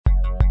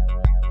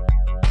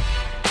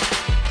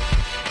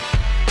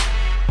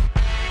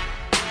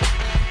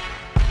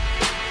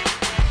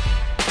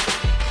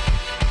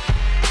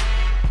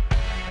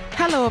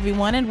Hello,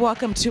 everyone, and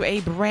welcome to a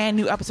brand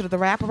new episode of The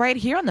Wrap right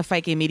here on the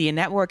Fight Game Media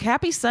Network.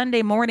 Happy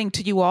Sunday morning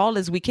to you all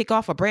as we kick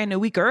off a brand new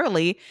week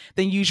early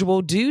than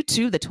usual due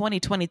to the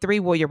 2023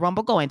 Warrior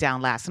Rumble going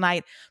down last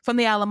night from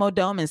the Alamo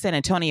Dome in San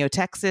Antonio,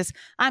 Texas.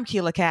 I'm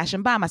Keila Cash,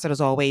 and by my side, as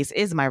always,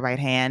 is my right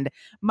hand,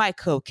 my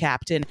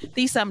co-captain,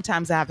 the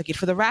sometimes advocate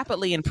for the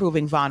rapidly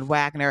improving Von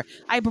Wagner.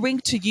 I bring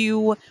to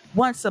you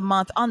once a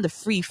month on the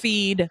free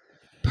feed,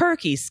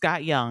 Perky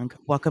Scott Young.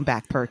 Welcome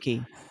back,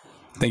 Perky.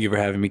 Thank you for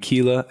having me,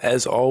 Keila.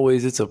 As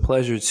always, it's a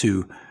pleasure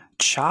to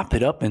chop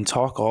it up and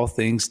talk all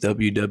things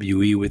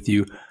WWE with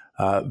you.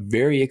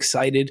 Very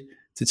excited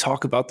to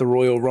talk about the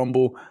Royal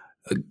Rumble.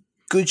 A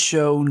good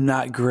show,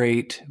 not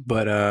great,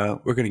 but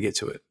we're going to get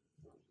to it.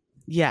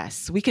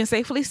 Yes, we can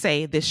safely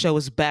say this show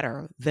is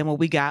better than what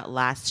we got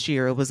last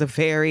year. It was a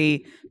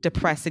very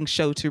depressing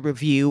show to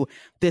review.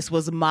 This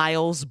was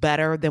miles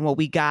better than what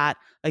we got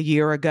a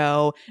year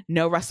ago.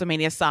 No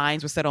WrestleMania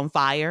signs were set on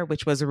fire,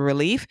 which was a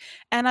relief.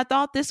 And I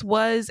thought this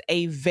was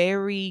a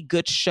very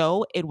good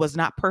show. It was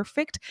not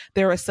perfect.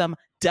 There are some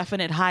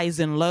definite highs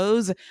and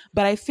lows,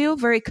 but I feel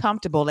very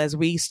comfortable as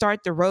we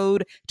start the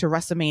road to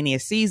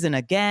WrestleMania season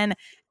again.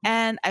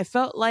 And I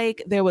felt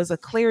like there was a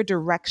clear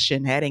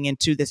direction heading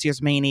into this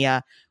year's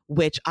Mania,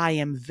 which I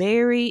am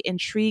very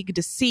intrigued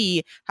to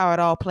see how it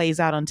all plays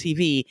out on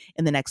TV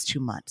in the next 2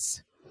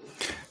 months.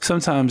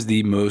 Sometimes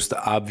the most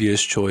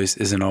obvious choice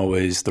isn't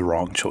always the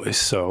wrong choice.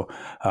 So,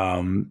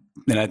 and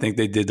I think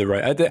they did the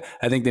right.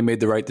 I think they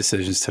made the right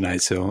decisions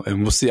tonight. So,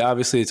 and we'll see.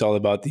 Obviously, it's all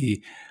about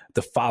the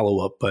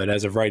follow up. But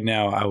as of right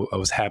now, I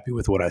was happy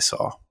with what I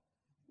saw.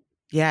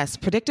 Yes,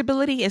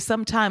 predictability is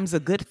sometimes a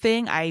good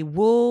thing. I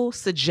will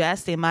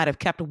suggest they might have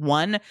kept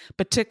one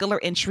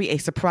particular entry a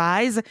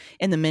surprise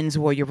in the Men's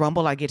Warrior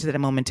Rumble. I'll get to that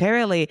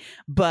momentarily.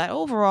 But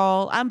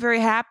overall, I'm very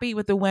happy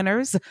with the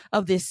winners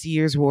of this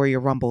year's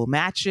Warrior Rumble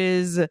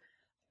matches.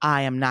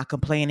 I am not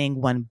complaining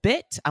one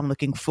bit. I'm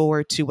looking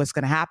forward to what's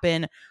going to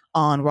happen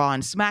on Raw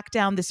and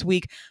SmackDown this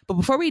week. But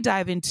before we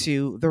dive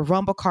into the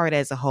Rumble card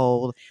as a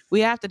whole,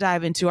 we have to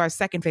dive into our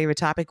second favorite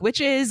topic,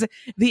 which is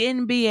the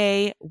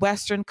NBA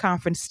Western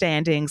Conference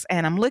standings.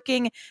 And I'm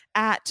looking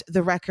at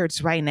the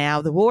records right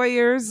now. The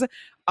Warriors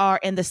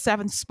are in the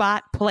 7th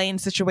spot playing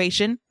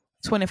situation,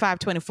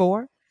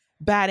 25-24,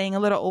 batting a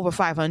little over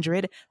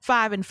 500,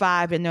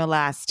 5-5 in their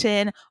last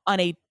 10 on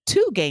a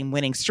 2-game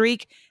winning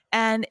streak.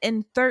 And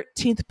in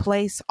 13th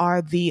place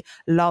are the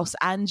Los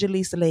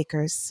Angeles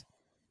Lakers,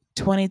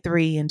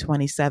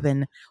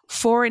 23-27,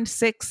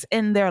 4-6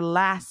 in their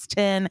last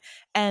 10.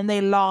 And they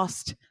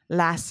lost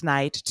last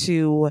night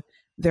to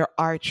their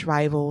arch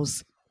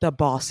rivals, the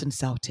Boston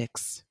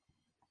Celtics.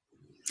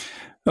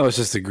 Oh, it's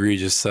just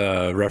egregious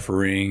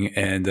refereeing.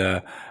 And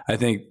I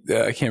think,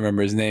 I can't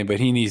remember his name, but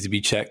he needs to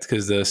be checked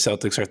because the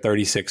Celtics are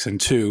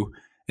 36-2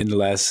 in the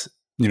last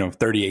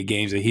 38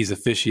 games that he's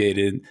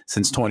officiated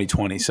since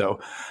 2020. So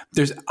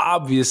there's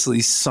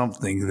obviously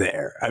something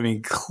there. I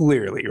mean,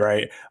 clearly,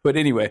 right? But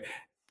anyway,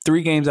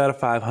 3 games out of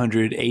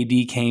 500,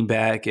 AD came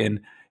back and,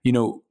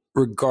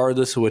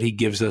 regardless of what he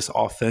gives us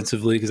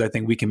offensively, because I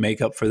think we can make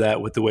up for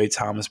that with the way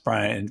Thomas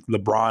Bryant and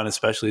LeBron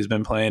especially has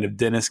been playing, if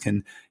Dennis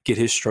can get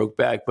his stroke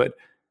back. But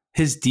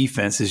his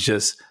defense is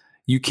just,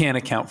 you can't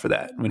account for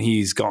that when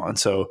he's gone.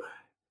 So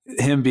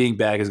him being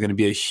back is going to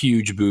be a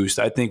huge boost.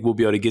 I think we'll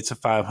be able to get to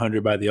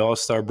 500 by the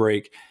All-Star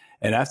break.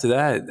 And after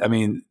that, I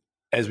mean,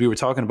 as we were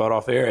talking about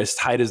off air, as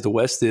tight as the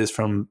West is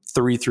from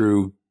 3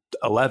 through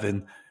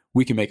 11,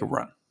 we can make a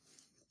run.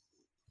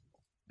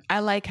 I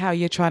like how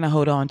you're trying to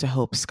hold on to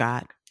hope,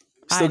 Scott.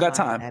 Still got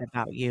time. That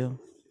about you.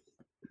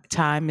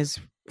 Time is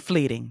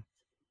fleeting.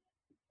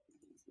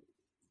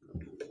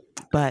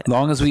 But as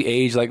long as we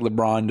age like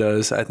LeBron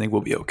does, I think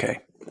we'll be okay.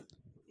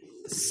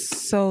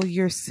 So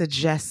you're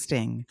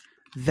suggesting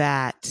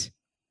that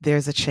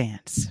there's a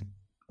chance?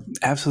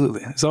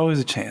 Absolutely. There's always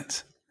a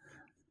chance.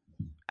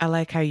 I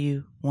like how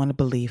you want to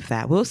believe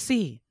that. We'll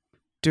see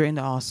during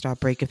the All-Star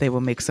break if they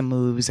will make some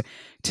moves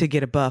to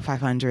get above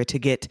 500, to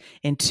get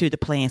into the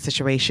play-in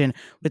situation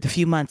with a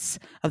few months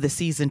of the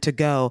season to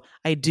go.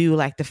 I do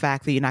like the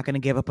fact that you're not going to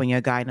give up on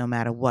your guy no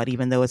matter what,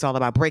 even though it's all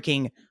about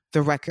breaking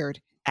the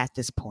record at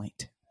this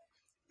point.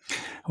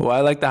 Well,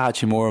 I like the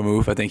Hachimura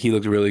move. I think he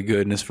looked really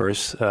good in his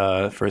first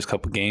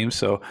couple games.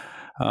 So,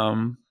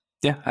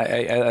 yeah,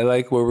 I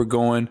like where we're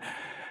going.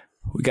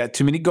 We got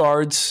too many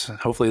guards.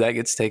 Hopefully that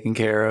gets taken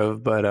care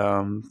of. But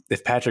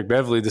if Patrick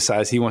Beverley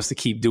decides he wants to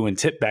keep doing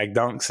tip back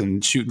dunks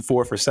and shooting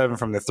 4 for 7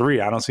 from the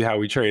 3, I don't see how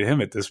we trade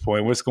him at this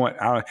point. What's going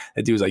on?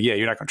 That dude's like, yeah,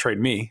 you're not going to trade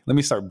me. Let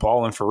me start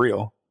balling for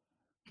real.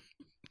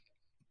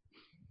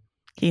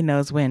 He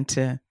knows when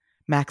to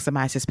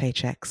maximize his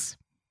paychecks.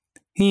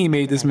 He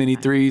made this many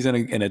threes in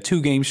a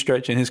 2-game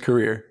stretch in his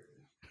career.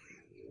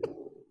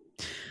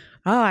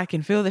 Oh, I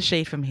can feel the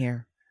shade from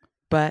here.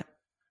 But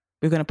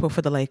we're going to pull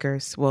for the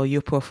Lakers. Well,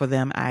 you pull for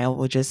them. I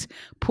will just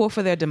pull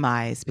for their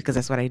demise because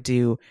that's what I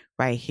do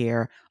right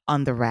here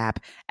on The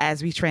Wrap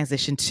as we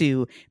transition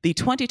to the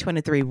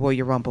 2023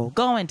 Royal Rumble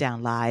going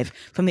down live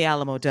from the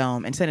Alamo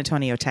Dome in San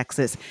Antonio,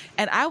 Texas.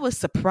 And I was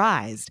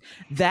surprised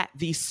that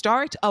the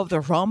start of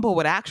the Rumble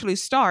would actually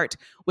start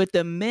with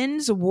the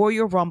men's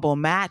Royal Rumble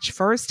match.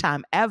 First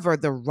time ever,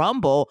 the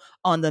Rumble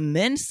on the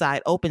men's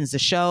side opens the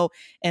show.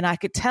 And I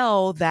could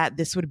tell that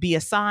this would be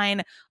a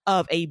sign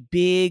of a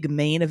big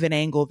main event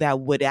angle that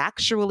would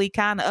actually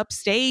kind of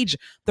upstage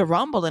the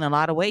Rumble in a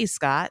lot of ways,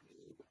 Scott.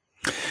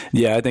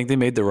 Yeah, I think they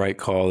made the right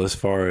call as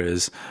far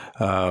as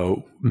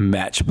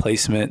match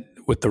placement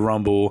with the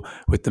Rumble,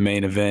 with the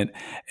main event.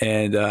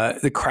 And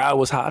the crowd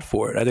was hot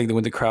for it. I think that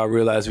when the crowd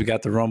realized we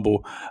got the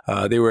Rumble,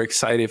 they were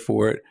excited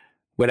for it.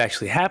 What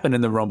actually happened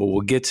in the Rumble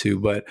we'll get to,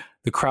 but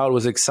the crowd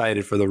was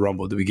excited for the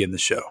Rumble to begin the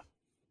show.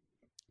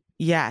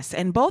 Yes,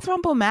 and both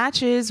Rumble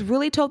matches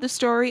really told the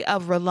story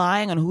of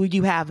relying on who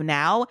you have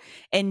now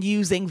and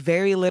using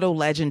very little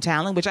legend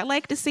talent, which I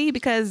like to see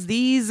because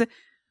these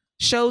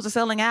shows are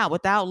selling out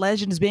without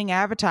legends being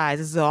advertised.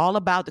 This is all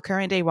about the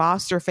current day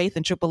roster, Faith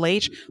and Triple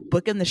H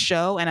booking the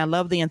show. And I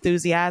love the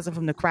enthusiasm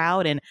from the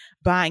crowd and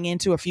buying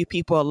into a few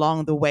people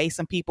along the way.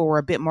 Some people were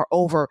a bit more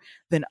over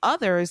than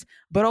others,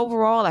 but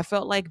overall, I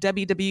felt like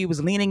WWE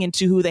was leaning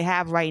into who they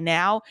have right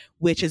now,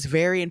 which is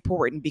very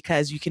important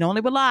because you can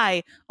only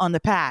rely on the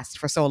past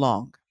for so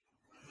long.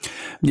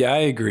 Yeah, I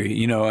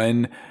agree.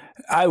 And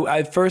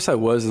at first I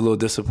was a little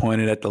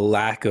disappointed at the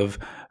lack of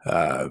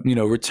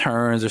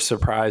returns or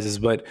surprises,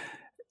 but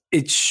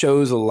it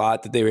shows a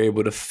lot that they were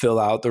able to fill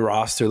out the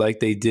roster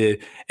like they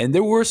did. And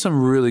there were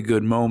some really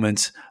good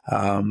moments.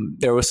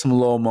 There were some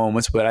low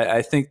moments, but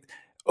I think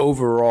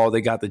overall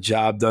they got the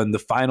job done. The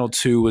final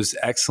two was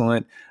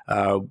excellent.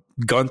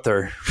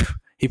 Gunther,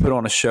 he put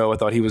on a show. I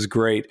thought he was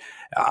great.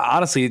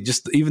 Honestly,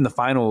 just even the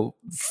final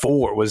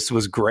four was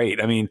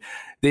great. I mean,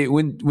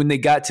 when they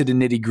got to the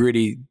nitty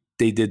gritty,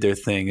 they did their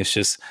thing. It's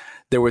just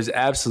there was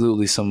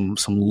absolutely some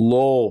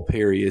lull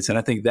periods, and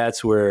I think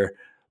that's where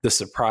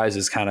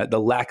the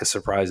lack of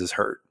surprises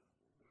hurt.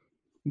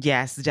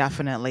 Yes,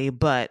 definitely.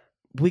 But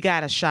we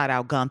got to shout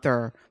out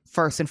Gunther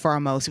first and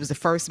foremost. He was the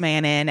first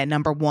man in at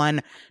number one.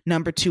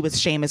 Number two was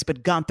Sheamus.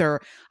 But Gunther,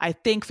 I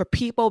think for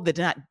people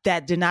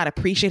that did not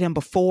appreciate him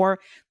before,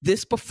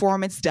 this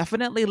performance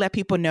definitely let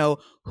people know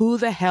who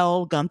the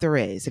hell Gunther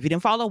is. If you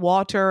didn't follow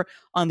Walter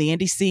on the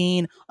indie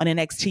scene on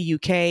NXT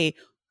UK,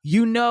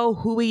 you know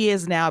who he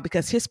is now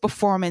because his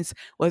performance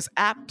was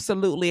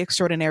absolutely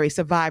extraordinary.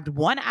 Survived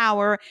 1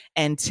 hour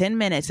and 10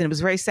 minutes. And it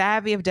was very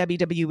savvy of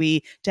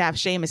WWE to have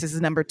Sheamus as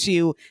number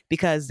two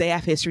because they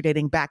have history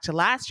dating back to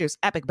last year's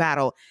epic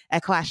battle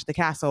at Clash at the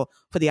Castle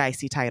for the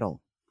IC title.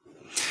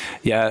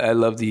 Yeah, I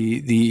love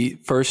the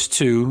first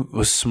two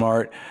was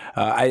smart.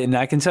 And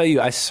I can tell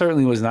you, I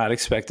certainly was not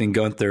expecting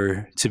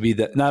Gunther to be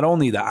not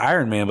only the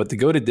Iron Man, but to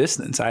go to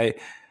distance.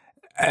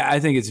 I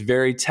think it's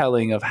very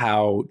telling of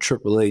how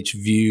Triple H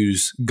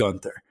views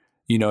Gunther.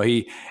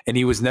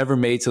 He was never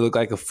made to look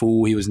like a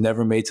fool. He was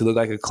never made to look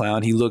like a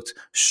clown. He looked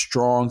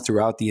strong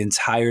throughout the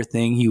entire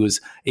thing. He was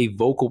a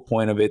vocal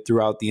point of it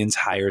throughout the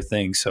entire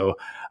thing. So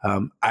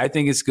I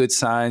think it's good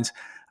signs.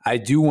 I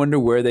do wonder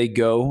where they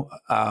go.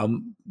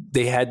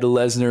 They had the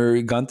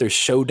Lesnar-Gunther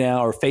showdown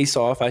or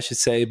face-off, I should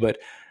say, but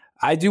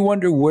I do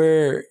wonder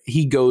where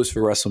he goes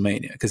for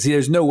WrestleMania because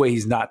there's no way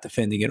he's not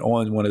defending it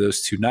on one of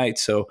those two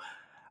nights. So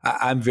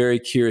I'm very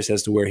curious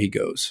as to where he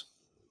goes.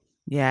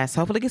 Yes,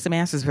 hopefully get some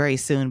answers very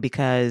soon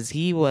because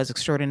he was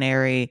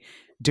extraordinary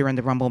during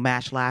the Rumble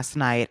match last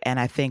night. And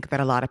I think that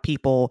a lot of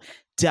people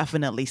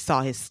definitely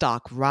saw his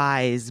stock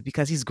rise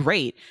because he's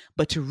great.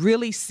 But to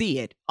really see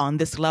it on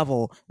this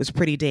level was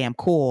pretty damn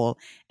cool.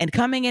 And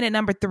coming in at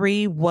number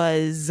 3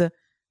 was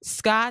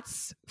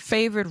Scott's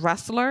favorite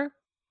wrestler,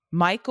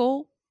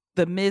 Michael,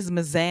 the Miz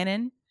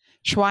Mizanin,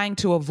 trying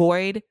to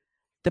avoid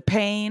the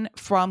pain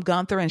from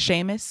Gunther and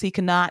Sheamus. He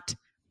cannot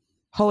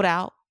hold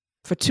out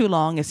for too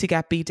long as he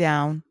got beat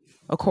down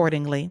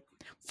accordingly.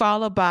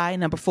 Followed by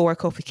number 4,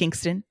 Kofi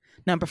Kingston.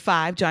 Number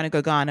 5, Johnny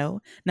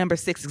Gargano. Number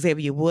 6,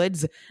 Xavier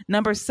Woods.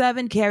 Number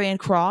 7, Karrion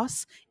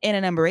Kross. And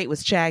at number 8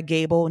 was Chad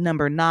Gable.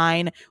 Number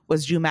 9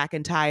 was Drew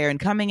McIntyre. And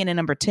coming in at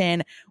number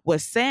 10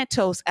 was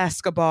Santos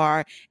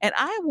Escobar. And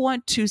I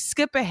want to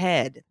skip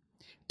ahead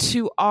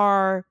to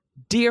our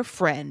dear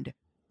friend,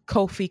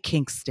 Kofi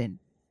Kingston.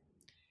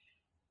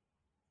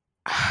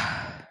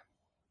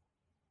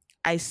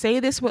 I say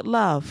this with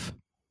love.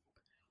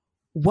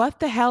 What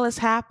the hell is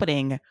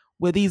happening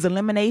with these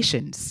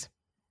eliminations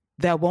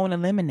that won't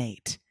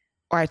eliminate?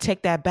 Or I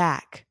take that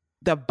back.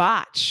 The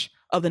botch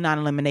of the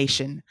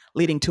non-elimination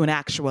leading to an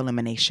actual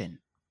elimination.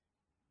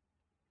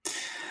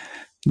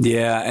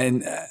 Yeah,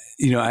 and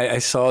I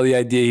saw the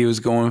idea he was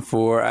going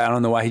for. I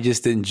don't know why he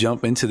just didn't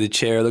jump into the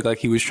chair. It looked like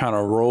he was trying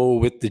to roll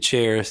with the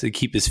chair to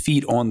keep his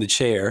feet on the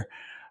chair.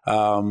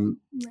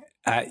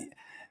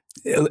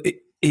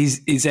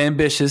 He's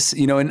ambitious,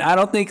 and I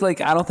don't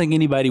think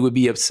anybody would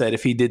be upset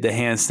if he did the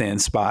handstand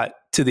spot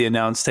to the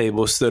announce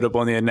table, stood up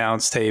on the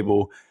announce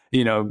table,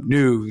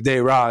 New Day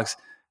Rocks,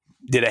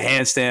 did a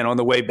handstand on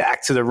the way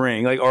back to the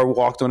ring, or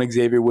walked on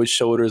Xavier Woods'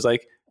 shoulders.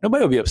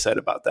 Nobody will be upset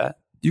about that.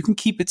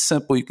 keep it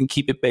simple, you can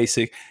keep it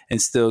basic,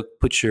 and still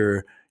put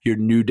your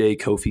New Day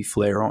Kofi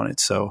flair on it.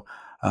 So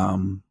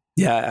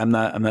yeah, I'm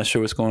not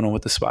sure what's going on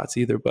with the spots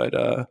either,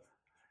 but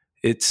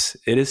it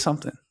is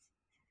something.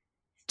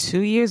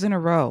 2 years in a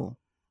row,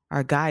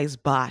 our guy's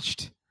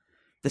botched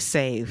the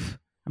save.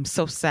 I'm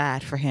so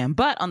sad for him.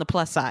 But on the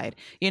plus side,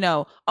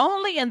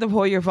 only in the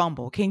Royal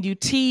Rumble can you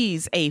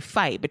tease a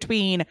fight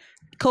between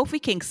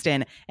Kofi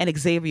Kingston and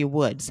Xavier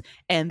Woods,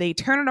 and they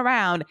turn it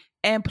around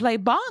and play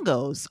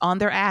bongos on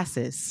their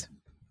asses.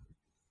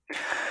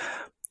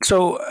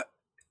 So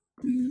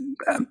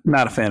I'm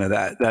not a fan of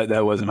that.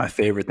 That wasn't my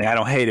favorite thing. I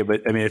don't hate it,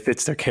 but I mean, it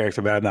fits their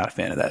character, but I'm not a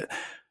fan of that.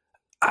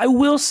 I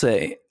will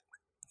say,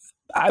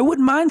 I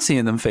wouldn't mind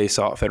seeing them face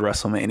off at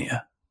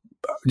WrestleMania.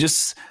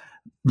 Just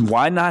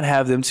why not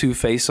have them two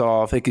face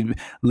off? They could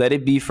let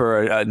it be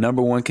for a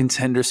number one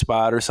contender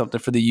spot or something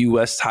for the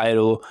U.S.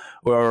 title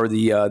or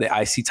the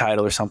IC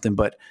title or something.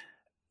 But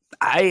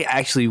I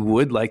actually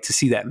would like to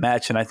see that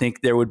match, and I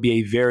think there would be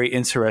a very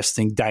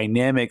interesting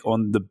dynamic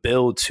on the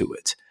build to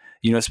it.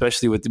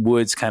 Especially with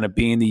Woods kind of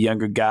being the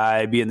younger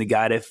guy, being the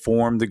guy that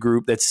formed the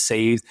group that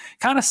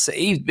kind of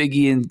saved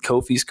Biggie and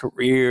Kofi's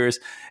careers.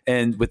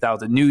 And without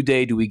the New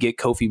Day, do we get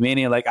Kofi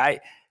Mania?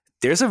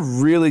 There's a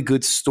really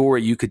good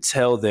story you could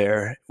tell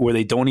there where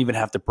they don't even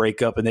have to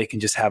break up and they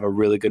can just have a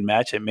really good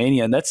match at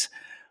Mania. And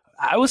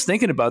I was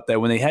thinking about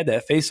that when they had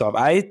that face off.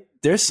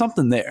 There's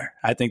something there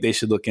I think they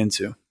should look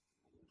into.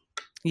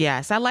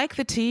 Yes, I like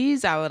the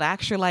tease. I would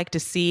actually like to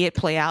see it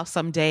play out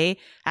someday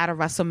at a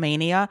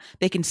WrestleMania.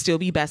 They can still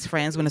be best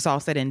friends when it's all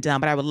said and done,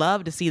 but I would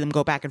love to see them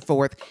go back and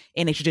forth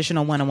in a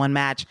traditional one-on-one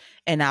match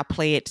and not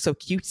play it so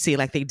cutesy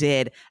like they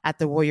did at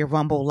the Royal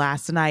Rumble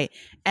last night.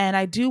 And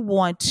I do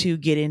want to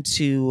get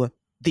into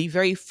the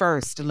very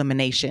first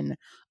elimination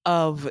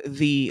of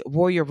the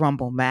Royal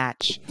Rumble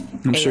match.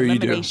 I'm sure you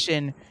do.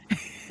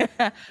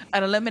 An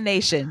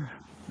elimination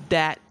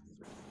that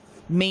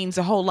means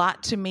a whole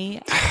lot to me.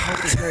 I hold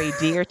it very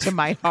dear to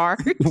my heart.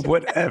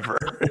 Whatever.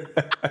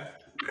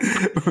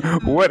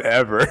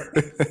 Whatever.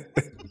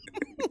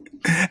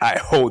 I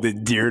hold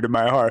it dear to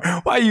my heart.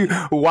 Why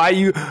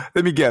you?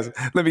 Let me guess.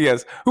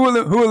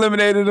 Who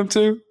eliminated him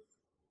too?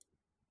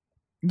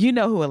 You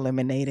know who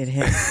eliminated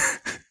him.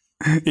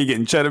 He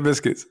getting cheddar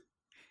biscuits.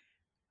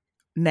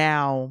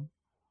 Now,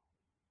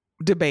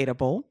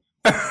 debatable.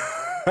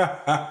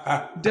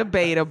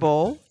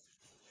 Debatable.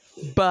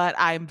 But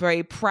I'm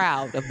very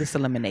proud of this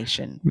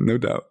elimination. No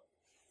doubt.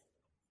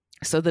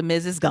 So The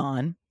Miz is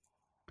gone.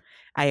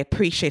 I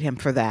appreciate him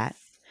for that.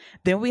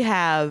 Then we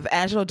have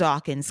Angelo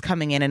Dawkins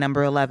coming in at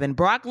number 11.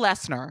 Brock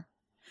Lesnar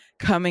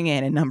coming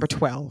in at number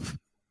 12.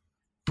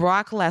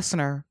 Brock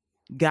Lesnar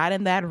got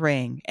in that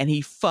ring and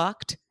he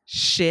fucked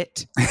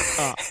shit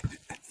up.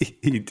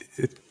 He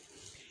did.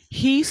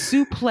 He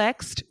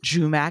suplexed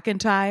Drew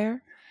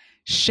McIntyre.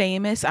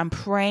 Sheamus, I'm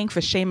praying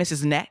for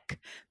Sheamus's neck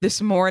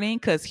this morning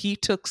because he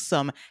took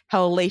some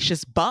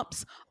hellacious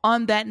bumps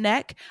on that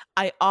neck.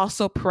 I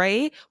also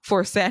pray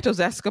for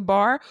Santos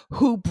Escobar,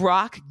 who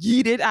Brock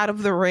yeeted out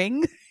of the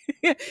ring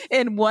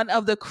in one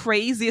of the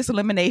craziest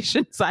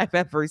eliminations I've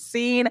ever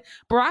seen.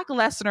 Brock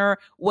Lesnar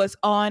was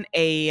on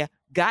a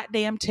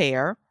goddamn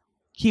tear.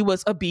 He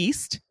was a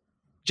beast,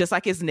 just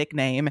like his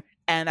nickname,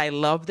 and I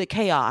love the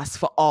chaos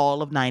for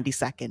all of 90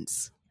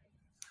 seconds.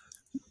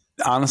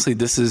 Honestly,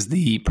 this is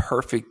the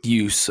perfect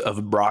use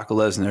of Brock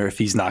Lesnar if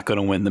he's not going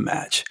to win the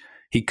match.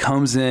 He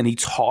comes in, he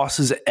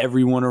tosses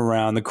everyone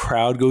around, the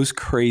crowd goes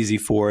crazy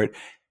for it,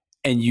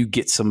 and you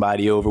get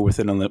somebody over with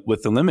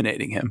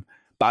eliminating him.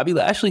 Bobby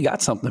Lashley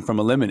got something from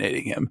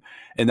eliminating him,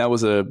 and that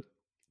was a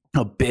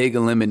big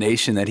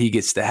elimination that he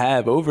gets to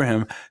have over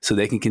him so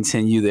they can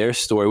continue their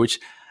story, which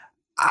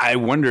I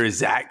wonder,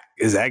 is that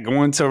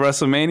going to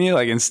WrestleMania?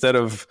 Like, instead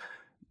of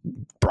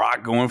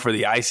Brock going for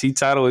the IC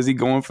title, is he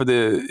going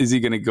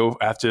to go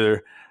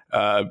after,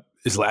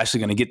 is Lashley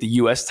going to get the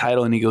US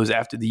title and he goes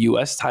after the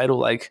US title?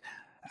 Like,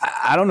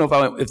 I don't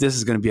know if this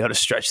is going to be able to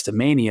stretch to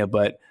Mania,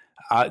 but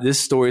this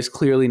story is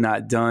clearly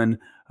not done.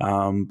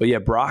 But yeah,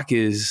 Brock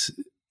is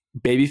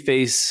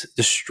babyface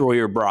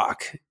destroyer.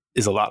 Brock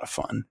is a lot of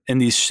fun,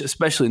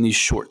 especially in these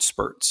short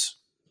spurts.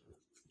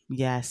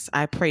 Yes,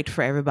 I prayed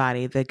for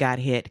everybody that got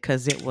hit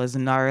because it was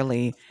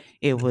gnarly.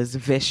 It was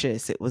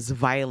vicious. It was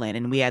violent.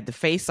 And we had the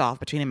face-off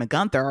between him and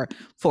Gunther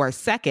for a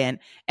second,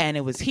 and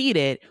it was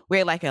heated. We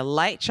had like a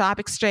light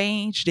chop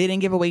exchange. Didn't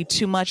give away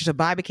too much. So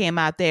Bobby came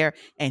out there,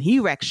 and he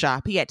wrecked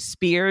shop. He had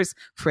spears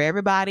for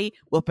everybody,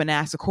 whooping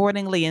ass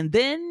accordingly. And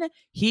then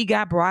he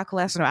got Brock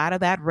Lesnar out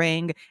of that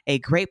ring, a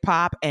great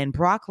pop, and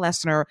Brock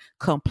Lesnar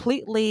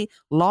completely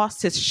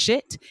lost his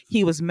shit.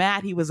 He was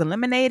mad. He was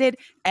eliminated,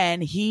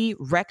 and he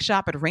wrecked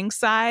shop at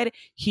ringside.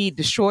 He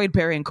destroyed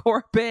Baron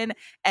Corbin,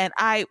 and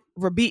I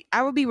would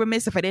be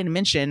remiss if I didn't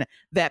mention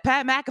that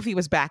Pat McAfee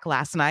was back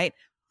last night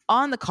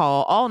on the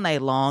call all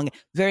night long.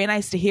 Very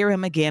nice to hear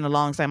him again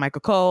alongside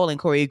Michael Cole and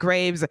Corey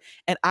Graves.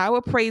 And I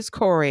will praise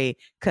Corey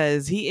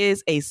because he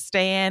is a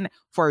stan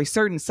for a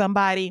certain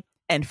somebody.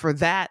 And for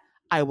that,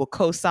 I will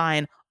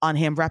co-sign on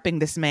him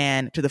repping this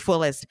man to the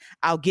fullest.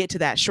 I'll get to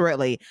that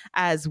shortly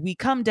as we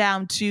come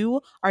down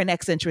to our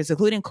next entrants,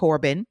 including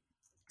Corbin,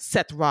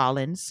 Seth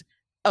Rollins,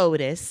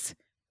 Otis,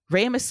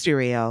 Rey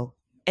Mysterio,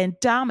 and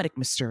Dominic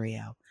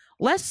Mysterio.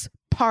 Let's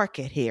park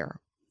it here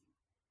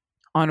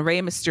on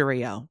Rey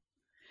Mysterio.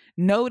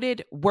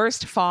 Noted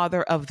worst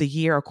father of the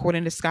year,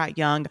 according to Scott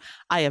Young.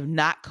 I have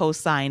not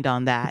co-signed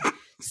on that.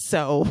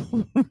 So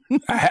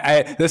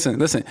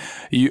listen,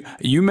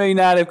 you may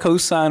not have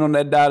co-signed on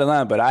that dotted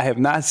line, but I have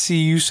not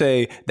seen you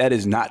say that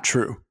is not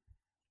true.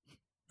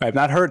 I have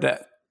not heard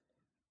that.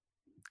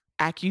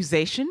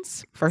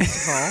 Accusations,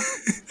 first of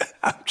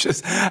all.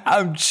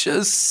 I'm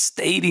just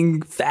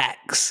stating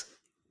facts.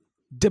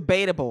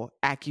 Debatable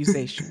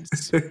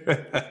accusations.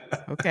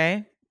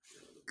 Okay?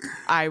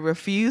 I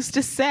refuse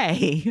to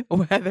say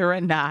whether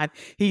or not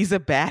he's a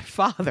bad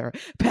father.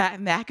 Pat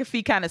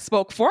McAfee kind of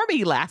spoke for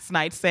me last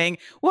night saying,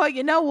 well,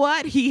 you know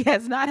what? He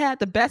has not had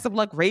the best of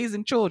luck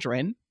raising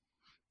children,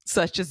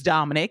 such as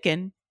Dominic,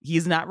 and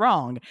he's not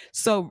wrong.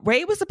 So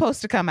Rey was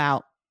supposed to come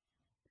out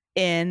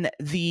in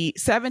the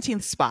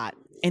 17th spot,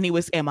 and he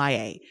was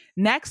MIA.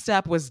 Next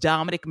up was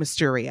Dominic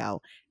Mysterio.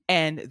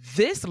 And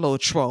this little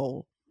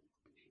troll,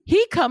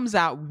 he comes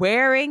out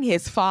wearing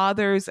his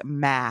father's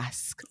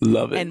mask.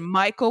 Love it. And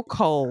Michael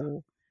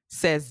Cole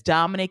says,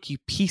 Dominic, you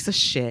piece of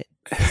shit.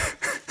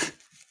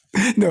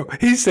 No,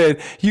 he said,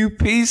 you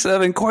piece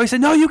of, and Corey said,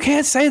 no, you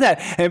can't say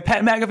that. And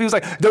Pat McAfee was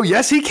like, no,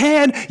 yes, he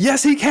can.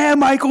 Yes, he can,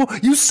 Michael.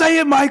 You say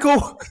it,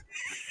 Michael.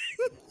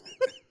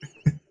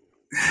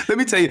 Let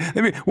me tell you,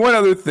 one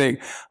other thing.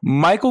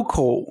 Michael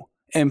Cole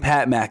and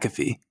Pat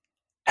McAfee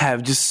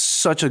have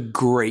just such a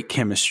great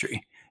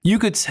chemistry. You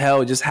could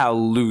tell just how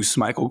loose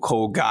Michael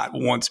Cole got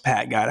once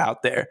Pat got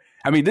out there.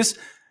 I mean, this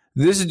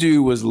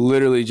dude was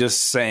literally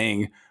just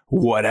saying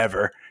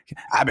whatever.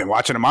 I've been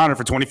watching a monitor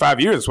for 25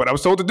 years. That's what I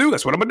was told to do.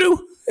 That's what I'm going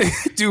to do.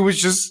 Dude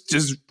was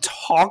just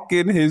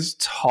talking his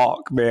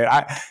talk, man.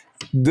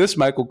 This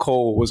Michael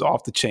Cole was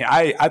off the chain.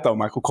 I thought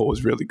Michael Cole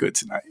was really good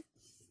tonight.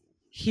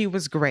 He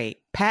was great.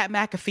 Pat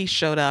McAfee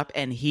showed up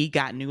and he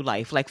got new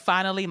life. Like,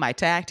 finally, my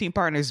tag team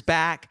partner's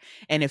back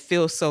and it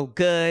feels so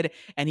good.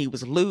 And he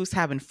was loose,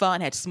 having fun,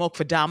 had smoke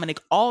for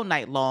Dominic all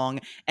night long.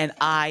 And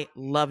I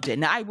loved it.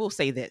 Now, I will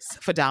say this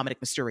for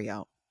Dominic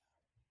Mysterio.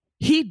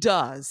 He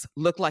does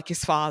look like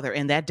his father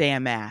in that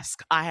damn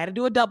mask. I had to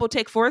do a double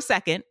take for a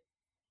second.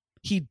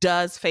 He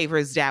does favor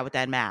his dad with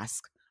that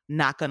mask.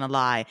 Not gonna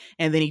lie.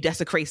 And then he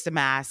desecrates the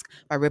mask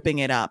by ripping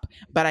it up.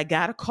 But I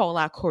gotta call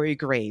out Corey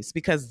Graves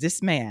because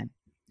this man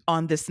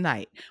on this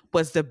night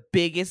was the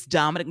biggest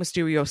Dominic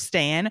Mysterio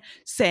stan,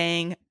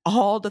 saying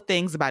all the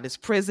things about his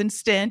prison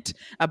stint,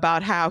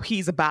 about how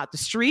he's about the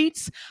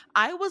streets.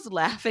 I was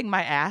laughing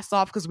my ass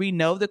off because we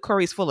know that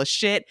Corey's full of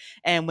shit.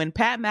 And when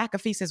Pat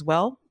McAfee says,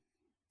 well,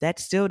 that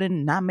still did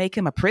not make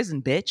him a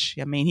prison bitch.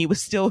 I mean, he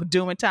was still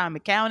doing time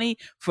in county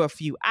for a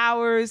few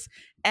hours.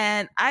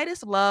 And I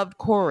just loved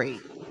Corey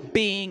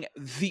being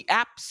the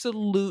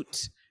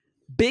absolute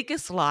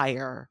biggest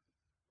liar,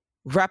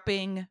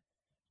 repping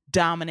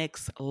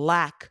Dominic's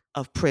lack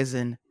of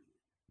prison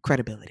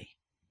credibility.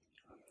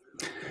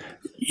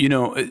 You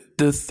know,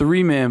 the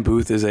 3-man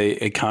booth is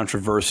a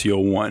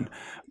controversial one,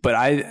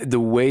 but the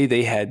way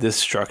they had this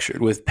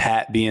structured with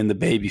Pat being the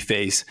baby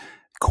face,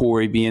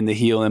 Corey being the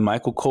heel, and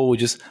Michael Cole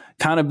just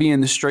kind of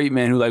being the straight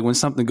man who, like, when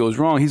something goes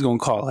wrong, he's going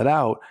to call it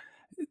out.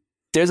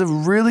 They had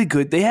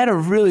a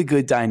really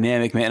good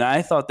dynamic, man. And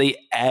I thought they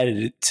added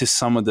it to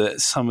some of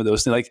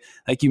those things.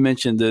 Like you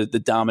mentioned, the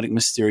Dominic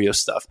Mysterio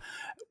stuff.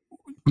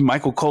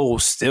 Michael Cole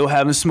still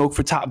having smoke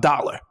for Top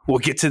Dollar. We'll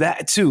get to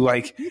that too.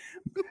 Like,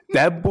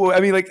 that boy, I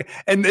mean, like,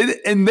 and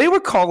they were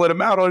calling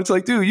him out on it. It's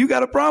like, dude, you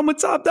got a problem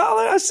with Top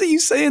Dollar? I see you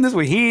saying this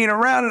when he ain't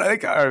around. And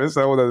like, all right, that's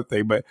a whole other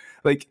thing. But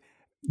like,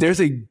 there's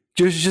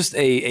just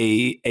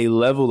a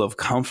level of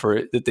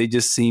comfort that they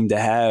just seem to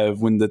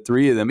have when the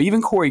three of them,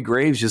 even Corey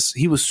Graves,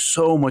 he was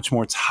so much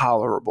more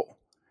tolerable.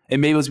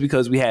 And maybe it was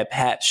because we had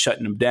Pat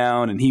shutting him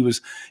down and he was,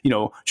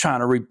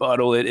 trying to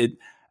rebuttal it.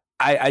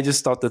 I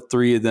just thought the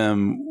three of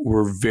them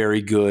were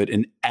very good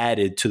and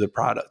added to the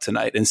product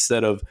tonight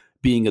instead of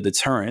being a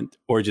deterrent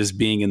or just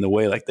being in the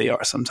way like they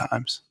are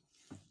sometimes.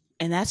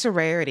 And that's a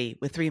rarity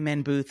with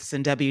 3-man booths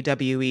in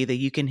WWE, that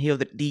you can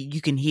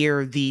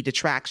hear the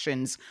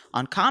detractions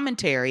on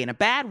commentary in a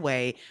bad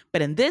way.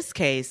 But in this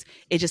case,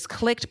 it just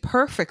clicked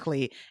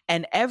perfectly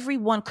and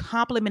everyone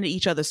complimented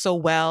each other so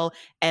well.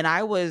 And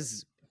I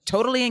was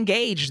totally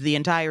engaged the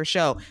entire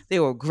show. They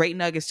were great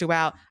nuggets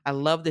throughout. I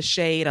love the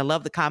shade. I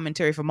love the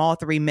commentary from all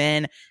three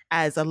men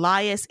as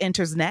Elias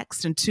enters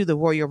next into the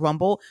Royal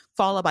Rumble,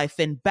 followed by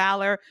Finn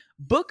Balor.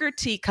 Booker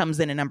T comes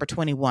in at number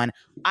 21.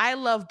 I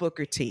love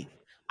Booker T.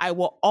 I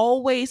will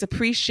always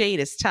appreciate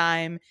his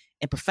time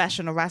in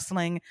professional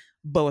wrestling,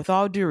 but with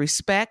all due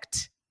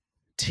respect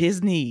to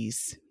his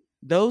knees,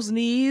 those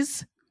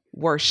knees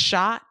were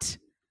shot,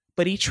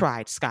 but he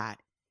tried, Scott.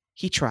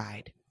 He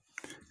tried.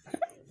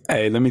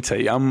 Hey, let me tell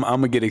you, I'm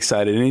gonna get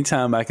excited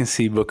anytime I can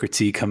see Booker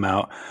T come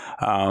out.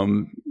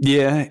 And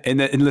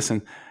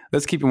listen,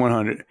 let's keep it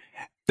 100.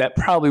 that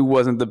probably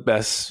wasn't the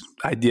best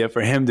idea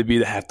for him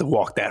to have to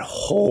walk that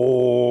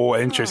whole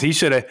entrance. He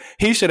should have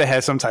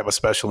had some type of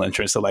special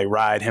entrance to like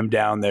ride him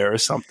down there or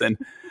something.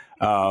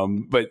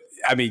 But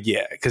I mean,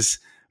 yeah, because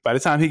by the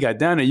time he got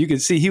down there, you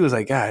could see he was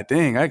like, God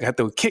dang, I got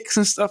those kicks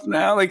and stuff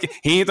now. Like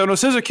he ain't throw no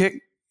scissor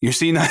kick. You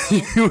see no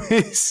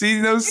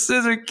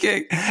scissor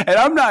kick. And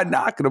I'm not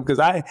knocking him because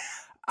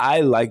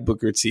I like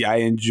Booker T. I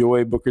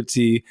enjoy Booker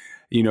T.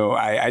 You know,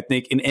 I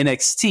think in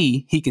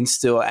NXT he can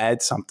still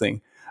add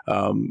something.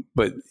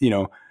 But you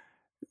know,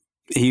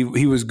 he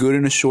was good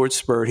in a short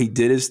spurt. He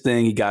did his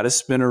thing. He got a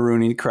spinner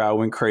Rooney. The crowd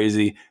went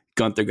crazy.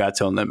 Gunther got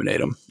to eliminate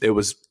him. It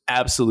was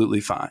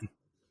absolutely fine.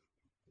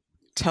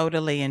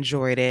 Totally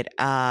enjoyed it.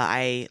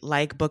 I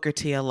like Booker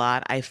T a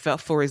lot. I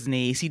felt for his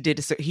knees. He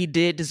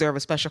did deserve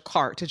a special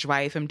cart to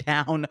drive him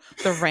down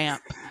the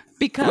ramp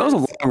because that was a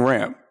long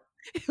ramp.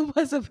 It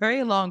was a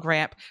very long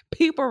ramp.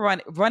 People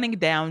running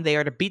down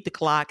there to beat the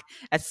clock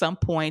at some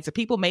point. So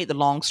people made the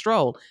long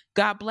stroll.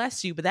 God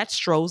bless you, but that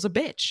stroll's a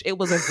bitch. It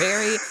was a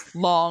very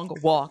long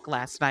walk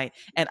last night.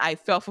 And I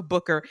felt for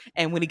Booker.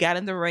 And when he got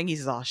in the ring, he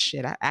says, oh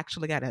shit, I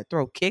actually got to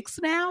throw kicks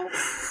now?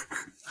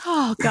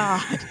 Oh,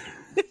 God.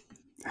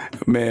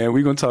 Man,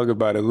 we're going to talk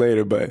about it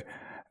later, but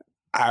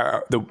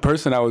the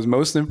person I was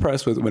most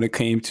impressed with when it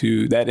came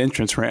to that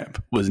entrance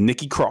ramp was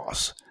Nikki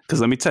Cross.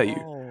 Because let me tell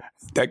you,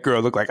 that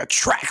girl looked like a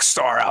track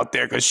star out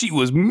there because she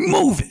was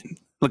moving,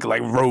 looking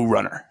like Road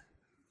Runner.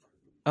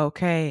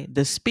 Okay.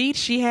 The speed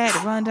she had to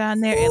run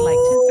down there in like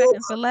 10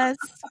 seconds or less.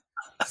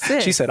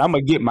 Sis. She said, I'm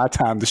going to get my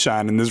time to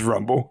shine in this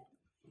Rumble.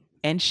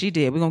 And she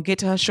did. We're going to get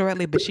to her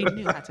shortly, but she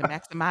knew how to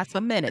maximize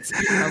some minutes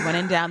by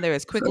running down there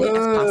as quickly as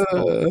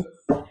possible.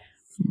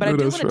 But I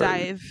do want to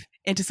dive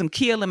into some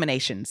key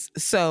eliminations.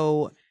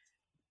 So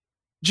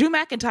Drew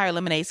McIntyre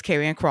eliminates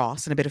Karrion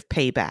Kross in a bit of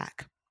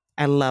payback.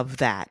 I love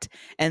that.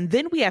 And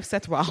then we have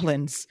Seth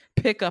Rollins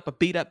pick up a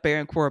beat up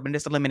Baron Corbin and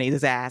just eliminate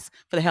his ass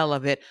for the hell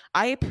of it.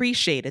 I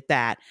appreciated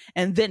that.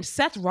 And then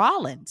Seth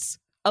Rollins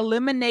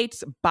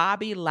eliminates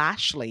Bobby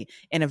Lashley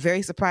in a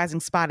very surprising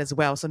spot as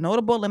well. So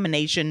notable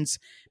eliminations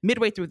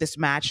midway through this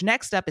match.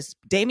 Next up is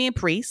Damian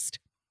Priest,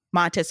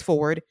 Montez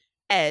Ford,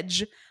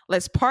 Edge.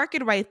 Let's park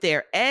it right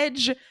there.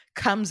 Edge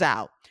comes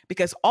out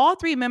because all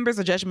three members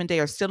of Judgment Day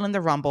are still in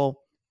the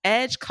Rumble.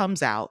 Edge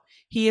comes out.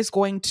 He is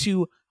going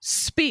to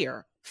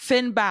spear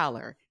Finn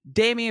Balor,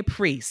 Damian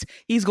Priest.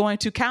 He's going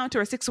to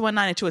counter a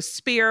 619 into a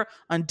spear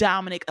on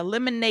Dominic,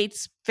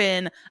 eliminates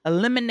Finn,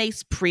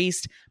 eliminates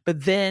Priest,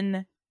 but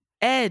then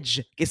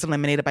Edge gets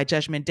eliminated by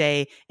Judgment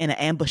Day in an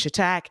ambush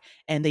attack,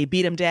 and they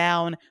beat him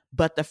down,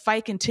 but the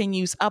fight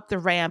continues up the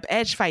ramp.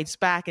 Edge fights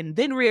back, and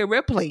then Rhea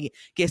Ripley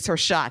gets her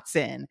shots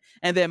in.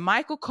 And then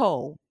Michael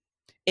Cole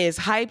is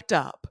hyped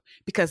up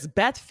because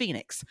Beth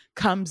Phoenix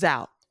comes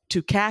out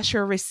to cash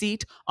her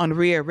receipt on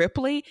Rhea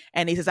Ripley,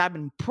 and he says, I've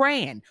been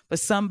praying for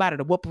somebody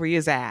to whoop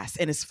Rhea's ass,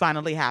 and it's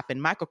finally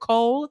happened. Michael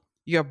Cole,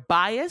 your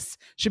bias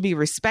should be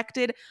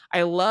respected.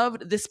 I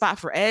loved this spot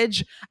for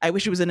Edge. I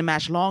wish he was in the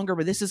match longer,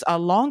 but this is a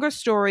longer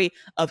story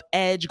of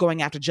Edge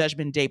going after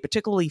Judgment Day,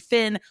 particularly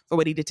Finn for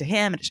what he did to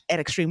him at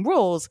Extreme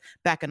Rules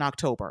back in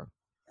October.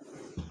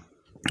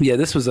 Yeah, I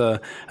thought this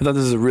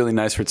was a really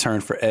nice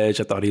return for Edge.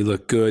 I thought he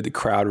looked good. The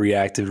crowd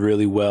reacted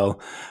really well.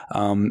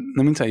 Let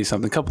me tell you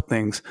something, a couple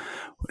things,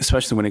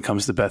 especially when it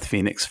comes to Beth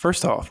Phoenix.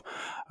 First off,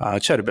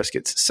 cheddar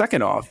biscuits.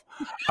 Second off,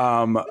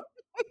 I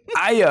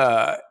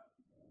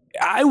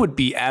would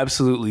be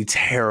absolutely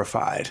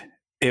terrified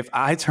if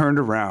I turned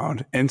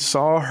around and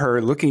saw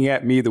her looking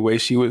at me the way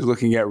she was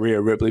looking at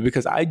Rhea Ripley,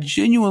 because I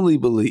genuinely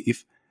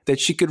believe that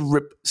she could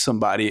rip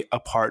somebody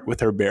apart with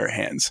her bare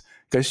hands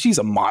because she's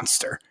a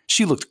monster.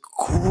 She looked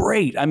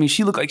great. I mean,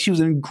 she looked like she was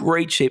in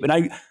great shape.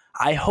 And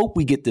I hope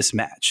we get this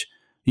match.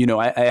 You know,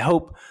 I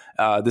hope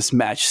this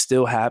match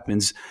still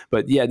happens.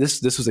 But yeah,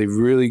 this was a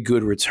really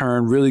good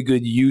return, really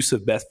good use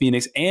of Beth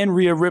Phoenix and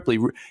Rhea Ripley.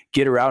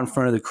 Get her out in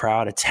front of the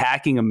crowd,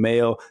 attacking a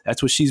male.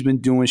 That's what she's been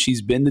doing.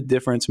 She's been the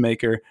difference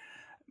maker.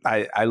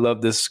 I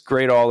love this.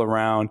 Great all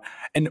around.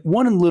 And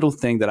one little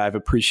thing that I've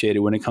appreciated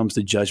when it comes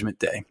to Judgment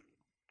Day,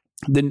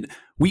 then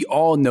we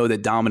all know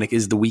that Dominic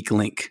is the weak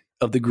link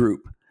of the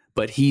group,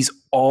 but he's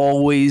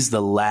always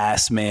the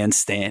last man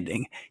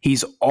standing.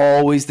 He's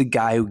always the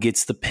guy who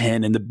gets the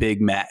pin in the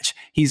big match.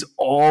 He's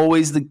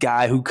always the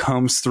guy who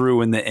comes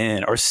through in the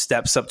end or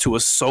steps up to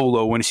a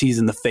solo when she's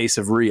in the face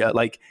of Rhea.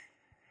 Like,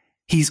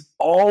 he's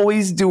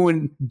always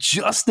doing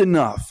just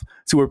enough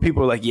to where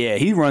people are like, yeah,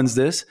 he runs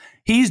this.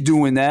 He's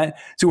doing that,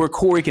 to where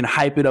Corey can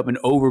hype it up and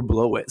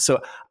overblow it.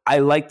 So I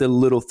like the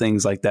little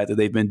things like that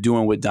they've been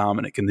doing with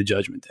Dominic in the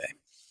Judgment Day.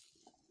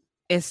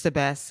 It's the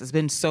best. It's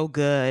been so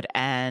good.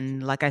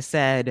 And like I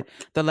said,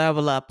 the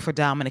level up for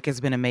Dominic has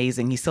been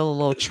amazing. He's still a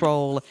little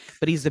troll,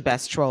 but he's the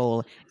best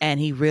troll. And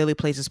he really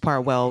plays his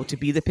part well to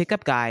be the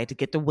pickup guy, to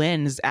get the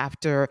wins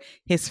after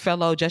his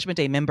fellow Judgment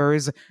Day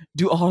members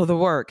do all of the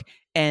work.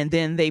 And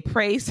then they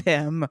praise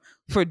him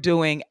for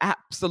doing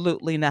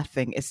absolutely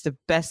nothing. It's the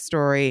best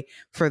story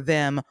for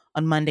them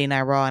on Monday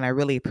Night Raw. And I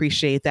really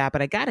appreciate that.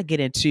 But I got to get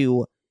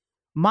into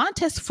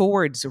Montez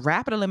Ford's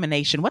rapid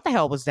elimination. What the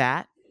hell was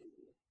that?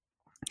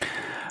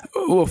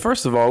 Well,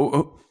 first of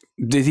all,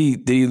 did he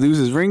lose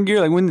his ring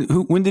gear? Like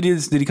when did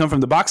he come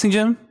from the boxing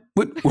gym?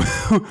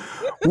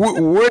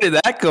 Where did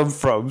that come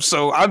from?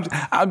 So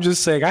I'm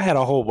just saying I had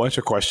a whole bunch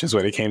of questions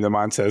when it came to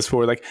Montez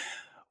Ford. Like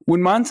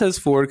when Montez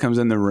Ford comes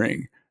in the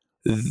ring,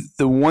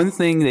 the one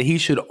thing that he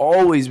should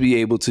always be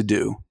able to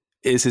do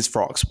is his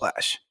frog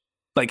splash.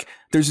 Like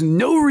there's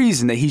no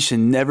reason that he should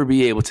never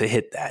be able to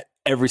hit that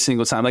every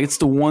single time. Like it's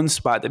the one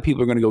spot that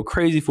people are going to go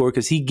crazy for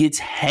because he gets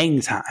hang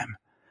time.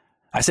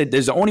 I said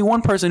there's only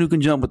one person who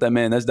can jump with that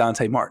man. That's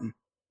Dante Martin.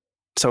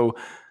 So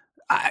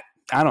I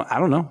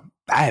don't know.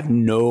 I have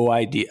no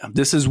idea.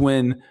 This is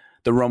when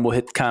the Rumble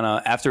hit kind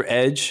of after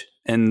Edge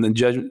and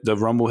the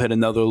Rumble hit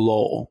another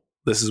lull.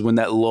 This is when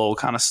that lull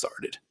kind of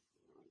started.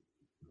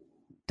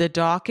 The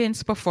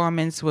Dawkins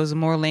performance was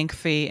more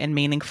lengthy and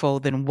meaningful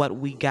than what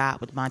we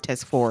got with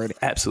Montez Ford.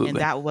 Absolutely. And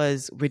that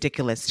was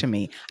ridiculous to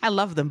me. I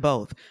love them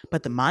both,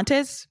 but the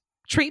Montez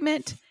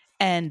treatment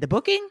and the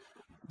booking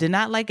did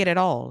not like it at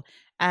all.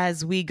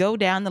 As we go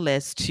down the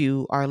list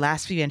to our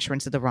last few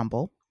entrants of the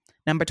Rumble,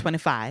 number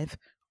 25,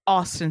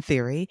 Austin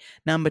Theory.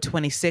 Number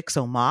 26,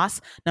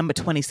 Omos. Number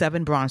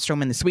 27, Braun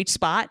Strowman, the sweet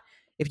spot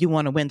if you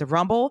want to win the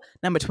Rumble.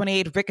 Number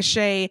 28,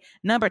 Ricochet.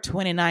 Number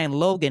 29,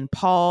 Logan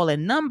Paul.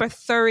 And number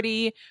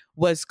 30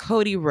 was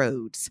Cody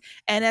Rhodes.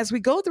 And as we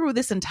go through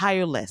this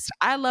entire list,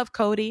 I love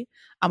Cody.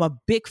 I'm a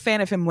big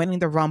fan of him winning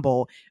the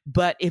Rumble.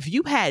 But if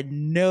you had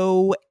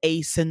no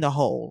ace in the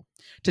hole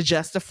to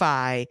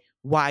justify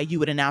why you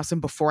would announce him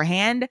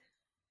beforehand,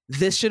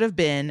 this should have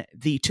been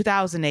the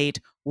 2008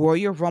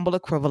 Royal Rumble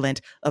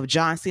equivalent of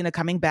John Cena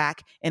coming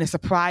back in a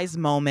surprise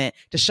moment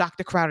to shock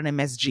the crowd in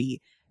MSG.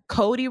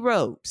 Cody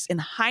Rhodes, in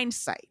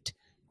hindsight,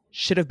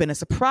 should have been a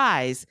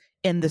surprise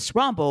in this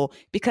Rumble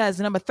because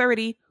number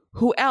 30,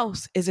 who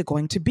else is it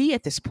going to be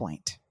at this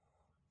point?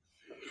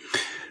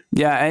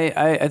 Yeah,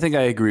 I think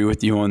I agree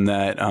with you on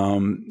that. I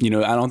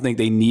don't think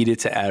they needed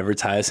to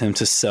advertise him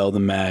to sell the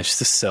match,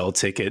 to sell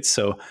tickets.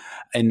 So,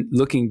 and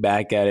looking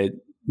back at it,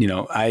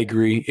 I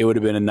agree. It would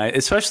have been a nice,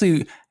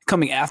 especially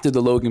coming after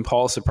the Logan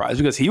Paul surprise,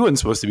 because he wasn't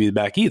supposed to be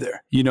back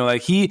either.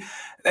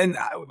 And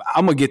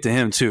I'm gonna get to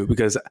him too,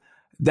 because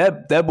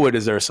that boy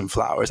deserves some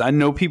flowers. I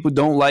know people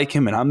don't like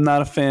him, and I'm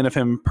not a fan of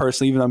him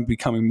personally, even though I'm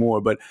becoming more.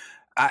 But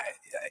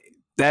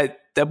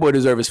that boy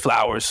deserves his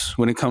flowers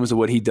when it comes to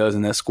what he does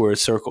in that square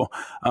circle.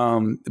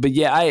 But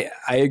yeah,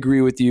 I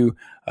agree with you.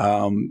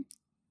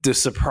 The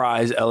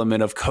surprise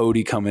element of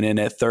Cody coming in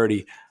at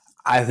 30.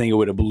 I think it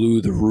would have blew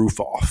the roof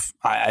off.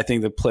 I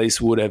think the place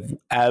would have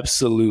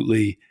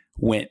absolutely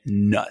went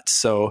nuts.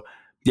 So,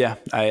 yeah,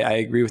 I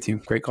agree with you.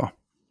 Great call.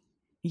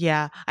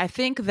 Yeah, I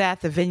think that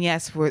the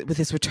vignettes with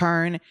his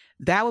return,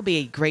 that would be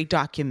a great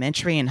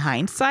documentary in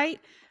hindsight.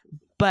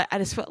 But I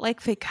just felt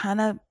like they kind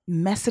of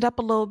messed it up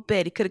a little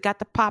bit. He could have got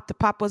the pop. The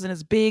pop wasn't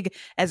as big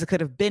as it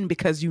could have been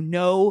because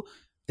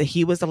that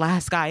he was the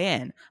last guy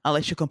in,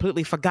 unless you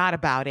completely forgot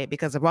about it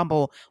because the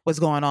Rumble was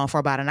going on for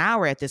about an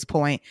hour at this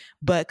point.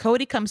 But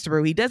Cody comes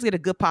through. He does get a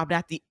good pop,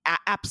 not the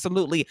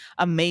absolutely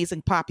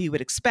amazing pop you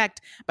would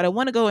expect. But I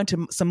want to go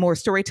into some more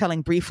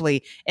storytelling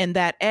briefly in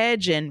that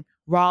Edge and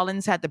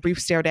Rollins had the brief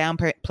stare down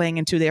playing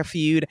into their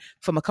feud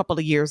from a couple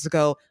of years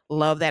ago.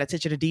 Love that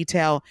attention to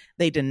detail.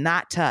 They did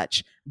not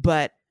touch.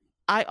 But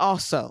I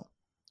also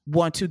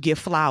want to give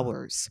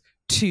flowers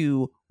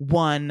to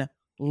one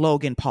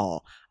Logan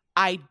Paul.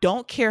 I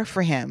don't care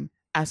for him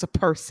as a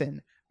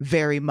person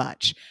very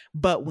much,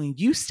 but when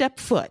you step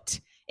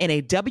foot in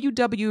a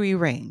WWE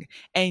ring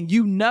and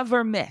you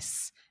never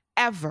miss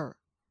ever,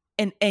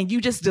 and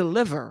you just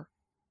deliver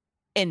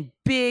in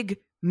big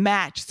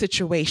match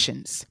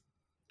situations,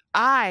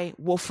 I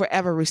will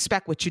forever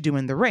respect what you do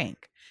in the ring,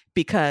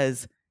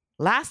 because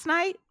last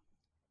night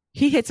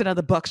he hits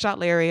another buckshot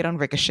lariat on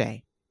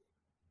Ricochet.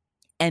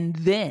 And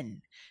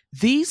then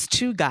these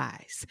two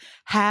guys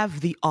have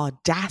the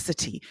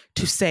audacity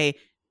to say,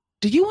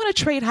 do you want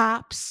to trade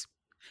hops?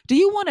 Do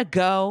you want to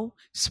go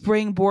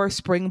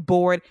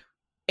springboard,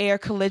 air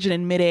collision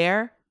in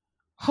midair?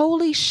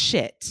 Holy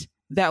shit,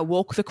 that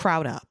woke the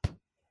crowd up.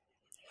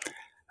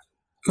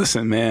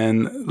 Listen,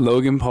 man,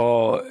 Logan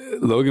Paul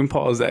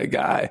is that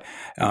guy.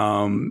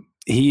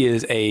 He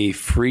is a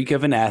freak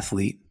of an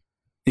athlete.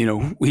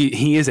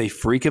 He is a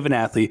freak of an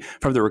athlete,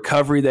 from the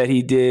recovery that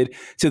he did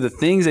to the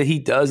things that he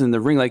does in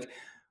the ring. Like,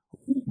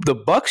 the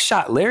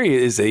buckshot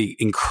lariat is a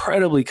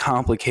incredibly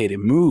complicated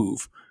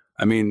move.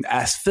 I mean,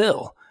 ask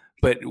Phil.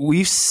 But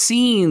we've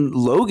seen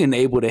Logan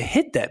able to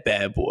hit that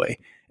bad boy.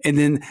 And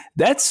then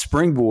that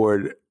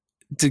springboard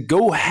to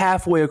go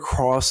halfway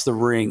across the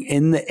ring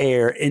in the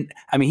air. And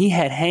I mean, he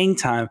had hang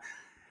time.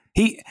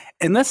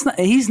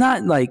 He's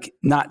not like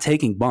not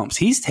taking bumps.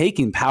 He's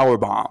taking power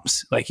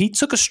bombs. Like, he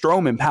took a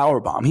Strowman power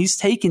bomb. He's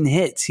taking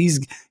hits. He's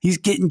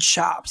getting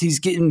chops. He's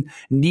getting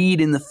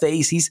kneed in the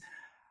face.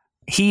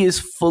 He is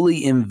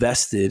fully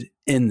invested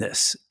in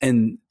this.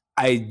 And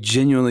I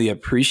genuinely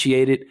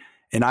appreciate it.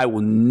 And I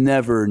will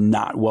never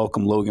not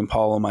welcome Logan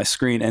Paul on my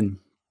screen. And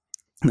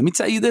let me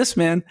tell you this,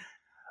 man.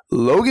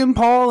 Logan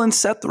Paul and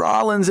Seth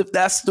Rollins, if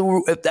that's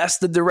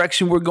the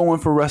direction we're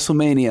going for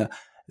WrestleMania,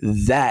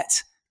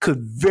 that could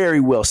very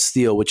well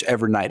steal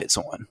whichever night it's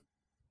on.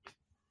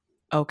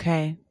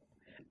 Okay.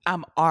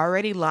 I'm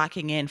already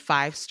locking in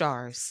 5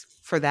 stars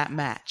for that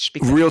match.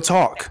 Real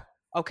talk.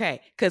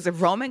 Okay. Because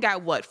if Roman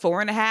got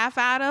 4.5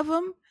 out of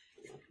him,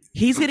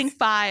 he's getting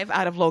 5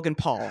 out of Logan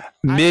Paul.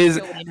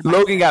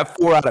 Logan got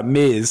 4 out of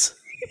Miz.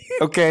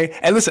 Okay.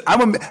 And listen,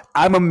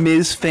 I'm a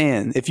Miz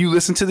fan. If you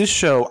listen to this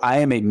show, I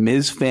am a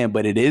Miz fan,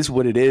 but it is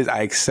what it is.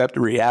 I accept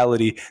the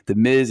reality. The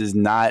Miz is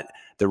not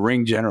the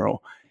ring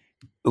general.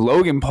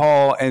 Logan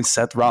Paul and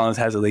Seth Rollins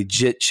has a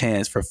legit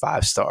chance for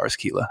 5 stars,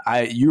 Keila.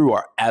 You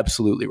are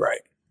absolutely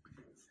right.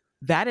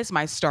 That is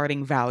my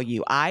starting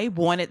value. I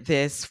wanted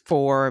this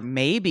for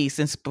maybe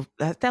since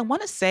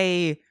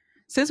we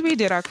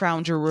did our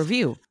Crown Jewel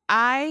review.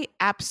 I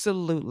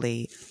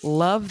absolutely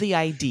love the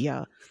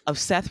idea of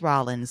Seth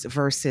Rollins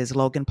versus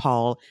Logan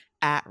Paul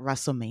at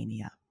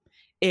WrestleMania.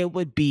 It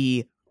would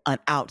be an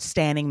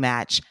outstanding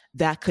match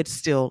that could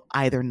steal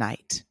either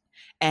night.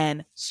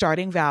 And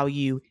starting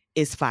value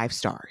is 5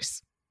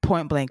 stars.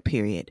 Point blank,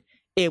 period.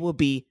 It will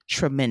be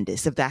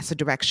tremendous if that's the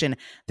direction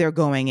they're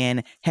going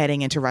in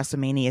heading into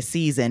WrestleMania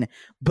season.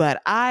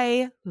 But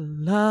I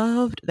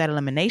loved that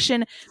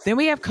elimination. Then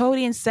we have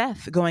Cody and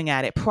Seth going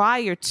at it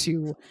prior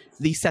to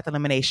the Seth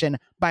elimination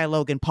by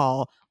Logan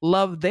Paul.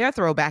 Loved their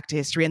throwback to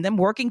history and them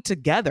working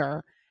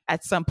together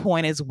at some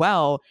point as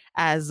well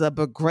as a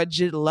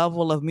begrudged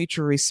level of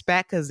mutual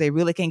respect because they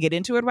really can't get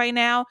into it right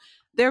now.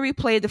 They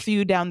replayed the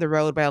feud down the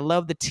road, but I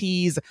love the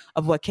tease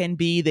of what can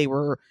be. They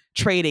were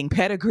trading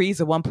pedigrees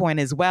at one point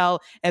as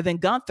well. And then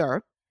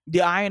Gunther,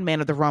 the Iron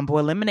Man of the Rumble,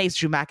 eliminates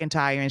Drew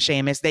McIntyre and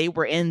Sheamus. They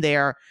were in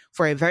there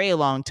for a very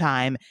long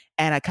time.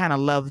 And I kind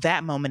of love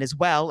that moment as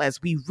well as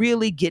we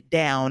really get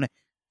down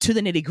to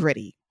the nitty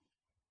gritty.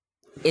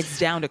 It's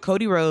down to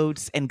Cody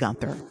Rhodes and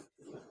Gunther.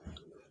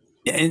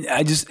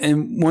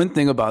 And one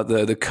thing about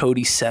the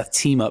Cody Seth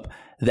team up,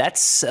 that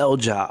sell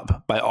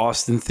job by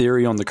Austin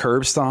Theory on the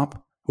curb stomp,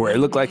 where it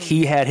looked like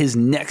he had his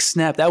neck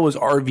snapped. That was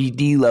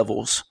RVD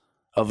levels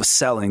of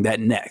selling that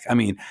neck. I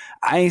mean,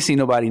 I ain't seen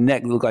nobody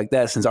neck look like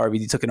that since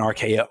RVD took an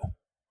RKO.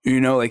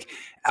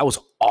 That was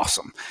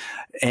awesome.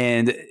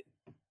 And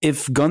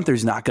if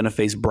Gunther's not going to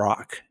face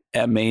Brock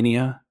at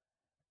Mania,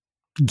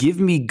 give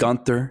me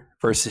Gunther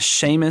versus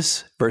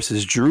Sheamus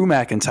versus Drew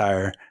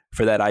McIntyre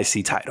for that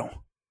IC title.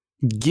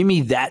 Give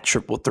me that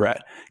triple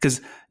threat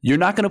because you're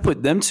not going to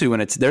put them two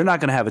in it. They're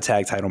not going to have a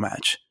tag title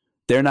match.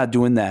 They're not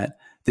doing that.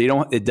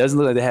 It doesn't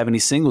look like they have any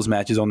singles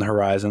matches on the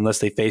horizon unless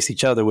they face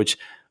each other, which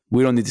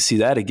we don't need to see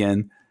that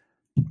again.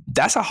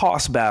 That's a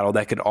Hoss battle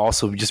that could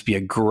also just be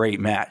a great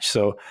match.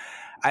 So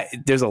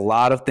there's a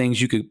lot of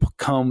things you could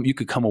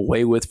come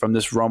away with from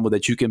this Rumble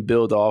that you can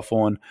build off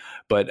on.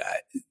 But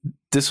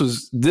this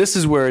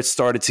is where it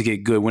started to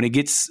get good.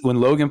 When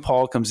Logan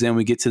Paul comes in,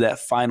 we get to that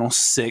final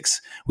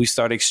 6. We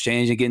start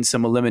exchanging, getting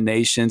some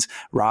eliminations.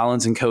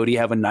 Rollins and Cody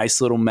have a nice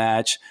little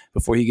match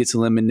before he gets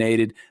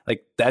eliminated.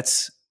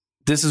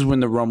 This is when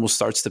the Rumble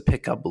starts to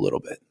pick up a little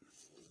bit.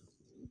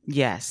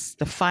 Yes,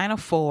 the final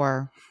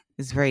 4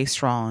 is very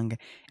strong,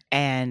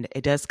 and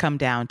it does come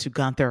down to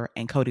Gunther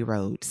and Cody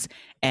Rhodes.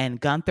 And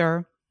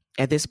Gunther,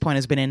 at this point,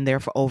 has been in there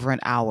for over an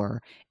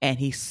hour, and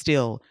he's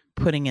still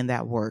putting in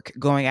that work,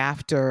 going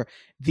after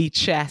the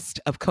chest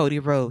of Cody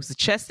Rhodes, the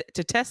chest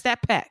to test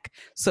that pec,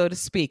 so to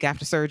speak,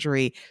 after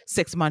surgery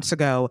 6 months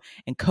ago.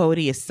 And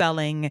Cody is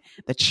selling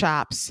the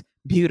chops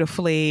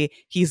beautifully.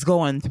 He's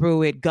going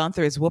through it.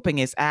 Gunther is whooping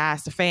his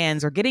ass. The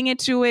fans are getting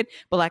into it.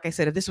 But like I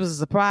said, if this was a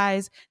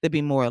surprise, they'd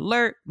be more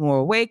alert, more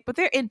awake, but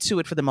they're into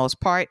it for the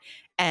most part.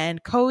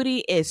 And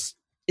Cody is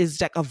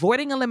like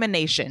avoiding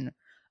elimination,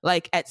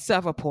 like at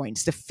several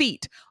points. The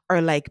feet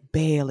are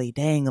barely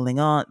dangling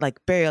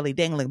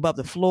above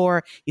the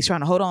floor. He's trying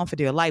to hold on for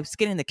dear life,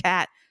 skinning the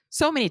cat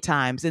so many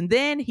times. And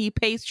then he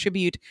pays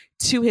tribute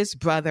to his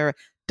brother,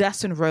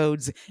 Dustin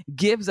Rhodes,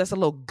 gives us a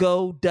little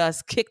go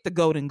dust, kick the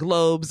Golden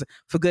Globes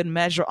for good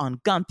measure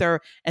on Gunther.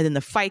 And then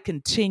the fight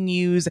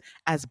continues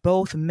as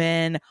both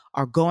men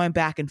are going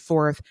back and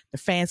forth. The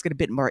fans get a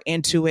bit more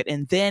into it.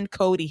 And then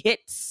Cody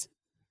hits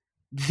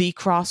the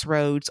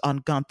crossroads on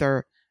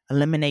Gunther,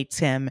 eliminates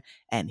him,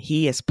 and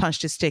he has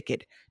punched his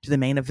ticket to the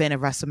main event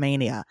of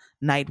WrestleMania,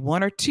 night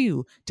 1 or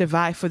 2, to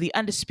vie for the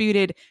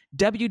undisputed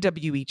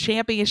WWE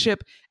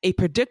Championship. A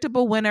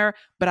predictable winner,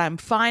 but I'm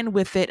fine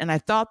with it. And I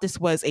thought this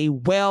was a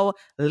well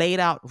laid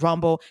out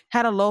Rumble.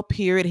 Had a low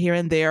period here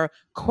and there,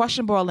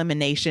 questionable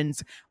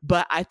eliminations,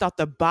 but I thought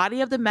the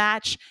body of the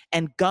match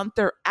and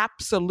Gunther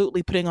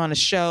absolutely putting on a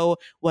show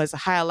was a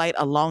highlight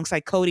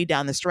alongside Cody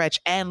down the stretch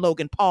and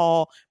Logan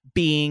Paul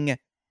being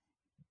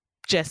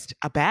just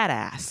a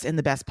badass in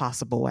the best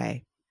possible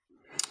way.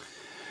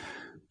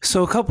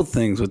 So a couple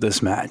things with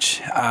this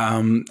match.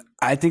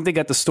 I think they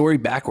got the story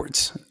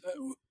backwards.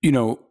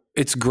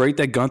 It's great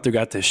that Gunther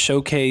got this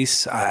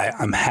showcase.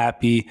 I'm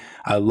happy.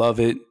 I love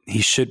it. He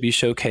should be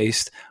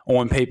showcased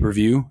on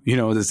pay-per-view.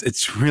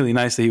 It's really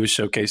nice that he was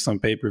showcased on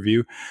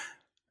pay-per-view.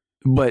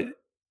 But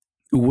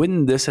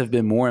wouldn't this have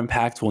been more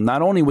impactful,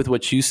 not only with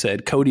what you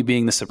said, Cody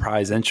being the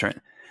surprise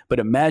entrant, but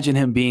imagine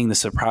him being the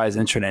surprise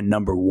entrant at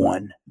number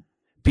 1.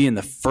 being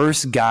the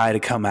first guy to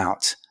come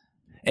out.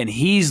 And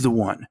he's the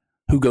one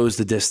who goes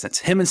the distance,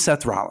 him and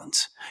Seth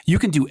Rollins. You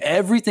can do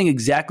everything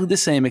exactly the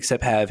same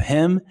except have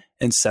him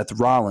and Seth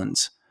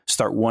Rollins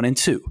start 1 and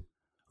 2.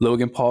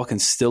 Logan Paul can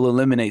still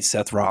eliminate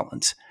Seth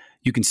Rollins.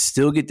 You can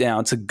still get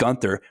down to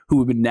Gunther,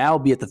 who would now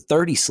be at the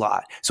 30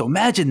 slot. So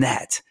imagine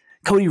that.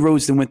 Cody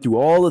Rhodes then went through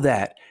all of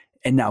that,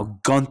 and now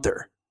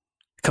Gunther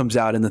comes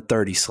out in the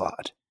 30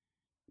 slot.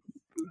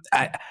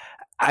 I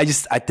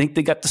think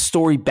they got the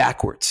story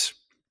backwards.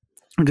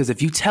 Because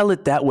if you tell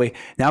it that way,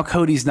 now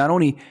Cody's not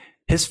only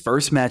his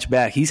first match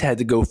back, he's had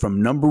to go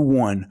from number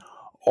 1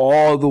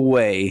 all the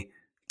way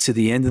to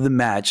the end of the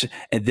match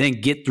and then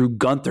get through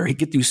Gunther,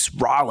 get through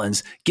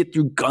Rollins, get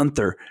through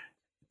Gunther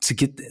to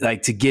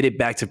get it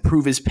back, to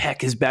prove his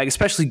bag,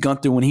 especially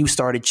Gunther when he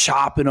started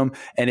chopping him.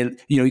 And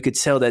you could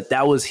tell that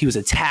he was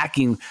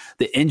attacking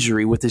the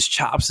injury with his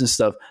chops and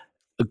stuff.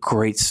 A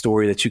great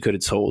story that you could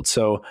have told.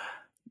 So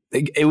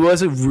it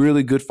was a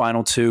really good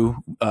final 2.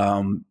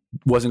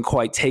 Wasn't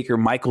quite Taker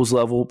Michaels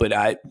level, but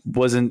I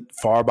wasn't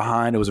far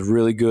behind. It was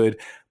really good,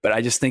 but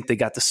I just think they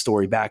got the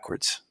story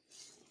backwards.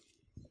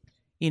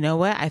 You know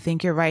what? I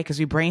think you're right, because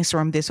we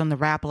brainstormed this on the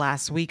wrap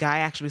last week. I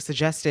actually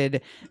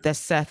suggested that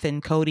Seth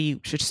and Cody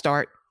should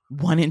start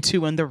 1 and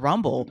 2 in the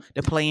Rumble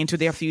to play into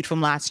their feud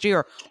from last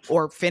year,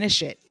 or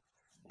finish it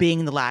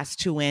being the last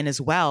 2 in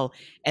as well.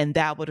 And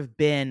that would have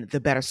been the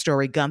better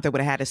story. Gunther would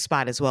have had his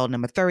spot as well,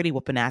 number 30,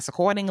 whooping ass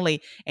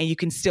accordingly. And you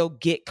can still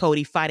get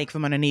Cody fighting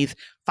from underneath,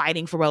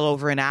 fighting for well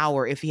over an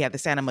hour if he had the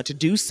stamina to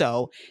do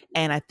so.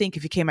 And I think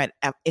if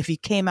he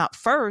came out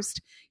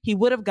first, he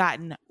would have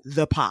gotten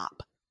the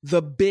pop,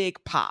 the big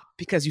pop,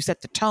 because you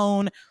set the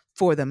tone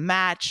for the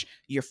match.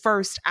 You're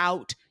first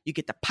out. You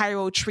get the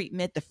pyro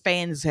treatment. The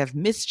fans have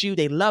missed you.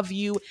 They love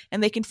you,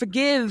 and they can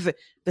forgive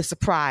the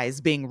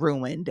surprise being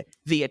ruined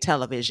via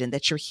television,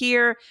 that you're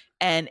here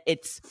and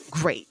it's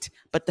great.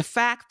 But the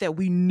fact that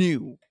we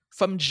knew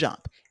from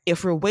jump,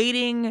 if we're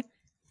waiting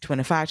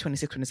 25,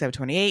 26, 27,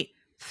 28,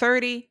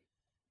 30,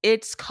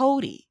 it's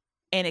Cody.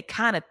 And it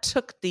kind of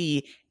took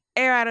the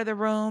air out of the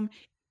room.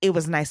 It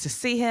was nice to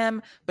see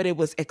him, but it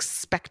was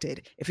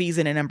expected. If he's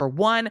in a number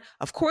 1,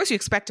 of course you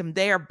expect him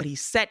there, but he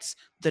sets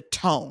the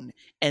tone,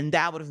 and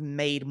that would have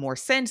made more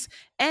sense,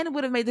 and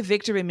would have made the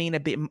victory mean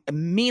a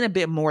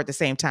bit more at the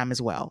same time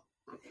as well.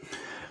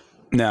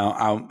 Now,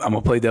 I'm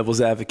gonna play devil's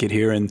advocate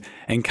here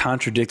and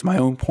contradict my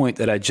own point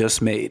that I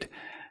just made.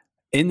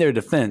 In their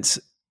defense,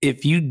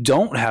 if you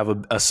don't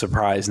have a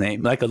surprise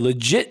name, like a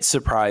legit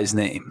surprise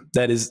name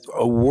that is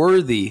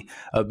worthy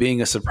of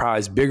being a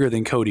surprise bigger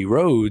than Cody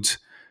Rhodes,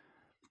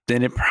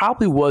 then it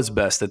probably was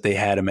best that they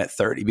had him at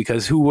 30,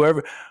 because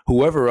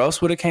whoever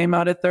else would have came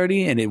out at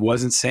 30 and it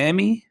wasn't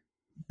Sammy,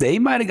 they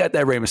might have got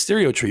that Rey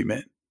Mysterio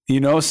treatment,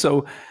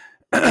 So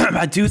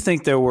I do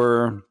think there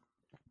were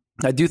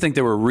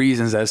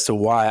reasons as to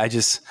why. I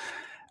just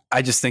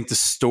think the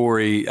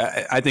story,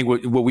 I think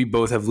what we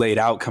both have laid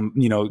out,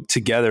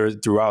 together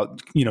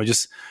throughout,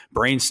 just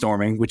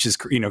brainstorming, which is,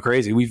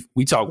 crazy.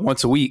 We talk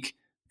once a week.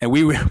 And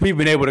we've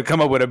been able to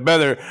come up with a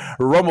better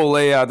Rumble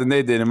layout than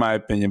they did, in my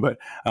opinion. But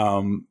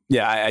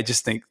I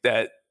just think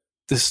that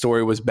the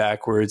story was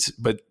backwards,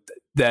 but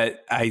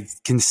that I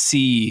can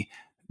see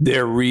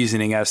their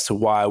reasoning as to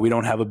why we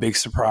don't have a big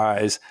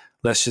surprise.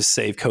 Let's just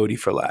save Cody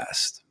for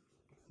last.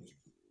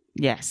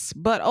 Yes,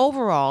 but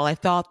overall, I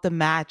thought the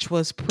match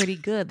was pretty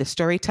good. The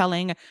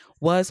storytelling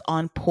was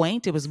on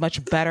point. It was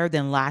much better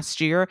than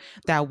last year.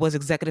 That was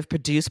executive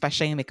produced by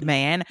Shane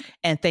McMahon,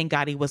 and thank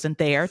God he wasn't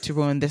there to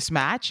ruin this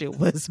match. It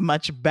was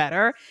much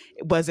better.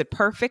 Was it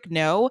perfect?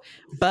 No,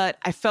 but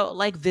I felt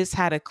like this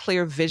had a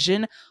clear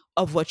vision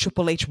of what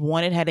Triple H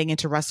wanted heading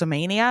into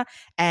WrestleMania,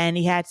 and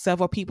he had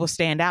several people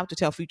stand out to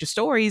tell future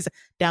stories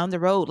down the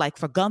road, like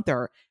for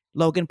Gunther,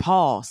 Logan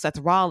Paul, Seth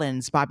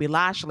Rollins, Bobby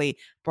Lashley,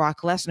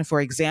 Brock Lesnar,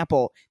 for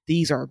example.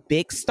 These are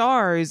big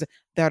stars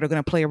that are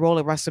going to play a role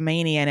at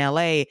WrestleMania in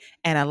LA.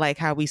 And I like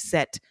how we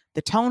set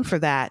the tone for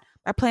that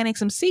by planting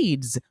some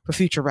seeds for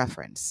future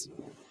reference.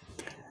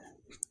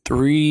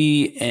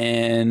 3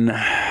 and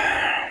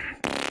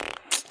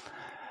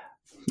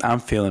I'm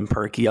feeling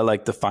perky. I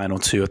like the final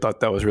 2. I thought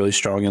that was really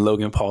strong. And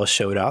Logan Paul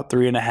showed out.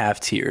 3.5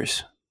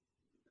 tiers.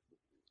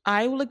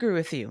 I will agree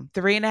with you.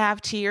 3.5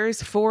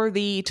 tiers for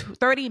the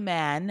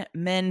 30-man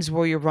men's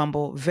Royal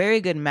Rumble. Very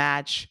good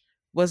match.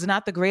 Was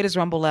not the greatest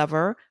Rumble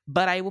ever,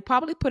 but I will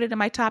probably put it in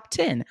my top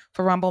 10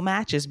 for Rumble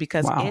matches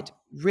because It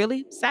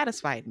really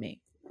satisfied me,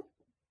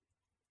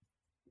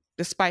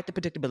 despite the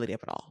predictability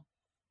of it all.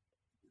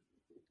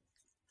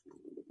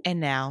 And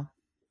now,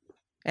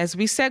 as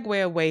we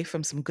segue away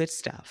from some good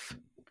stuff,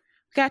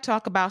 we got to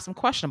talk about some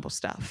questionable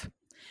stuff.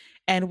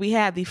 And we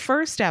had the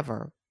first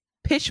ever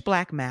Pitch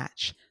Black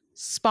match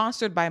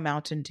sponsored by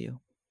Mountain Dew,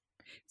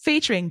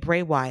 featuring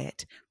Bray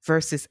Wyatt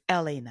versus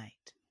LA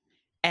Knight.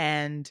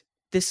 And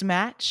this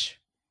match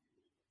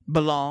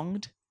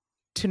belonged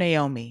to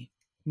Naomi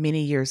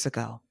many years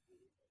ago.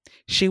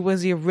 She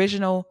was the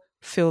original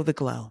Feel the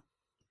Glow.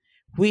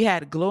 We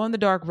had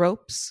glow-in-the-dark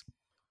ropes,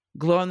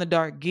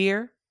 glow-in-the-dark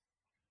gear,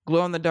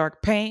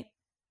 glow-in-the-dark paint,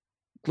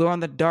 glow in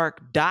the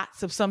dark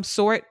dots of some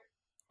sort.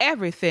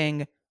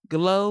 Everything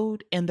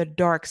glowed in the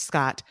dark,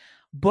 Scott.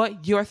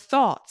 But your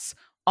thoughts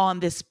on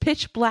this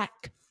pitch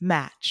black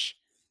match,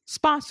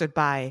 sponsored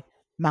by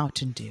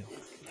Mountain Dew.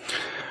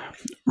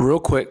 Real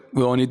quick,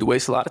 we don't need to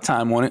waste a lot of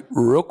time on it.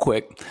 Real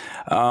quick,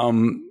 a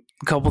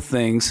couple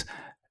things.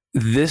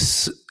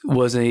 This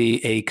was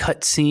a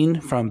cut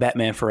scene from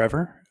Batman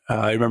Forever.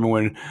 I remember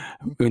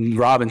when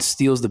Robin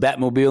steals the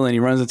Batmobile and he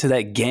runs into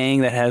that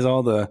gang that has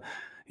all the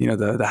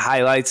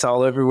highlights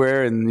all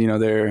everywhere, and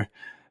they're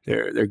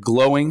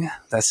glowing.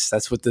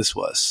 That's what this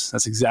was.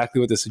 That's exactly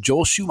what this.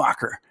 Joel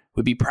Schumacher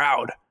would be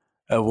proud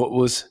of what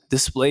was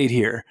displayed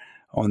here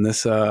on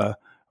this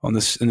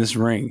in this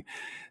ring.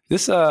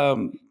 This was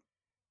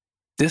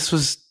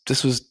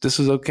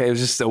okay. It was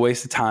just a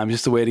waste of time,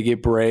 just a way to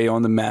get Bray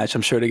on the match.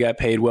 I'm sure they got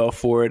paid well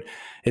for it.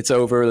 It's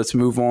over. Let's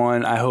move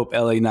on. I hope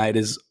LA Knight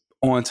is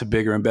on to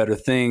bigger and better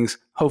things.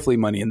 Hopefully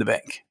Money in the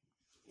Bank.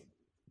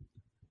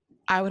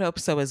 I would hope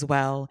so as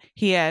well.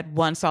 He had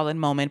one solid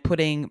moment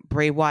putting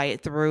Bray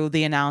Wyatt through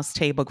the announce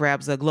table,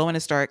 grabs a glow in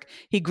the dark.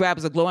 He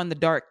grabs a glow in the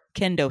dark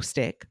kendo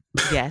stick.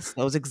 Yes,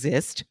 those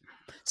exist.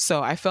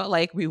 So I felt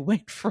like we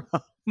went from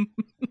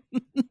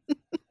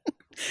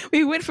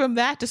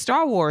that to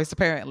Star Wars,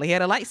 apparently. He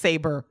had a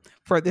lightsaber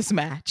for this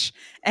match.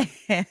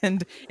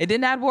 And it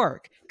did not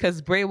work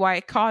because Bray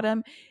Wyatt caught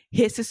him,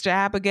 hit Sister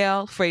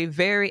Abigail for a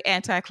very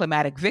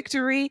anticlimactic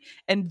victory.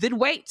 And then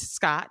wait,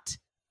 Scott,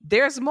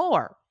 there's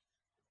more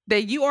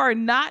that you are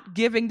not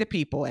giving the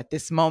people at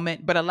this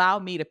moment, but allow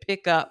me to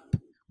pick up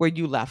where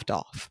you left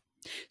off.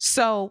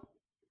 So,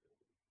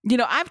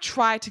 I've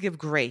tried to give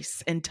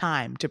grace and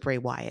time to Bray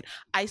Wyatt.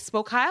 I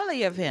spoke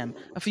highly of him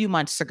a few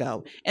months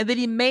ago, and then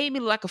he made me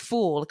look like a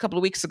fool a couple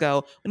of weeks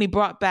ago when he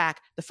brought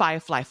back the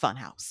Firefly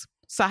Funhouse.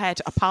 So I had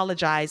to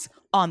apologize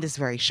on this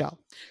very show.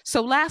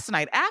 So last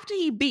night, after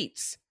he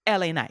beats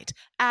LA Knight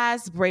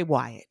as Bray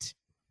Wyatt,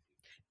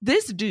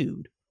 this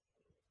dude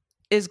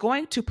is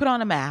going to put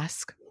on a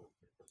mask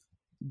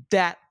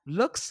that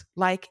looks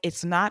like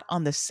it's not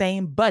on the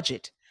same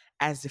budget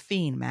as the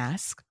Fiend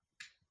mask.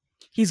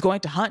 He's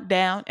going to hunt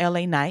down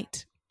LA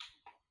Knight,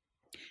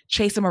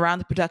 chase him around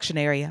the production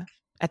area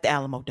at the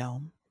Alamo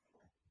Dome.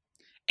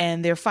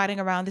 And they're fighting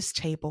around this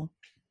table.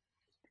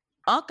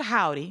 Uncle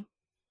Howdy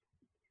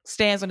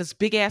stands on this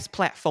big ass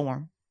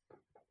platform,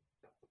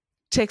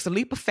 takes a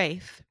leap of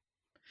faith,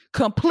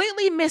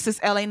 completely misses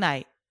LA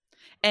Knight,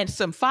 and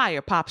some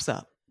fire pops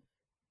up.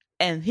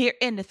 And here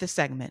endeth the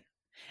segment.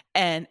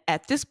 And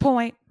at this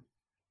point,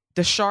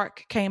 the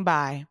shark came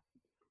by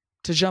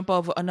to jump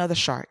over another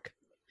shark.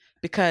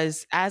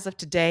 Because as of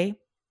today,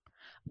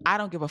 I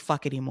don't give a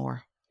fuck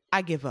anymore.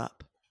 I give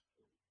up.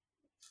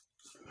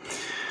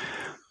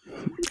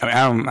 I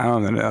don't know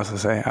what else to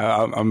say.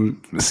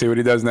 I'm let's see what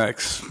he does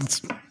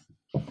next.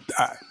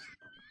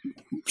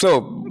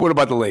 So, what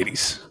about the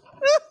ladies?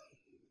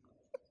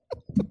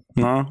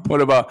 No.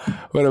 What about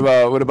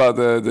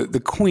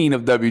the queen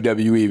of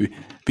WWE,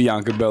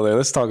 Bianca Belair?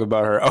 Let's talk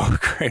about her. Oh,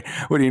 great!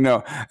 What do you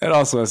know? That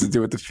also has to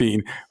do with the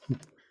Fiend.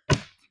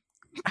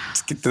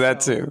 Let's get to that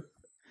too.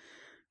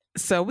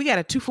 So we got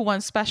a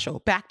 2-for-1 special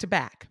back to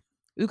back.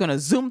 We're going to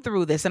zoom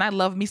through this. And I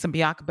love me some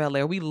Bianca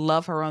Belair. We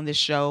love her on this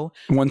show.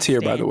 One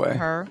tier, by the way.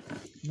 Her.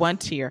 One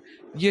tier.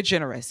 You're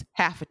generous.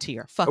 Half a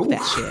tier. Fuck Ooh.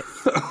 That shit.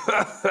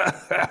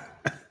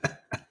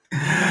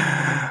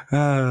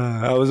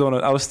 I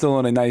was still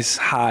on a nice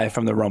high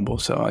from the Rumble.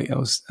 So I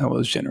was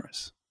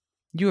generous.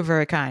 You were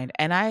very kind.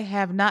 And I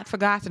have not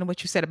forgotten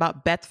what you said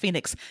about Beth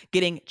Phoenix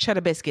getting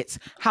cheddar biscuits.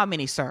 How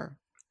many, sir?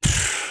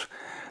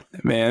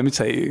 Man, let me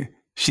tell you.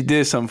 She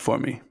did something for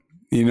me.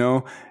 She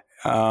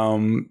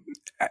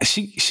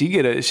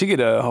get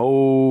a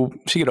whole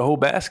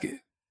basket.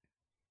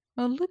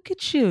 Oh, look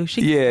at you!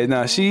 She did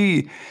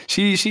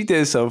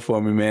something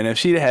for me, man. If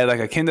she'd had like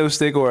a kendo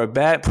stick or a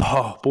bat,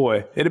 oh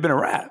boy, it'd have been a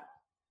wrap.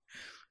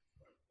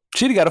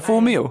 She'd have got a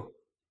full meal.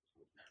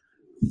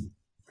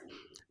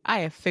 I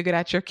have figured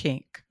out your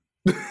kink.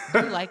 You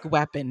like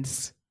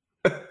weapons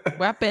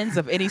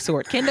of any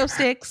sort: kendo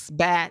sticks,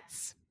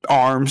 bats,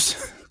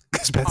 arms.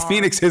 Because Beth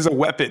Phoenix is a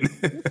weapon.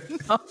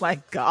 Oh my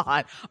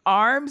God.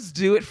 Arms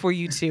do it for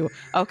you too.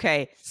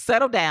 Okay,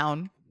 settle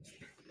down.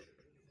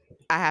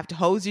 I have to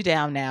hose you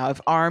down now.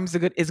 If arms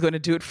is going to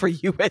do it for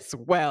you as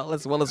well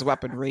as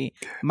weaponry.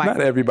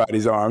 Not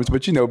everybody's arms,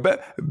 but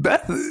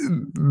Beth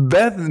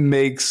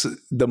makes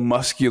the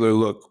muscular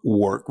look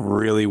work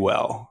really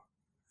well.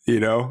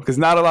 Because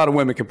not a lot of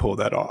women can pull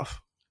that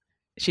off.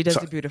 She does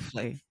it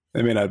beautifully.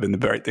 That may not have been the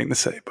right thing to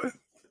say, but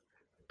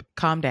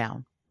calm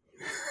down.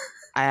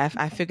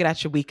 I figured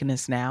out your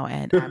weakness now,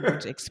 and I'm going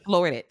to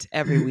explore it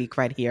every week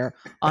right here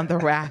on The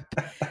Wrap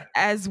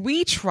as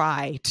we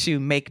try to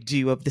make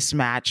do of this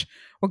match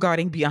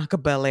regarding Bianca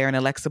Belair and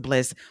Alexa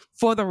Bliss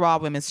for the Raw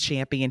Women's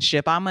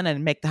Championship. I'm going to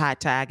make the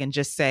hot tag and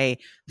just say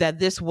that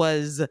this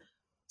was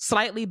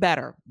slightly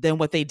better than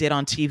what they did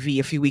on TV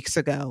a few weeks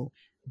ago,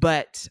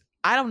 but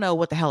I don't know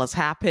what the hell has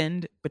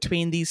happened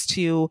between these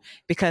two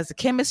because the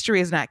chemistry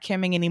is not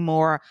chemming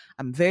anymore.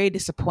 I'm very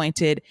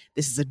disappointed.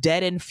 This is a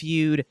dead-end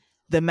feud.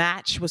 The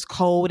match was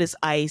cold as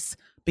ice.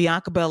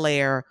 Bianca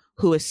Belair,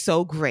 who is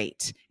so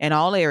great in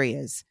all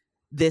areas,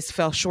 this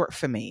fell short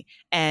for me.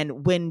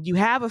 And when you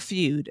have a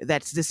feud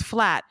that's this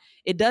flat,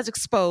 it does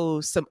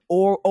expose some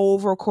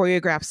over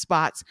choreographed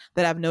spots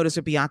that I've noticed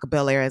with Bianca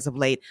Belair as of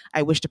late.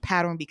 I wish the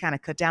pattern be kind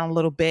of cut down a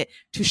little bit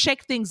to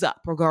shake things up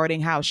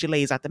regarding how she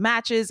lays out the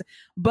matches.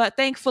 But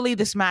thankfully,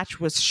 this match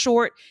was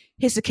short.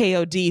 Hits a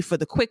KOD for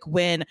the quick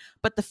win.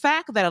 But the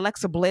fact that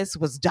Alexa Bliss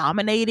was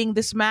dominating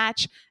this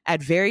match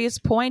at various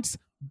points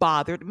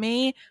bothered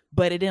me,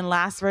 but it didn't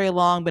last very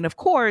long. But of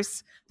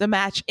course, the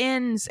match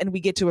ends and we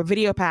get to a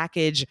video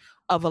package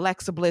of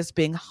Alexa Bliss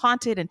being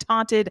haunted and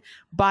taunted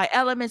by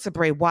elements of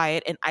Bray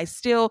Wyatt, and I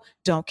still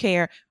don't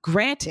care.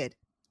 Granted,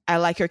 I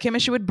like her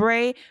chemistry with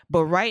Bray,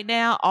 but right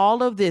now,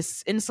 all of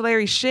this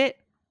ancillary shit,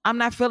 I'm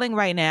not feeling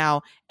right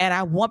now, and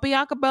I want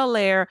Bianca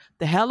Belair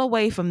the hell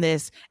away from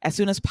this as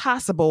soon as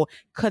possible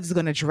because it's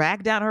going to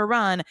drag down her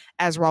run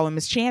as Raw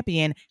Women's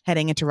Champion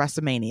heading into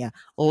WrestleMania.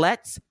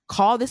 Let's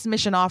call this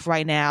mission off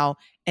right now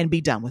and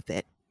be done with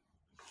it.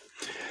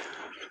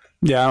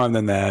 Yeah, I don't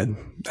know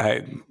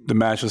that. The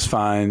match was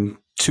fine.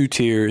 2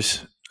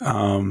 tears,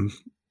 and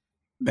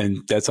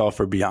that's all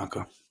for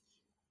Bianca.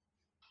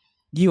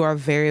 You are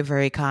very,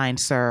 very kind,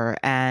 sir,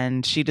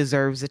 and she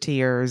deserves the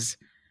tears.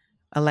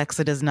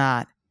 Alexa does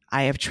not.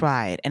 I have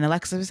tried, and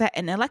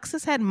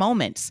Alexa's had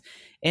moments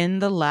in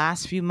the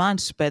last few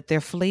months, but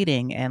they're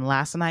fleeting. And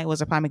last night was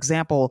a prime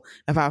example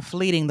of how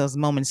fleeting those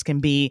moments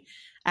can be.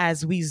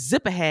 As we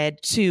zip ahead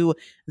to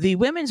the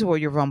Women's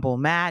Royal Rumble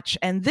match,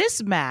 and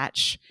this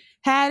match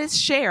had its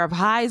share of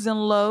highs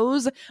and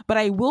lows, but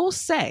I will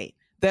say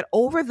that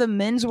over the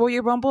Men's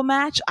Royal Rumble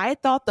match, I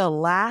thought the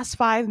last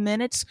 5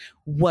 minutes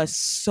was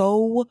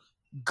so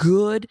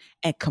good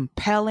and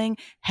compelling,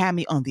 had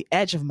me on the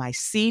edge of my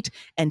seat.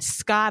 And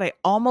Scott, I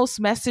almost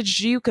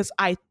messaged you because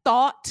I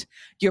thought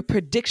your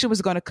prediction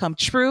was going to come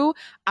true.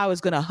 I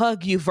was going to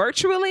hug you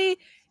virtually.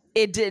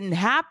 It didn't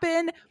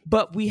happen,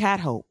 but we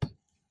had hope.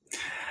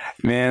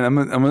 Man, I'm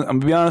gonna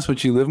be honest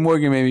with you. Liv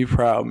Morgan made me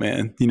proud,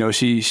 man. You know,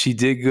 she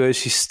did good.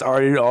 She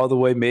started all the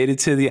way, made it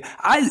to the.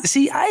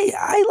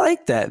 I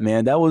like that,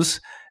 man. That was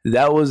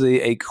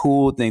a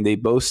cool thing. They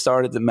both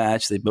started the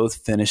match. They both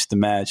finished the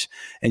match,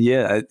 and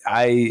yeah,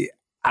 I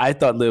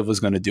thought Liv was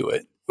going to do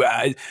it.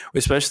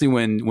 Especially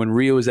when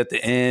Rhea was at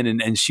the end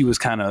and she was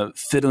kind of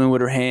fiddling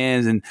with her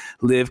hands and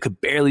Liv could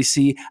barely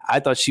see.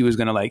 I thought she was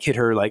going to like hit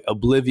her like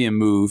Oblivion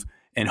move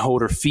and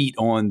hold her feet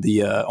on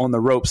the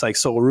ropes like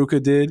Sol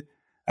Ruca did.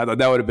 I thought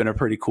that would have been a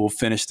pretty cool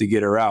finish to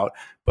get her out,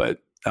 but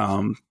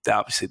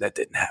obviously that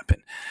didn't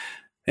happen.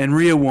 And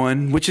Rhea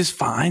won, which is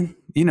fine,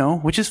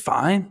 which is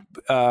fine.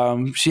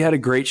 She had a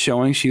great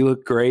showing. She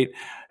looked great.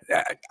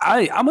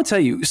 I'm going to tell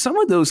you, some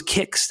of those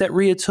kicks that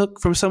Rhea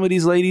took from some of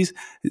these ladies,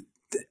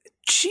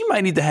 she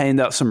might need to hand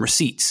out some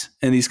receipts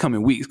in these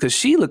coming weeks because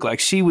she looked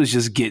like she was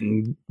just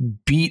getting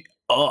beat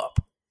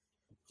up.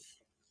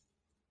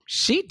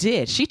 She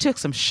did. She took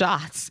some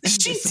shots.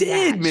 She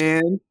did,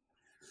 man.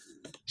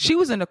 She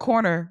was in the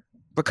corner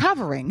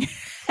recovering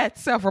at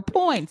several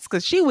points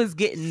because she was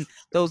getting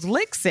those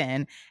licks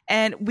in.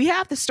 And we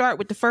have to start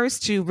with the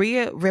first two.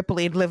 Rhea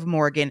Ripley and Liv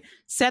Morgan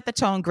set the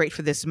tone great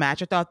for this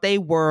match. I thought they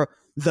were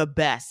the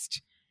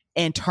best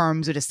in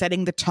terms of the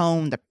setting the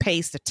tone, the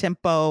pace, the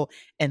tempo.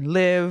 And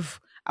Liv,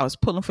 I was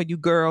pulling for you,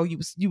 girl. You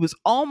was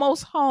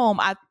almost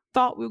home. I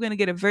thought we were going to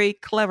get a very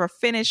clever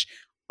finish.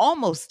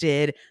 Almost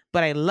did,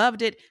 but I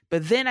loved it.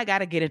 But then I got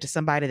to get into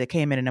somebody that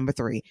came in at number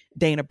 3,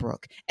 Dana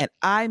Brooke. And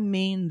I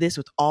mean this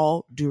with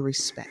all due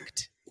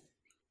respect.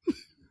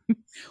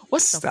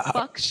 What the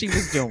fuck she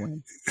was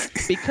doing?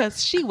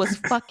 Because she was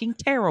fucking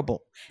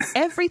terrible.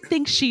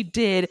 Everything she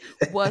did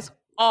was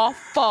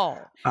awful.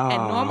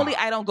 And normally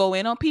I don't go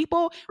in on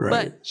people, right.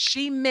 But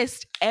she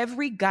missed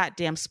every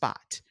goddamn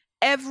spot.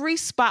 Every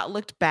spot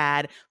looked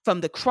bad,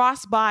 from the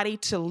crossbody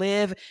to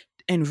Liv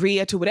and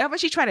Rhea to whatever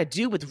she tried to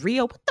do with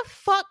Rhea. What the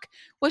fuck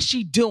was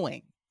she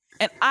doing?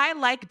 And I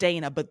like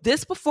Dana, but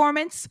this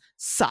performance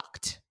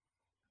sucked.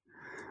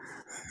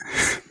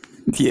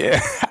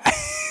 Yeah.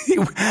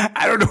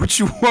 I don't know what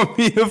you want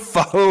me to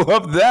follow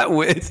up that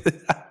with.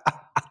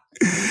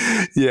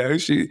 Yeah,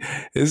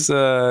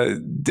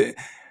 it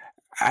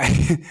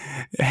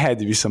had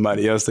to be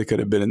somebody else that could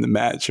have been in the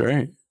match,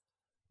 right?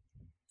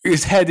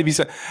 It had to be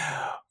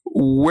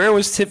Where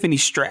was Tiffany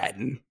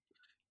Stratton?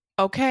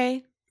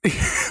 Okay.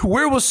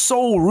 Where was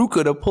Sol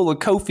Ruca to pull a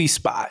Kofi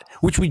spot,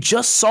 which we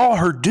just saw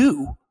her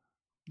do?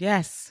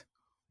 Yes.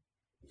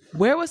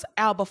 Where was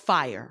Alba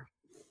Fire?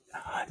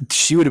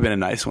 She would have been a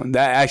nice one.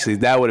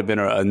 That would have been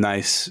a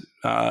nice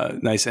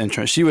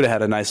entrance. She would have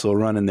had a nice little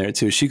run in there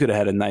too. She could have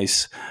had a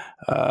nice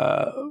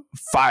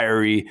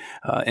fiery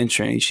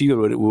entrance. She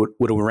would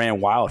have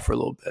ran wild for a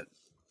little bit.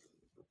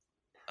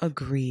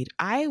 Agreed.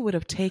 I would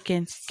have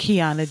taken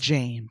Kiana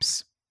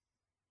James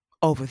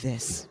over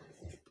this.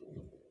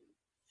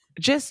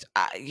 This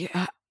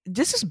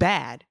is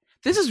bad.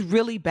 This is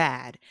really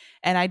bad.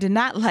 And I did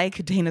not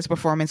like Dana's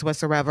performance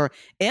whatsoever.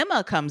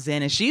 Emma comes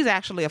in and she's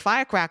actually a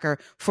firecracker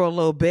for a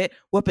little bit,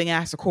 whooping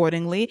ass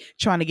accordingly,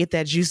 trying to get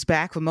that juice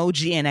back from OG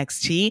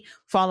NXT,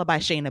 followed by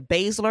Shayna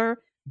Baszler,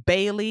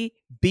 Bayley,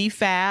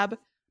 B-Fab,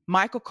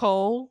 Michael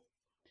Cole,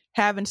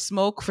 having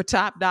smoke for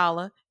Top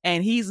Dollar,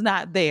 and he's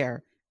not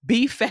there.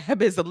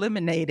 B-Fab is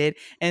eliminated.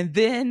 And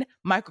then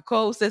Michael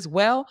Cole says,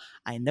 well,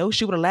 I know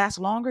she would have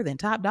lasted longer than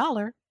Top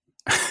Dollar.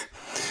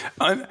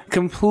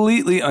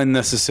 Completely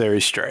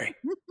unnecessary stray.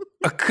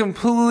 A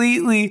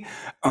completely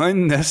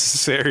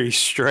unnecessary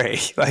stray.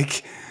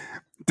 Like,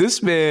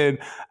 this man,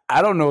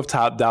 I don't know if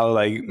Top Dollar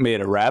like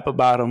made a rap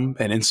about him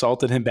and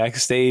insulted him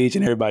backstage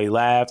and everybody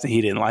laughed and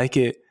he didn't like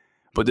it.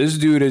 But this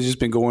dude has just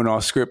been going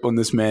off script on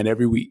this man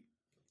every week.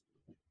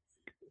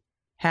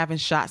 Having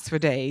shots for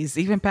days.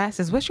 Even Pat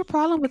says, what's your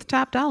problem with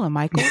Top Dollar,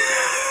 Michael?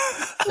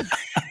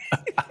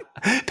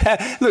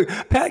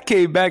 Pat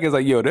came back and was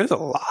like, yo, there's a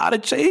lot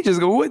of changes.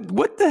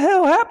 What the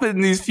hell happened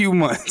in these few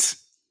months?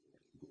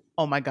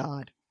 Oh my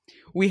God.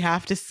 We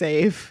have to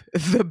save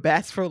the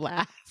best for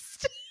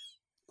last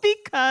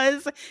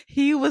because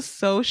he was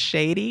so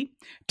shady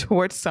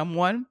towards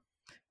someone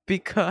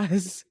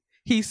because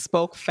he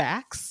spoke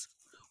facts.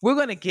 We're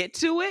going to get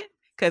to it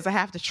because I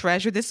have to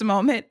treasure this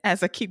moment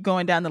as I keep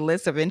going down the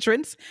list of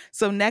entrants.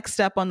 So next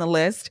up on the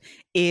list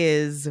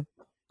is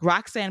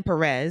Roxanne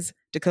Perez,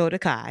 Dakota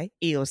Kai,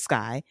 Io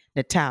Sky,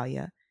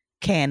 Natalya,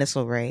 Candice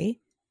LeRae,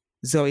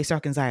 Zoe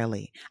Stark, and Xia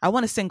Li. I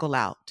want to single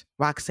out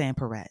Roxanne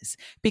Perez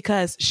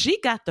because she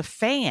got the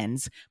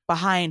fans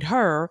behind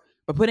her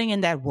by putting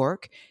in that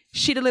work.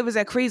 She delivers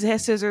that crazy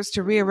head scissors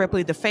to Rhea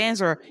Ripley. The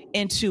fans are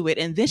into it,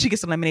 and then she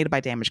gets eliminated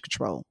by Damage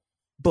Control.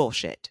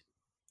 Bullshit.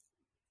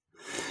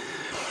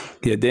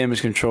 Yeah,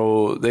 Damage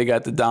Control, they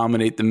got to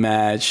dominate the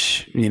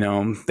match. You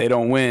know, they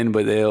don't win,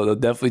 but they'll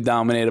definitely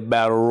dominate a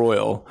battle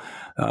royal.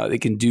 They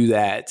can do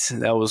that.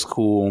 That was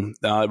cool.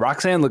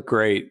 Roxanne looked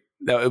great.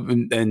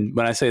 And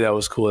when I say that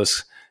was cool,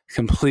 it's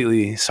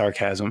completely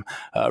sarcasm.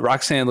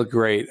 Roxanne looked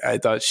great. I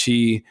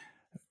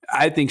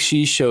think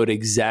she showed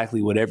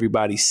exactly what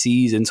everybody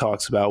sees and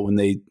talks about when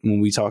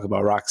we talk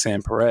about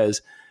Roxanne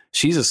Perez.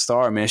 She's a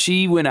star, man.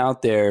 She went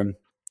out there,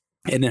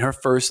 and then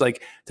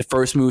the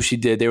first move she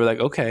did, they were like,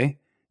 okay.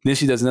 Then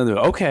she does another,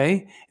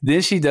 okay. Then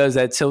she does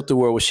that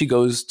tilt-a-whirl where she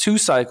goes 2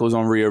 cycles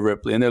on Rhea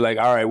Ripley, and they're like,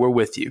 all right, we're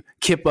with you.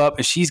 Kip up,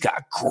 and she's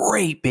got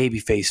great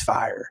babyface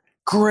fire.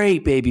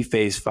 Great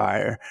babyface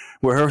fire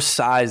where her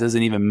size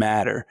doesn't even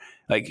matter.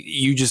 Like,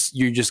 you're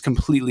just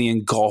completely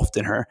engulfed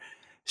in her.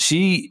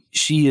 She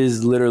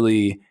is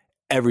literally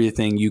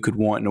everything you could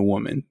want in a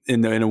woman,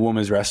 in a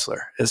woman's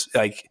wrestler. It's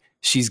like,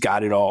 she's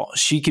got it all.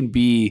 She can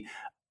be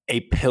a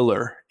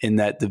pillar in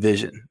that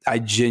division. I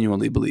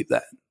genuinely believe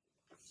that.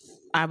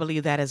 I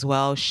believe that as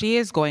well. She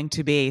is going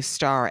to be a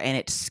star, and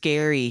it's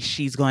scary.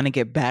 She's going to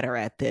get better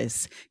at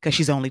this because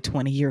she's only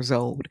 20 years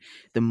old.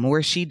 The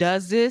more she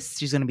does this,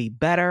 she's going to be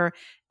better.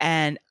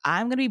 And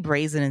I'm going to be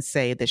brazen and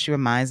say that she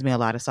reminds me a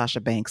lot of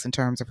Sasha Banks in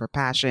terms of her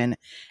passion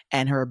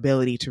and her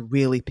ability to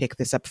really pick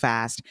this up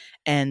fast.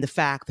 And the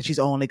fact that she's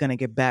only going to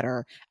get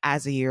better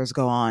as the years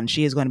go on.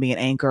 She is going to be an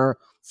anchor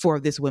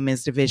for this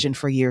women's division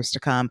for years to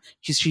come.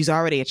 She's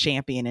already a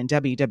champion in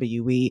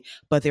WWE,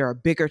 but there are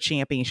bigger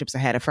championships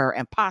ahead of her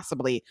and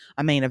possibly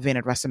a main event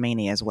at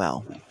WrestleMania as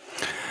well.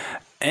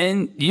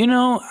 And, you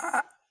know,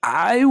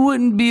 I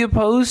wouldn't be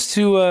opposed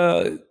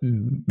to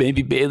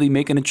maybe Bayley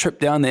making a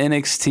trip down to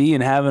NXT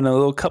and having a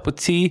little cup of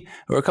tea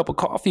or a cup of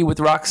coffee with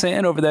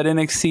Roxanne over that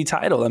NXT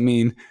title. I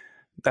mean,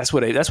 that's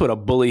what a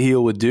bully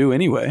heel would do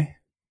anyway.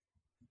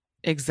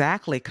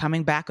 Exactly.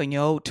 Coming back on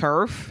your old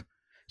turf,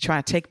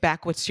 trying to take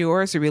back what's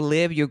yours, to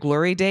relive your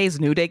glory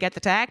days. New Day got the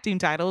tag team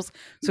titles,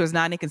 so it's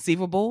not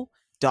inconceivable.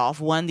 Dolph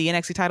won the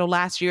NXT title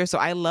last year, so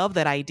I love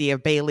that idea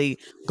of Bayley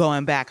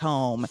going back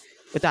home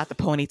without the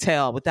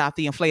ponytail, without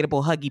the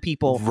inflatable huggy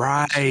people.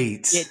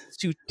 Right.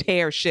 To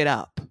tear shit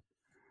up.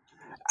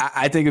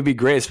 I think it'd be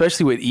great,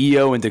 especially with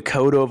Io and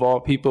Dakota of all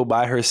people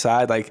by her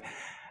side. Like,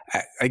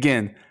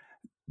 again,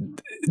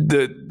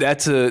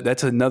 that's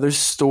another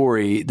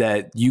story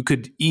that you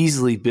could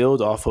easily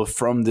build off of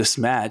from this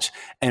match,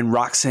 and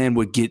Roxanne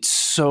would gain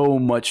so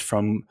much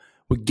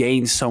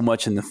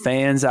in the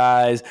fans'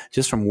 eyes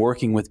just from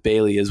working with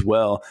Bayley as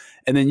well.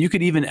 And then you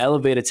could even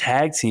elevate a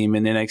tag team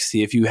in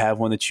NXT if you have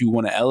one that you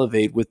want to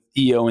elevate with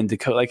Io and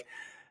Dakota. Like,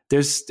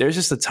 there's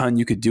just a ton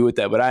you could do with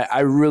that. But I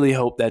really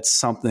hope that's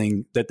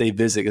something that they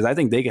visit, because I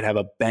think they could have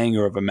a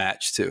banger of a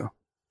match too.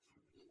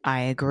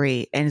 I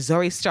agree. And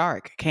Zoe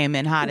Stark came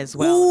in hot as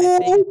well.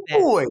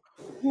 Ooh,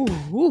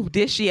 boy.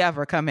 Did she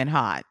ever come in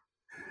hot?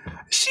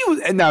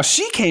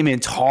 She came in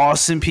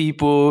tossing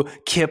people,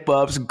 kip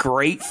ups,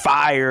 great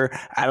fire.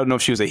 I don't know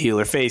if she was a heel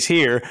or face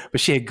here, but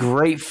she had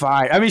great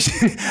fire. I mean,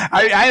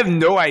 I have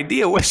no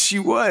idea what she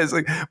was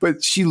like,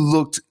 but she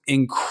looked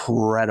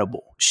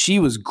incredible. She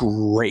was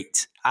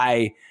great.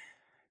 I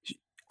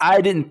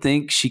didn't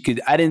think she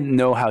could. I didn't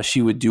know how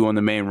she would do on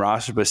the main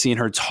roster, but seeing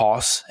her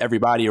toss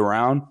everybody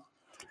around,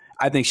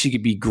 I think she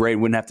could be great.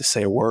 Wouldn't have to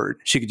say a word.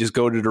 She could just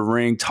go to the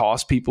ring,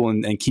 toss people,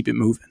 and keep it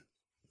moving.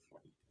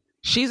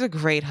 She's a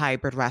great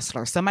hybrid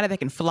wrestler. Somebody that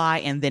can fly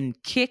and then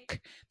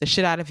kick the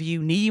shit out of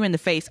you, knee you in the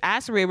face.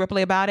 Ask Rhea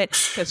Ripley about it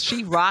because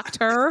she rocked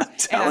her.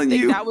 And I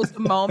think that was the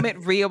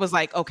moment Rhea was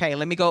like, okay,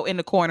 let me go in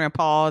the corner and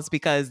pause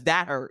because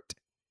that hurt.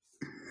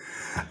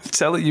 I'm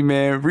telling you,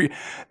 man.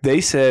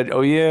 They said,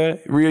 oh, yeah,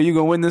 Rhea, you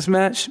going to win this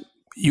match?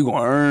 You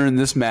going to earn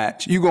this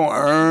match. You going to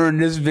earn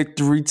this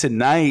victory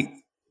tonight.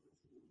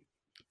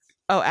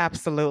 Oh,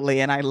 absolutely.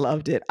 And I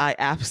loved it. I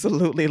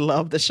absolutely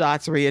loved the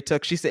shots Rhea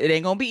took. She said it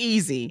ain't going to be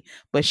easy,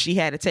 but she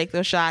had to take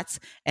those shots.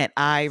 And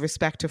I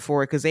respect her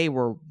for it because they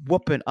were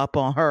whooping up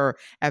on her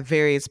at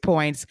various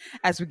points.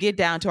 As we get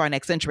down to our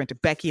next entrant,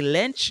 Becky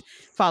Lynch,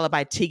 followed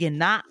by Tegan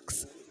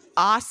Nox.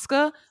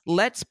 Asuka,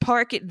 let's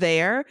park it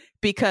there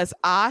because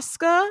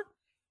Asuka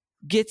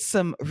gets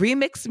some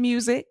remix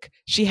music.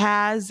 She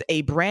has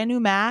a brand new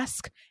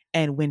mask.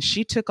 And when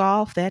she took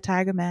off that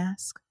tiger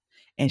mask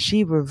and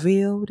she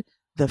revealed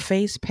the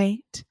face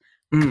paint,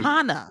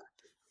 Kana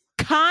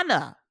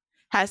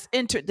has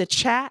entered the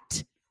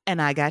chat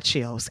and I got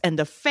chills and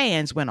the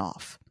fans went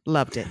off.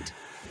 Loved it.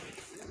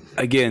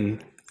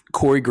 Again,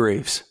 Corey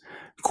Graves,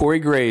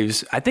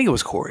 I think it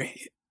was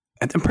Corey.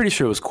 I'm pretty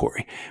sure it was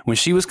Corey. When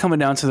she was coming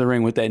down to the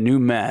ring with that new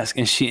mask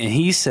and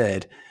he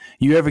said,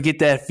 you ever get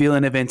that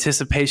feeling of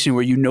anticipation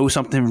where you know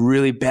something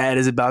really bad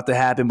is about to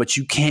happen, but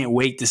you can't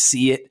wait to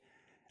see it?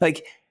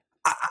 Like,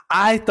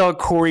 I thought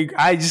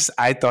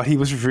I thought he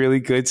was really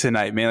good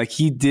tonight, man. Like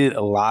he did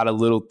a lot of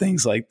little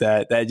things like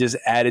that just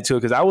added to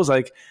it. Cause I was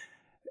like,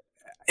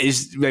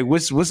 is like,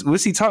 what's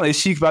he talking? Is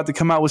she about to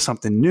come out with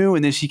something new?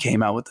 And then she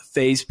came out with the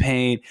face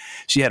paint.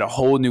 She had a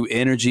whole new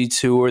energy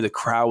to her. The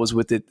crowd was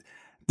with it.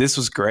 This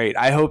was great.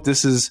 I hope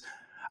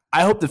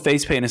the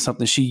face paint is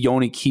something she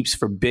only keeps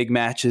for big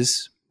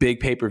matches, big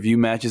pay-per-view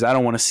matches. I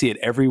don't want to see it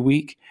every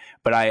week.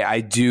 But I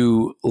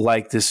do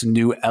like this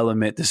new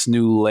element, this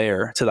new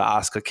layer to the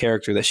Asuka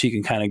character that she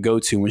can kind of go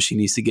to when she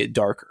needs to get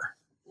darker.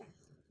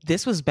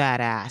 This was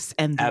badass.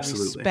 And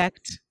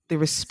the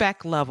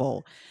respect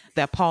level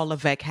that Paul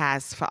Levesque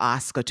has for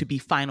Asuka to be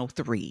final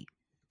 3.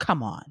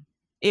 Come on.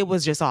 It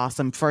was just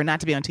awesome for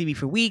not to be on TV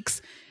for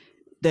weeks.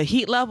 The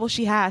heat level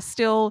she has,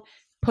 still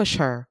push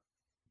her.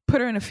 Put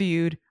her in a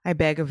feud, I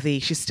beg of thee.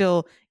 She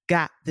still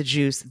got the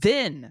juice.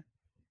 Then,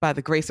 by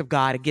the grace of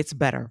God, it gets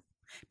better.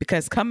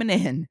 Because coming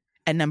in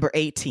at number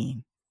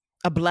 18,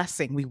 a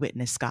blessing we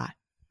witnessed, Scott.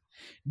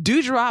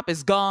 Doudrop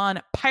is gone.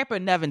 Piper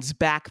Niven's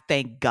back,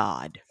 thank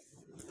God.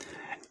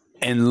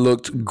 And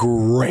looked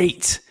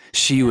great.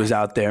 She was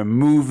out there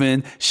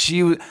moving.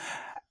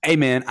 Hey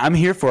man, I'm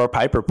here for a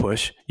Piper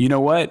push. You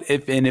know what?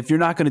 If you're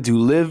not going to do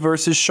Liv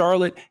versus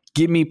Charlotte,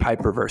 give me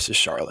Piper versus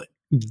Charlotte.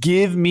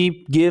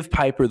 Give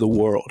Piper the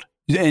world.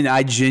 And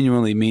I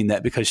genuinely mean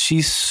that because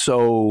she's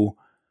so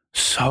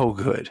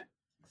good.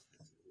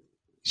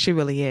 She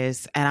really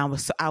is. And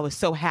I was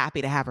so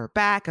happy to have her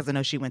back because I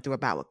know she went through a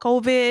bout with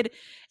COVID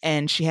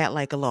and she had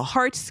like a little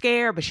heart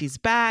scare, but she's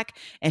back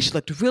and she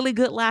looked really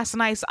good last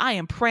night. So I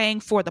am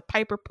praying for the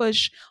Piper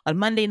push on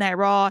Monday Night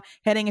Raw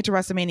heading into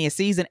WrestleMania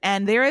season.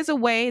 And there's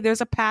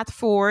a path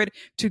forward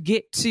to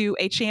get to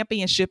a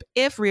championship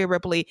if Rhea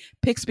Ripley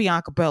picks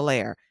Bianca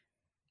Belair.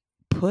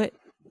 Put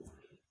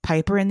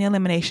Piper in the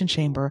Elimination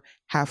Chamber,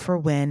 have her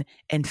win,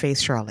 and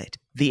face Charlotte.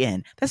 The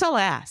end. That's all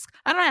I ask.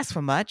 I don't ask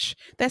for much.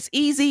 That's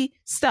easy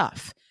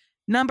stuff.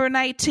 Number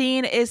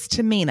 19 is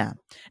Tamina.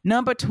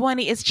 Number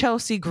 20 is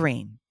Chelsea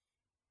Green.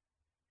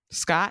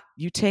 Scott,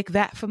 you take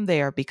that from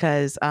there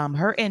because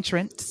her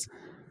entrance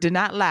did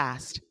not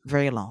last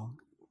very long.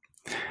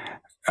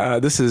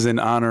 This is in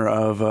honor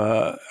of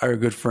our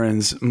good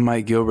friends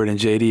Mike Gilbert and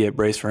JD at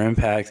Brace for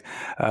Impact.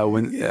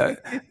 When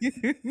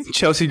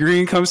Chelsea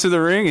Green comes to the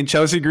ring and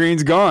Chelsea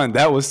Green's gone,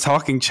 that was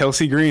talking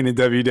Chelsea Green in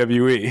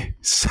WWE.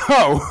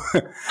 So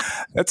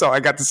that's all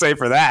I got to say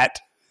for that.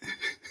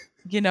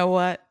 You know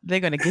what? They're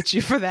going to get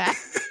you for that.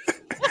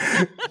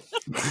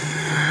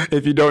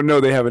 If you don't know,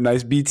 they have a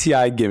nice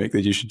BTI gimmick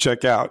that you should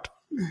check out.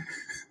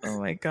 Oh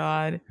my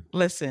God.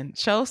 Listen,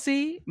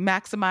 Chelsea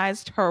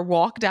maximized her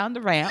walk down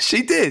the ramp.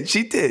 She did.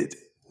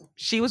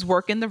 She was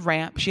working the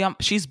ramp.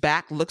 She's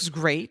back, looks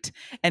great.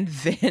 And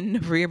then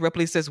Rhea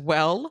Ripley says,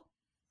 well,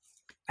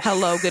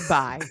 hello,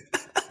 goodbye.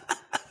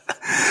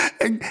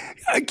 And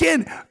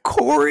again,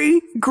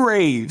 Corey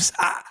Graves.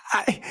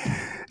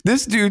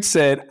 This dude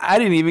said, I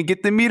didn't even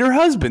get to meet her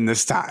husband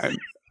this time.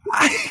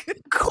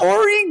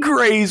 Corey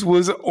Graves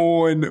was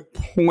on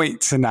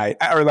point tonight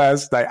or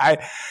last night.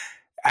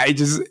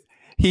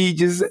 He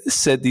just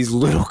said these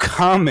little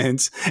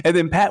comments, and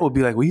then Pat would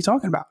be like, "What are you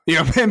talking about?"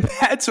 You know, and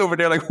Pat's over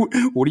there like,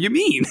 "What do you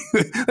mean?"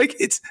 Like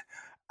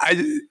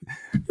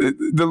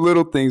the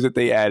little things that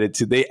they added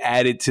to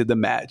the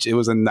match. It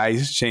was a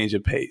nice change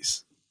of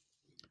pace.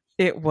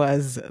 It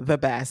was the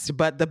best,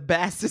 but the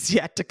best is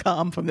yet to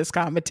come from this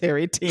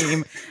commentary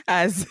team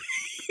as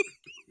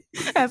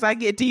I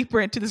get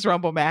deeper into this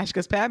Rumble match,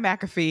 because Pat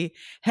McAfee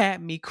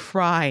had me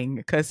crying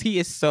because he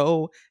is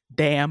so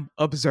damn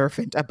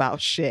observant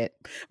about shit.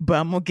 But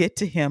I'm going to get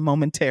to him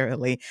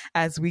momentarily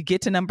as we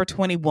get to number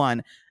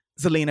 21,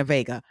 Zelina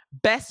Vega.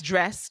 Best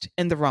dressed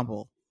in the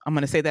Rumble. I'm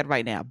going to say that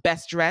right now.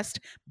 Best dressed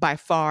by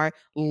far.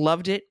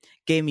 Loved it.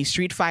 Gave me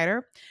Street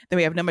Fighter. Then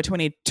we have number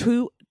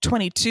 22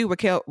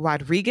 Raquel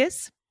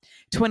Rodriguez.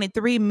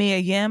 23, Mia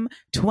Yim.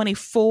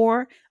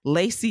 24,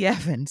 Lacey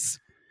Evans.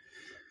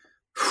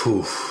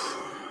 Whew.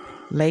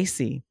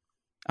 Lacey.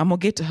 I'm going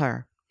to get to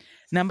her.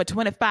 Number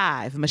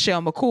 25,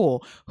 Michelle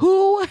McCool,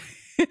 who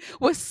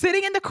was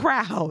sitting in the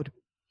crowd,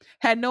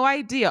 had no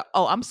idea,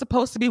 oh, I'm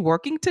supposed to be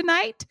working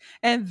tonight?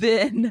 And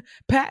then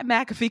Pat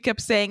McAfee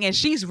kept saying, and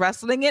she's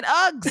wrestling in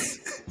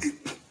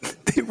Uggs.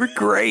 They were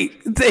great.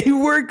 They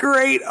were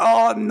great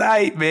all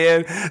night,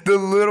 man. The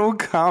little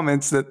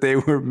comments that they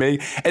were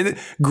making. And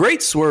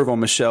great swerve on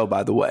Michelle,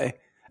 by the way,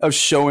 of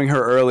showing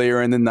her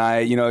earlier in the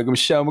night. You know, like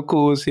Michelle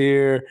McCool is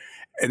here.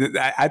 And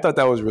I thought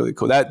that was really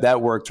cool.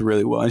 That worked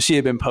really well. And she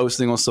had been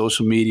posting on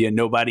social media.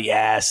 Nobody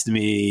asked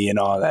me and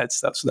all that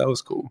stuff. So that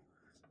was cool.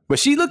 But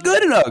she looked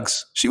good in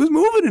Uggs. She was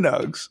moving in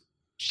Uggs.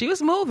 She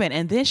was moving.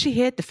 And then she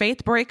hit the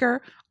Faith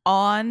Breaker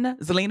on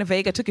Zelina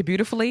Vega, took it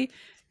beautifully,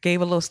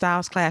 gave a little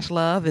Styles Clash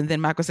love. And then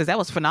Michael says, that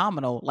was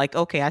phenomenal. Like,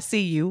 okay, I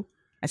see you.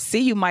 I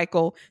see you,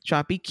 Michael.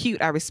 Trying to be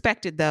cute. I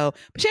respect it, though.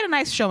 But she had a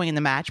nice showing in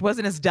the match.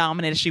 Wasn't as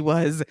dominant as she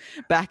was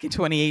back in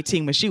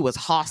 2018 when she was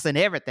hossing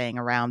everything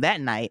around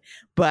that night.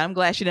 But I'm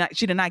glad she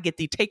did not get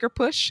the taker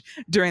push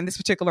during this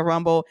particular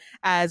Rumble,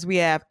 as we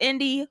have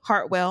Indy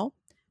Hartwell,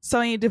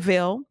 Sonya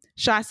Deville,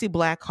 Shotzi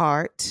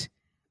Blackheart.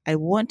 I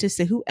want to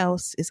see who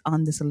else is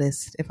on this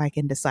list if I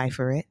can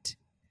decipher it,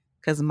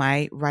 because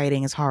my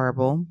writing is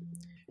horrible.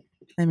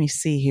 Let me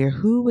see here.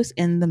 Who was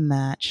in the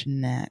match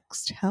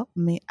next? Help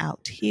me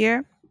out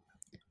here.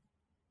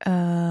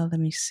 Let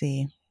me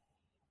see.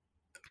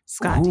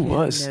 Scott, who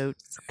was?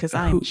 Notes, because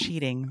I'm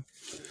cheating.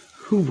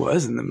 Who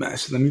was in the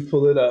match? Let me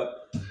pull it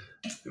up.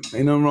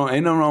 Ain't nothing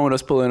wrong with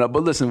us pulling it up.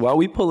 But listen, while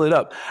we pull it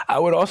up, I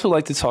would also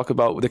like to talk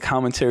about the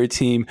commentary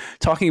team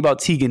talking about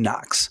Tegan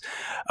Knox.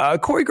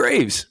 Corey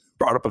Graves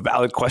brought up a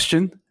valid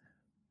question.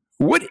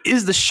 What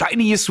is the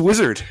shiniest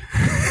wizard?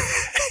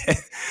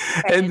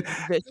 and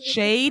the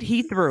shade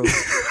he threw,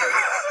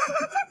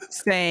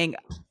 saying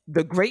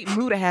the great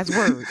Muta has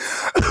words.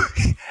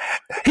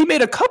 He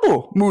made a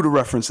couple Muta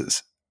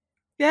references.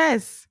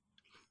 Yes.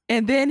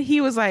 And then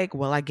he was like,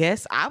 well, I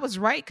guess I was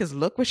right, because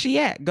look where she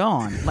at,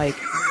 gone. Like,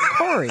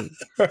 Corey,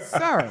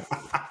 sir.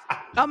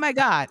 Oh my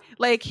God.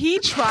 Like, he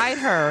tried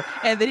her,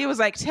 and then he was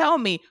like, tell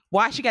me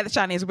why she got the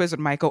shiniest wizard,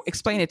 Michael.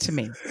 Explain it to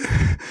me.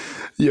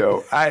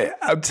 Yo,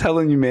 I'm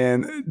telling you,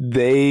 man,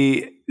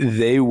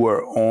 they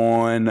were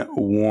on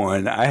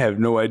one. I have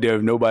no idea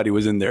if nobody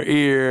was in their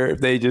ear, if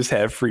they just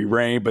had free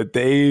reign, but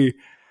there's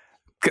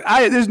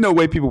no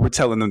way people were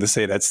telling them to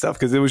say that stuff,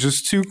 because it was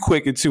just too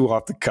quick and too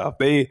off the cuff.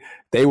 They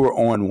were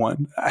on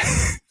one.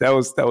 That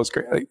was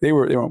great. Like, they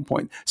were on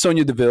point.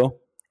 Sonya Deville.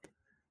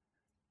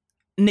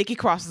 Nikki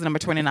Cross is number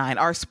 29,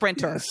 our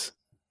sprinter.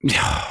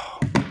 Yes.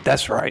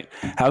 That's right.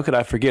 How could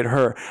I forget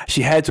her?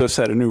 She had to have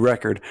set a new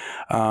record.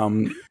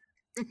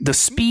 The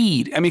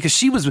speed. I mean, because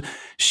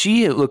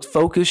she looked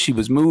focused. She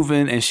was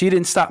moving, and she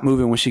didn't stop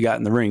moving when she got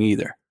in the ring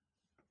either.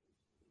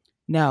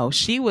 No,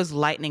 she was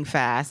lightning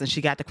fast, and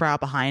she got the crowd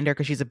behind her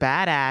because she's a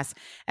badass.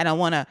 And I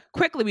want to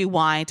quickly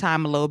rewind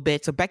time a little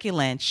bit. So Becky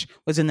Lynch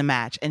was in the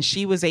match, and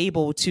she was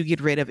able to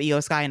get rid of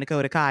Io Sky and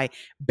Dakota Kai.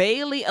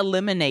 Bayley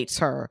eliminates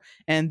her,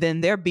 and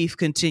then their beef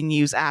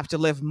continues after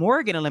Liv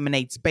Morgan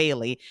eliminates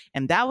Bayley,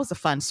 and that was a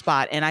fun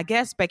spot. And I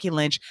guess Becky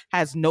Lynch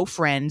has no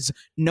friends,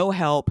 no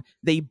help.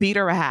 They beat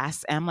her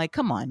ass, and I'm like,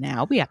 come on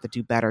now, we have to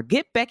do better.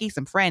 Get Becky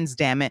some friends,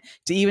 damn it,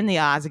 to even the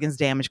odds against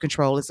Damage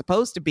Control. It's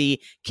supposed to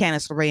be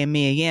Candice LeRae and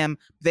Mia Yim.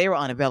 They were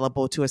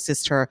unavailable to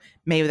assist her.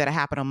 Maybe that'll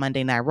happen on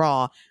Monday Night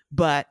Raw.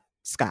 But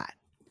Scott,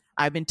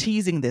 I've been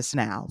teasing this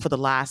now for the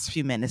last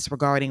few minutes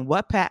regarding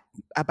what Pat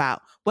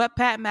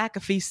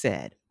McAfee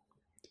said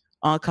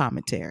on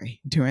commentary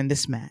during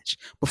this match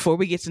before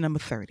we get to number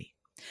 30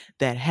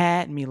 that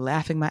had me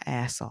laughing my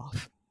ass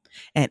off.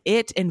 And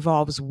it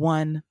involves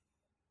one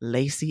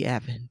Lacey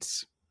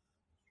Evans.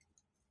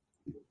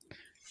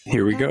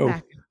 Here we go.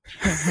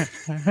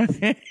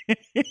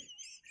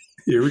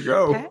 Here we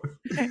go.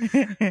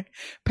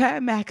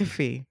 Pat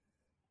McAfee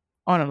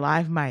on a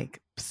live mic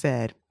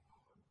said,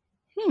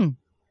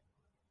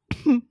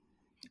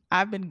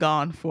 I've been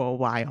gone for a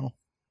while.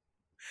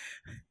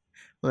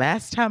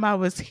 Last time I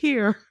was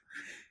here,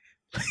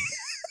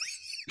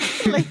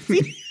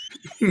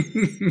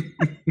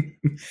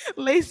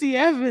 Lacey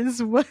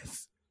Evans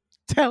was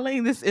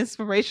telling this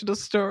inspirational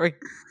story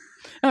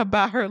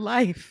about her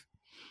life.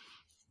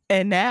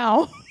 And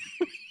now,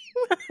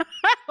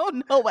 I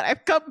don't know what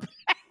I've come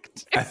back.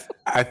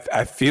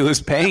 I feel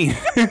his pain.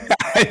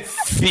 I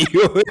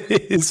feel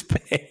his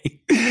pain.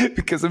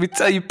 Because let me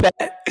tell you,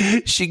 Pat,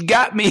 she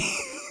got me.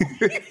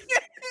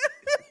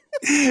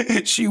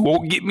 She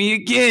won't get me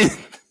again.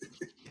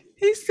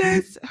 He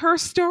says her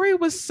story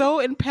was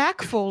so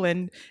impactful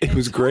and it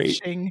was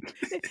touching.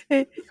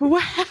 Great.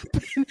 What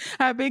happened?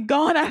 I've been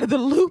gone out of the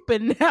loop,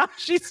 and now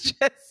she's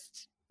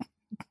just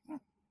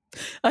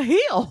a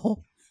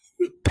heel.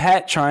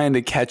 Pat trying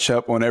to catch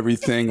up on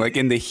everything, like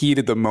in the heat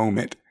of the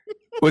moment,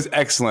 was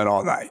excellent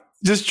all night.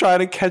 just trying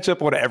to catch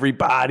up on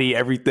everybody,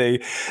 everything.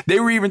 They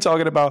were even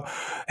talking about,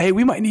 hey,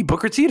 we might need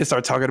Booker T to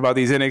start talking about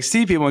these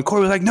NXT people. And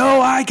Corey was like,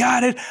 no, I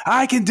got it.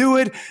 I can do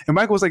it. And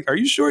Michael was like, are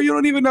you sure you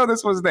don't even know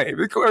this one's name?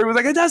 And Corey was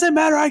like, it doesn't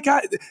matter. I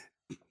got it.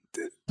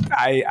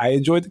 I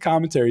enjoyed the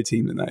commentary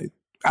team tonight.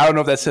 I don't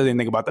know if that says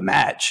anything about the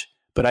match,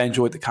 but I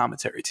enjoyed the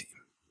commentary team.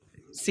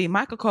 See,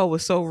 Michael Cole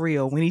was so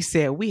real when he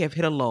said, we have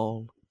hit a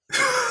lull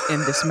in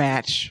this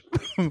match.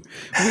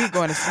 We're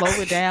going to slow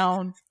it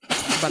down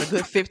about a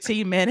good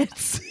 15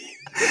 minutes.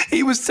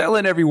 He was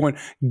telling everyone,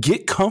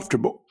 get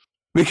comfortable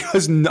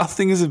because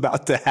nothing is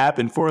about to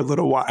happen for a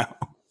little while.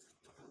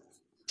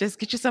 Just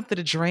get you something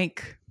to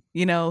drink,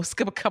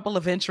 skip a couple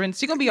of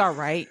entrants. You're going to be all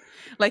right.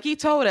 Like he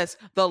told us,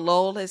 the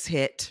lull is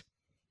hit.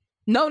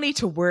 No need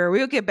to worry.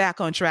 We'll get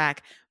back on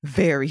track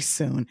very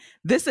soon.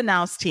 This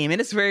announced team, and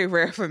it's very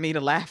rare for me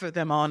to laugh at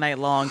them all night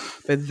long,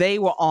 but they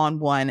were on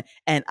one,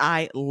 and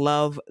I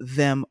love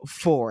them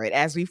for it.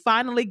 As we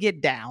finally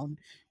get down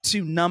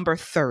to number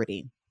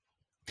 30.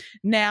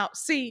 Now,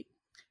 see,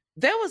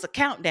 there was a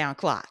countdown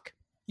clock.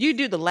 You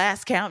do the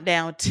last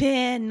countdown,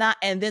 10, 9,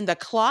 and then the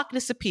clock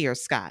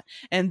disappears, Scott.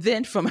 And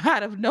then from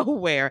out of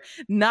nowhere,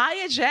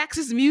 Nia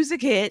Jax's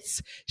music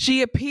hits.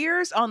 She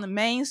appears on the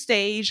main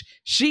stage.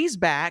 She's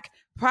back,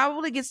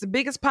 probably gets the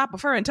biggest pop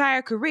of her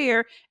entire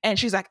career. And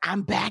she's like,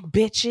 I'm back,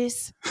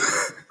 bitches.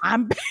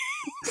 I'm back.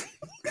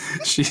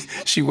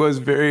 She was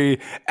very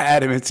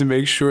adamant to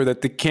make sure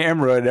that the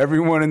camera and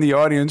everyone in the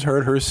audience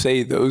heard her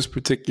say those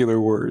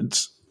particular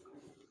words.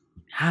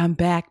 I'm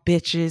back,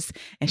 bitches.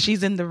 And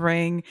she's in the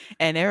ring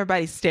and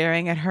everybody's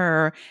staring at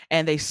her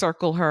and they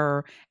circle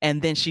her.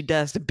 And then she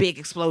does the big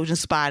explosion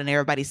spot and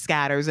everybody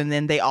scatters and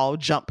then they all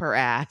jump her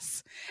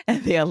ass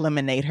and they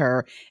eliminate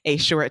her a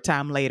short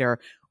time later,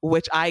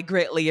 which I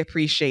greatly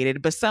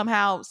appreciated. But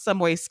somehow, some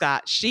way,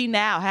 Scott, she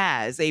now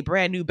has a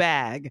brand new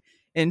bag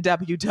in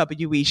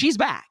WWE. She's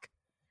back.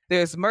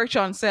 There's merch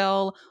on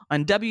sale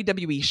on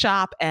WWE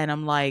Shop. And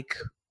I'm like,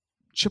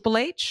 Triple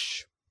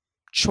H?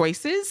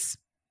 Choices?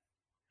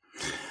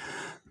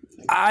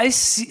 I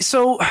see.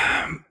 So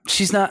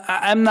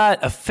I'm not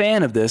a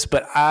fan of this,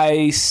 but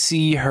I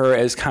see her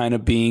as kind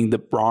of being the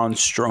Braun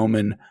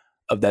Strowman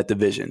of that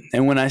division.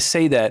 And when I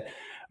say that,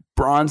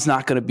 Braun's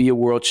not going to be a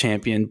world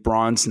champion.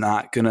 Braun's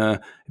not going to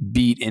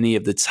beat any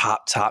of the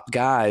top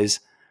guys,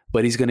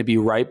 but he's going to be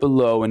right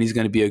below and he's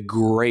going to be a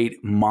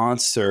great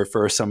monster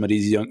for some of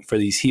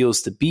these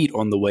heels to beat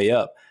on the way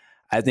up.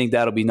 I think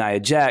that'll be Nia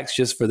Jax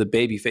just for the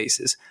baby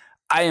faces.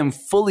 I am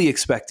fully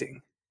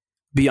expecting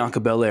Bianca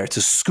Belair to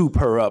scoop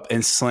her up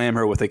and slam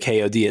her with a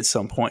KOD at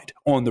some point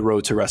on the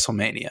road to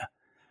WrestleMania.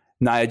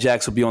 Nia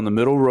Jax will be on the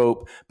middle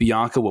rope.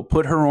 Bianca will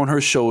put her on her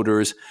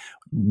shoulders,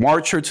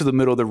 march her to the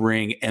middle of the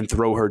ring, and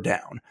throw her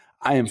down.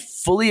 I am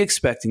fully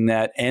expecting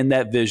that and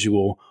that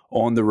visual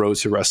on the road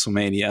to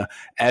WrestleMania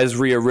as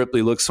Rhea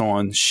Ripley looks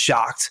on,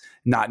 shocked,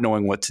 not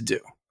knowing what to do.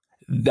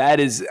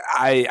 That is,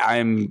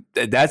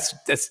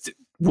 that's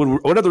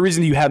what other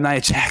reason do you have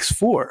Nia Jax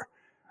for?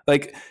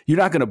 Like, you're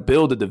not going to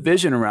build a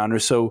division around her,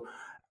 so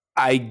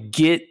I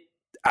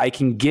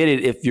can get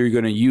it if you're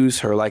going to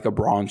use her like a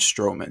Braun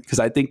Strowman, because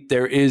I think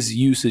there is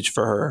usage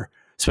for her,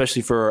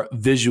 especially for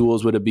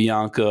visuals with a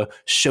Bianca,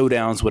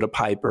 showdowns with a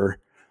Piper.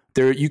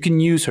 You can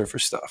use her for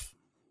stuff.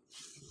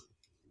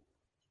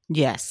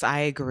 Yes,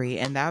 I agree.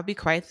 And that would be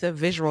quite the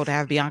visual to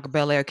have Bianca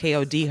Belair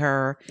KOD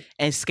her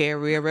and scare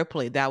Rhea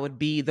Ripley. That would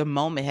be the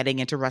moment heading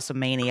into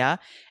WrestleMania.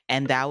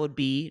 And that would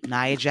be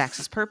Nia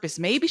Jax's purpose.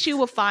 Maybe she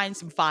will find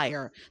some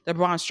fire that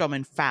Braun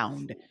Strowman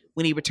found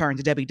when he returned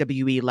to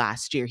WWE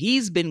last year.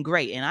 He's been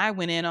great. And I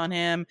went in on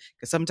him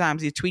because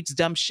sometimes he tweets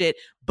dumb shit,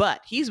 but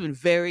he's been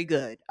very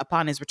good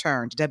upon his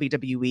return to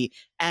WWE.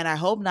 And I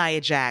hope Nia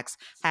Jax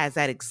has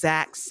that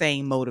exact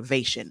same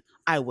motivation.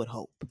 I would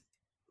hope.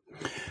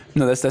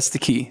 No, that's the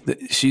key.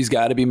 She's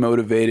got to be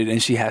motivated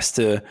and she has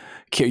to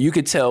care. You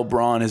could tell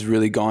Braun has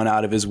really gone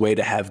out of his way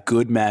to have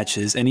good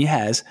matches, and he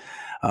has.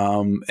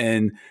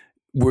 And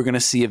we're going to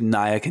see if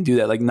Nia can do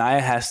that. Like, Nia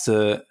has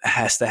to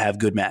have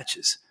good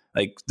matches.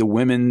 Like, the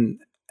women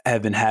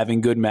have been having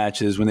good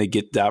matches when they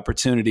get the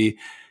opportunity.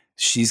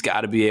 She's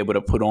got to be able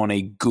to put on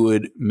a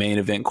good main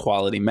event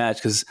quality match,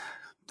 because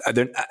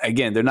they're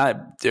going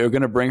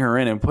to bring her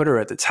in and put her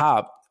at the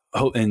top,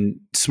 and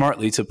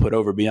smartly to put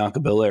over Bianca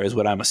Belair is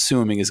what I'm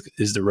assuming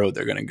is the road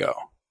they're going to go.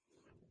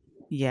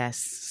 Yes.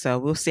 So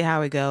we'll see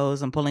how it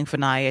goes. I'm pulling for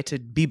Nia to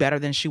be better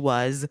than she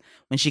was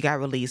when she got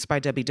released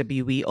by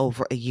WWE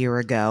over a year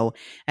ago.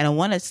 And I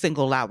want to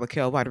single out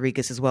Raquel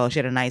Rodriguez as well. She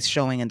had a nice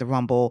showing in the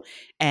Rumble,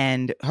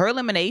 and her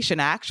elimination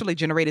actually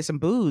generated some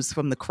boos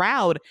from the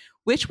crowd,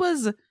 which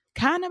was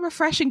kind of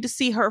refreshing to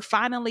see her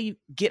finally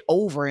get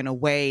over in a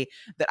way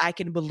that I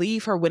can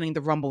believe her winning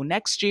the Rumble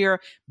next year,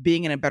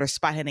 being in a better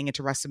spot heading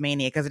into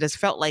WrestleMania, because it just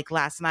felt like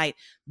last night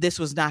this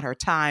was not her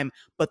time,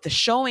 but the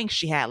showing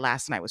she had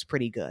last night was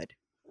pretty good.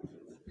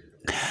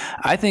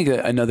 I think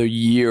another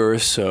year or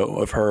so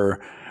of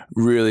her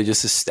really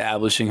just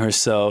establishing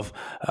herself,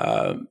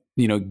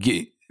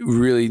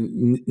 really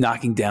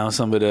knocking down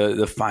some of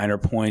the finer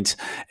points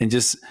and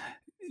just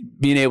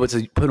being able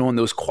to put on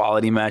those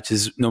quality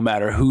matches, no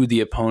matter who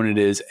the opponent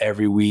is,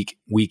 every week,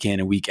 week in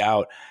and week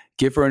out.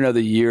 Give her another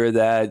year of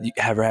that.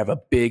 Have her have a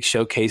big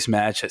showcase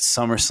match at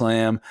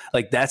SummerSlam.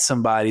 Like, that's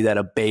somebody that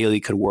a Bayley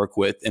could work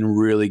with and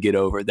really get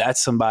over.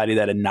 That's somebody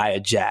that a Nia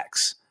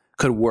Jax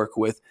could work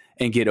with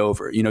and get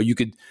over. You know,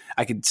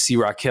 I could see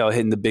Raquel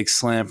hitting the big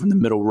slam from the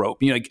middle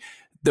rope. You know, like,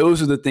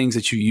 those are the things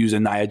that you use a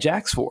Nia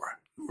Jax for.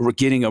 We're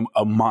getting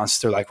a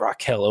monster like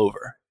Raquel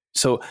over.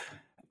 So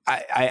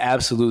I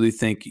absolutely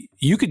think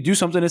you could do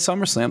something at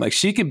SummerSlam. Like,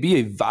 she could be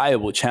a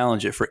viable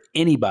challenger for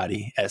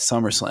anybody at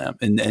SummerSlam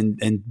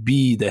and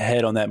be the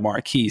head on that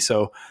marquee.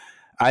 So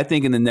I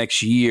think in the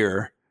next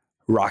year,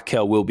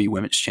 Raquel will be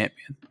women's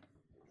champion.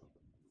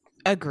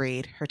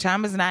 Agreed. Her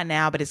time is not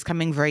now, but it's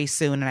coming very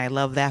soon. And I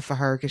love that for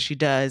her because she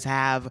does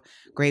have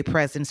great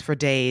presence for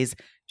days.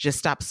 Just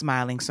stop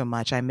smiling so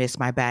much. I miss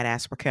my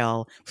badass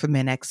Raquel from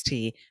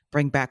NXT.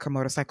 Bring back her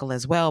motorcycle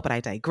as well, but I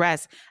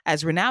digress.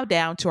 As we're now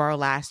down to our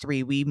last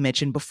three we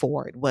mentioned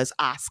before, it was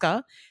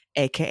Asuka,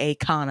 aka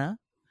Kana,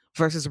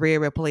 versus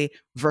Rhea Ripley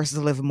versus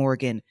Liv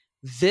Morgan.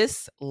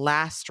 This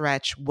last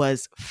stretch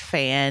was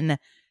fantastic.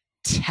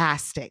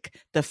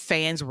 The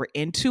fans were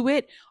into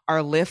it.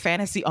 Our Liv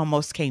fantasy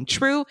almost came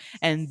true.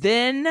 And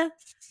then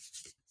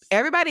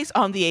everybody's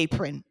on the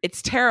apron.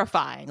 It's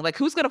terrifying. Like,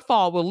 who's going to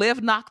fall? Will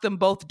Liv knock them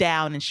both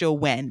down and she'll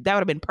win? That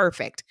would have been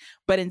perfect.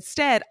 But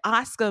instead,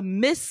 Asuka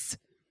missed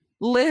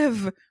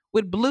Liv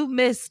with blue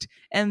mist,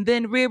 and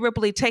then Rhea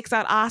Ripley takes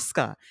out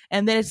Asuka.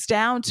 And then it's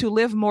down to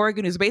Liv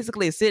Morgan, who's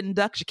basically a sitting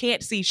duck. She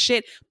can't see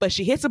shit, but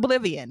she hits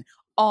Oblivion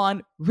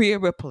on Rhea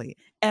Ripley.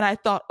 And I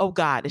thought, oh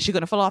God, is she going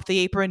to fall off the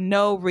apron?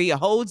 No, Rhea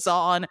holds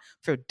on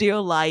for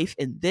dear life.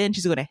 And then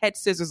she's going to head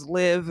scissors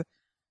Liv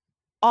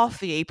off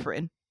the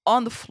apron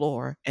on the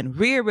floor, and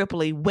Rhea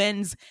Ripley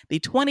wins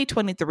the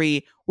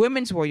 2023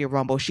 Women's Royal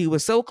Rumble. She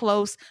was so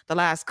close the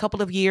last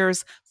couple of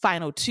years,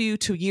 final 2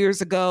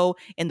 years ago,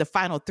 in the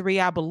final 3,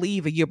 I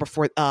believe, a year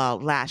before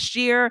last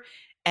year.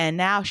 And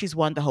now she's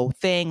won the whole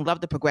thing.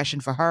 Love the progression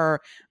for her.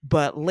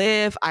 But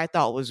Liv, I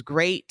thought, was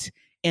great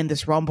in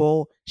this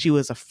Rumble. She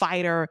was a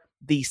fighter.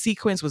 The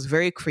sequence was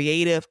very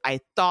creative.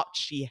 I thought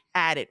she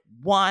had it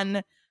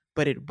won,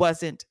 but it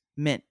wasn't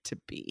meant to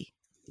be.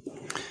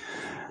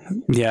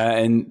 Yeah,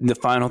 and the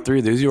final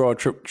 3, these are all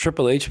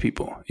Triple H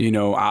people. You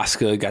know,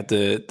 Asuka got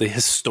the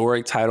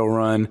historic title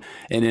run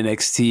in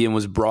NXT and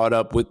was brought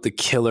up with the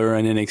killer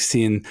in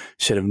NXT and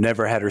should have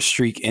never had her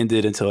streak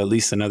ended until at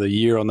least another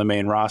year on the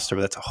main roster.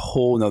 But that's a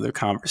whole nother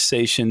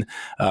conversation.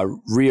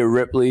 Rhea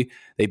Ripley,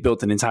 they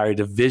built an entire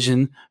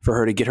division for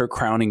her to get her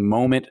crowning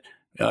moment.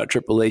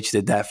 Triple H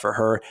did that for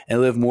her.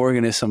 And Liv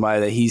Morgan is somebody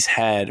that he's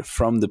had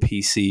from the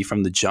PC,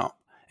 from the jump,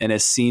 and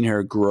has seen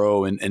her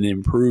grow and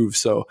improve.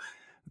 So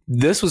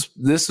this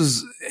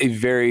was a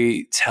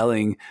very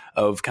telling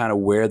of kind of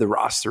where the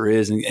roster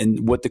is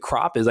and what the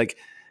crop is. Like,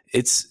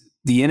 it's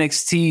the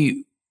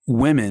NXT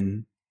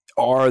women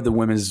are the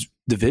women's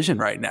division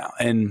right now.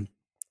 And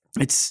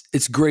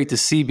it's great to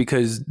see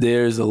because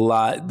there's a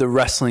lot, the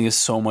wrestling is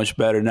so much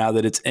better now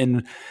that it's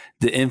in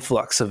the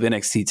influx of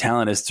NXT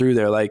talent is through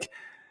there. Like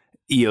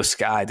Io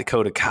Sky,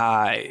 Dakota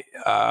Kai,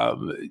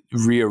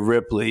 Rhea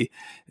Ripley,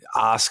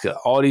 Asuka,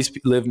 all these,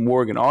 Liv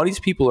Morgan, all these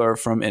people are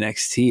from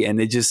NXT, and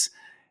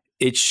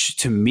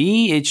to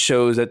me, it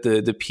shows that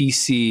the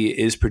PC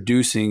is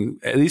producing,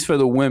 at least for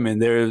the women,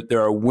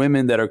 there are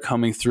women that are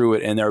coming through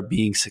it and they're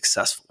being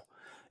successful.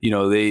 You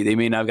know, they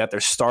may not have got their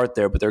start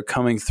there, but they're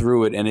coming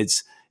through it, and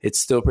it's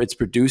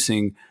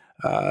producing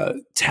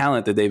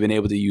talent that they've been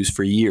able to use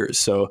for years.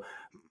 So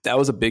that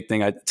was a big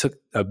thing. I took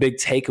a big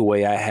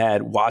takeaway I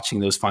had watching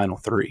those final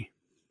 3.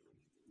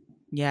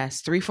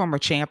 Yes, 3 former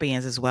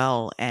champions as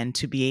well. And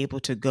to be able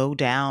to go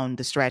down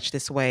the stretch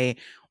this way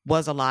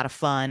was a lot of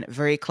fun.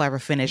 Very clever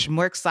finish.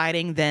 More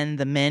exciting than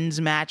the men's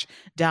match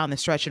down the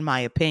stretch, in my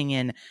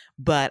opinion.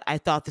 But I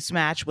thought this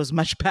match was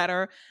much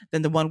better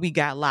than the one we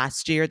got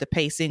last year. The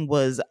pacing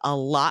was a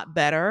lot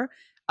better.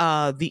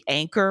 The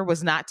anchor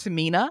was not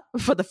Tamina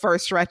for the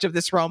first stretch of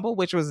this Rumble,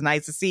 which was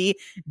nice to see.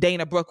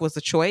 Dana Brooke was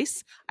a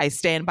choice. I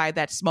stand by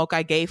that smoke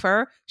I gave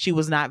her. She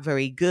was not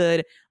very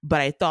good, but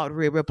I thought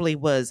Rhea Ripley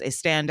was a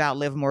standout.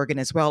 Liv Morgan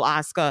as well.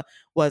 Asuka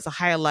was a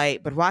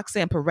highlight, but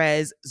Roxanne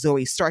Perez,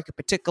 Zoe Stark in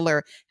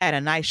particular, had a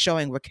nice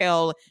showing.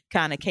 Raquel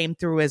kind of came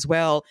through as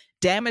well.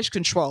 Damage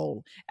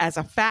Control as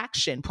a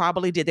faction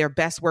probably did their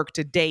best work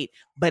to date,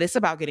 but it's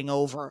about getting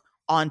over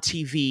on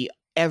TV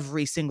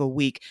every single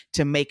week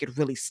to make it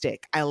really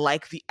stick. I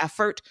like the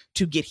effort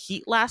to get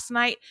heat last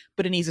night,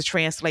 but it needs to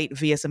translate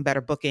via some better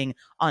booking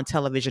on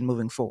television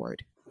moving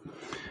forward.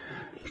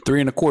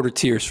 3.25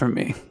 tiers from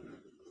me.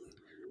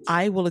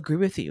 I will agree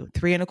with you.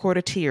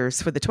 3.25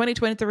 tiers for the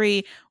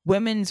 2023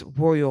 Women's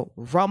Royal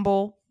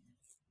Rumble.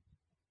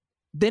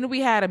 Then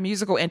we had a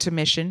musical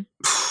intermission.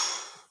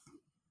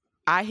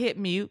 I hit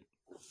mute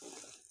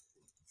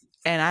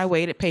and I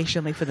waited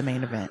patiently for the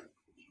main event.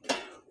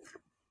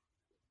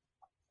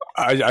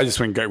 I just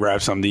went and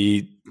grabbed something to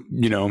eat,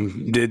 you know,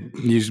 did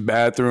use the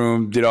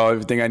bathroom, did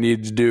everything I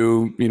needed to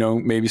do, you know,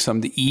 maybe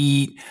something to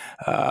eat,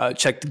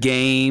 check the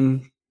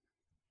game,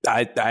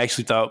 I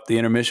actually thought the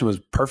intermission was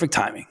perfect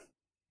timing.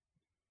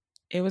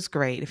 It was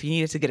great. If you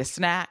needed to get a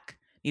snack,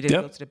 needed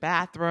to go to the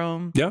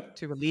bathroom,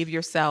 to relieve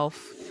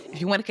yourself.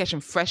 If you want to catch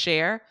some fresh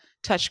air,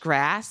 touch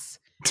grass.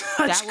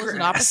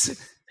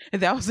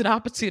 That was an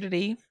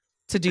opportunity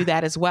to do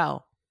that as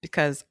well,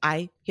 because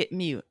I hit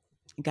mute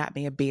and got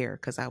me a beer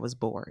because I was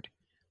bored.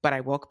 But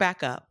I woke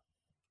back up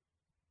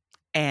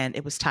and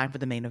it was time for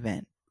the main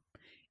event.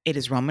 It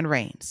is Roman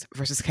Reigns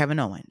versus Kevin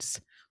Owens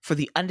for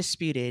the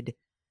undisputed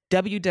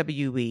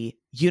WWE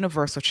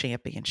Universal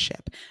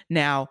Championship.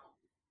 Now,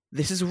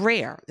 this is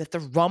rare that the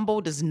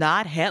Rumble does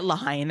not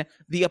headline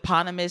the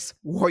eponymous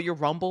Royal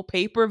Rumble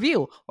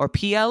pay-per-view or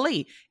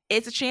PLE.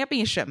 It's a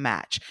championship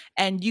match.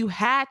 And you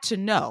had to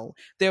know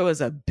there was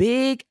a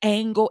big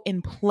angle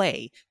in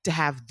play to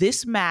have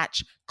this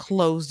match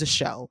close the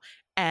show.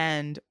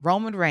 And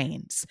Roman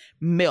Reigns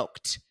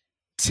milked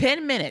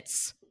 10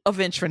 minutes of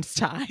entrance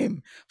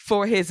time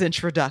for his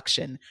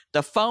introduction.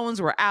 The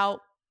phones were out.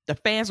 The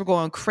fans were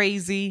going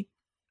crazy.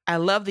 I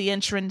love the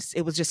entrance.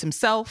 It was just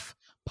himself,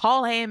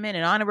 Paul Heyman,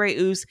 and Andre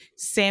Uce,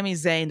 Sami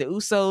Zayn. The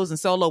Usos and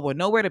Solo were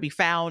nowhere to be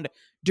found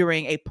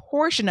during a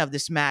portion of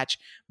this match.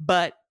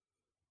 But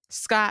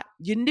Scott,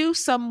 you knew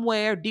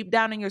somewhere deep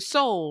down in your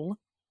soul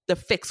the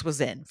fix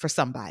was in for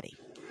somebody.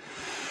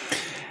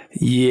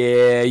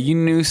 Yeah, you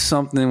knew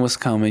something was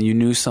coming. You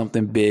knew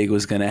something big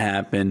was going to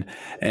happen.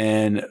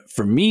 And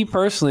for me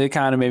personally, it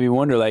kind of made me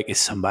wonder, like, is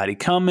somebody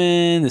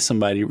coming? Is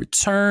somebody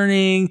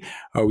returning?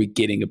 Are we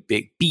getting a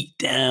big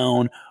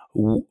beatdown?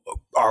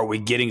 Are we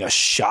getting a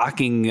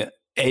shocking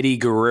Eddie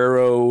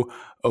Guerrero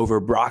over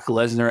Brock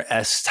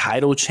Lesnar-esque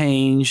title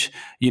change?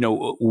 You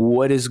know,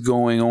 what is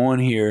going on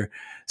here?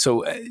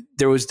 So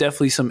there was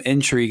definitely some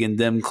intrigue in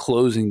them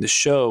closing the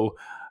show,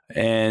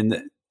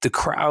 and the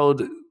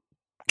crowd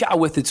got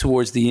with it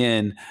towards the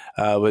end,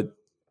 but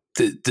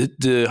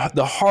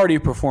the Hardy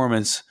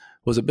performance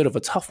was a bit of a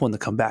tough one to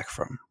come back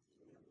from.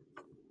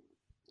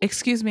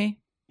 Excuse me.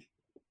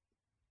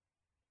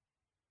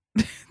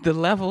 The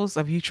levels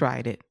of you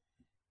tried it.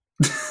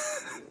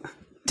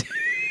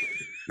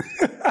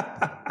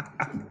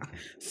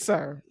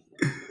 Sir,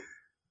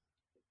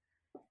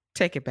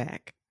 take it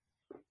back.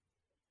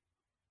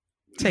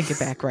 Take it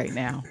back right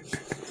now.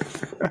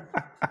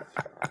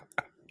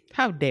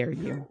 How dare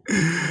you?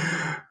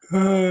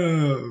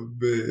 Oh,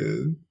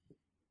 man.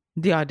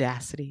 The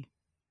audacity.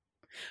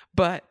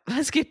 But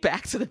let's get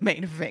back to the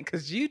main event,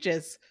 because you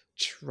just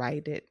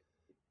tried it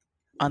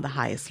on the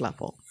highest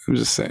level. I'm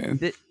just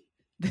saying.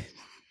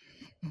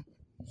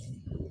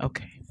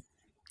 Okay.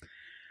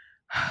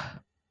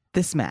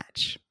 This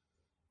match,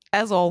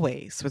 as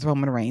always with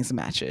Roman Reigns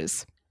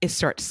matches, it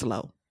starts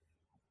slow.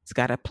 It's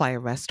got to apply a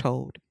rest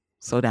hold,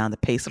 slow down the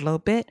pace a little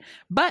bit,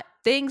 but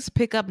things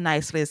pick up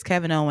nicely as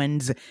Kevin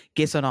Owens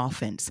gets on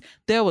offense.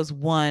 There was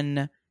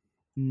one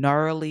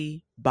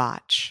gnarly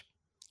botch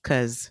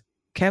because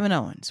Kevin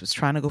Owens was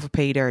trying to go for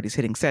pay dirt. He's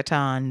hitting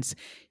setons.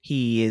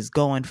 He is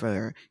going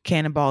for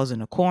cannonballs in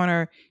the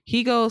corner.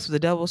 He goes for the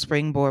double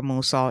springboard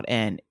moonsault,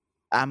 and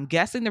I'm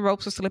guessing the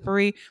ropes are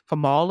slippery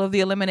from all of the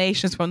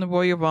eliminations from the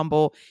Royal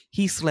Rumble.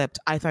 He slipped.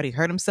 I thought he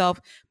hurt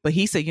himself, but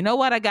he said, you know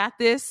what? I got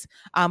this.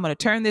 I'm going to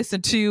turn this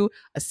into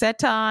a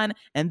seton,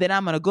 and then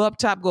I'm going to go up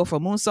top, go for a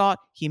moonsault.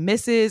 He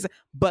misses,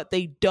 but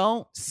they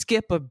don't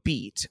skip a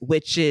beat,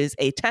 which is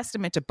a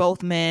testament to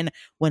both men.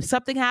 When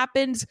something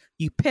happens,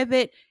 you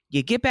pivot,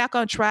 you get back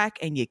on track,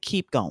 and you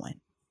keep going.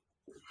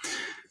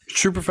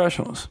 True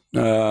professionals.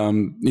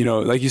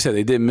 Like you said,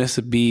 they didn't miss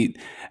a beat.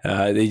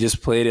 They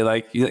just played it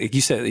like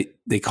you said.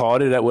 They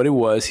called it at what it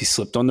was. He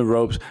slipped on the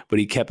ropes, but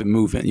he kept it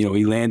moving. You know,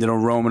 he landed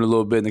on Roman a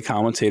little bit, and the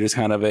commentators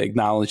kind of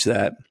acknowledged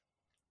that.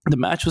 The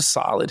match was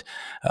solid.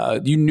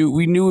 We knew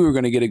we were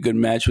going to get a good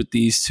match with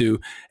these two,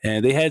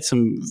 and they had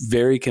some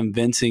very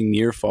convincing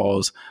near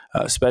falls,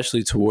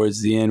 especially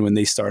towards the end when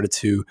they started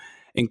to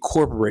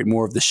incorporate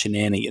more of the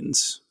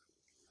shenanigans.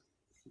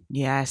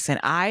 Yes, and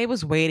I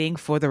was waiting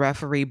for the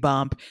referee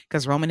bump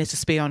because Roman hits a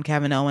spear on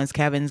Kevin Owens.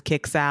 Kevin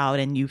kicks out,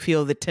 and you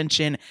feel the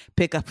tension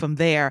pick up from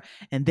there.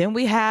 And then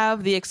we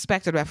have the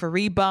expected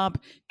referee bump.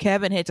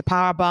 Kevin hits a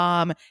power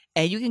bomb,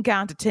 and you can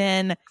count to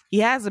 10. He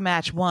has a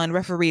match won.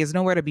 Referee is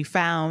nowhere to be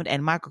found,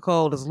 and Michael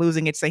Cole is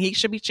losing it, saying he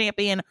should be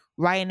champion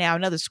right now.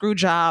 Another screw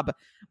job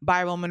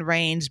by Roman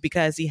Reigns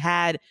because he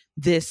had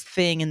this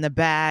thing in the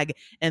bag.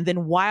 And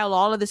then while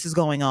all of this is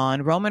going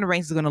on, Roman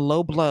Reigns is going to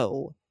low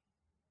blow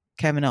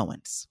Kevin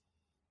Owens.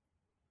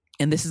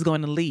 And this is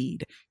going to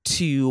lead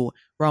to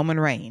Roman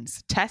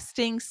Reigns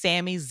testing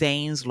Sami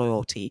Zayn's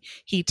loyalty.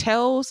 He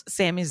tells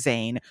Sami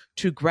Zayn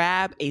to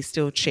grab a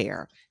steel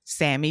chair.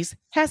 Sami's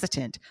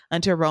hesitant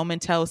until Roman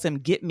tells him,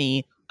 get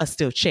me a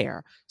steel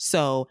chair.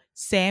 So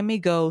Sami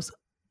goes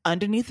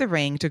underneath the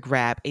ring to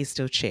grab a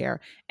steel chair.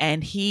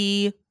 And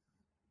he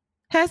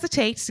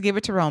hesitates to give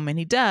it to Roman.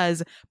 He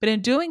does, but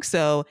in doing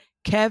so,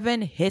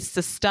 Kevin hits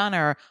the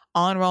stunner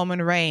on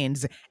Roman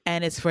Reigns,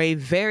 and it's for a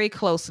very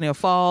close near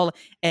fall,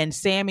 and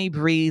Sami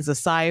breathes a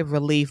sigh of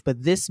relief,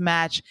 but this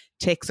match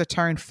takes a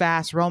turn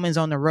fast. Roman's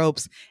on the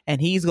ropes,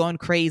 and he's going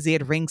crazy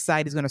at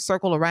ringside. He's going to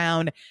circle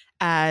around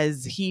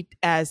as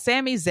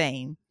Sami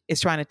Zayn is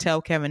trying to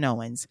tell Kevin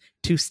Owens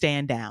to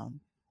stand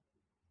down.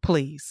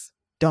 Please,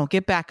 don't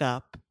get back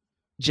up.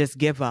 Just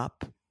give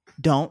up.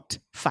 Don't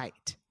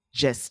fight.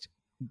 Just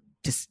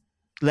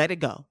let it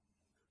go.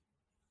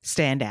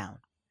 Stand down.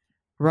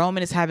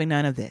 Roman is having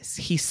none of this.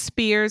 He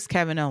spears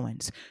Kevin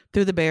Owens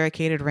through the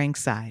barricaded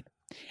ringside,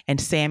 and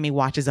Sami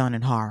watches on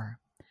in horror.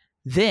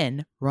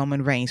 Then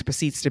Roman Reigns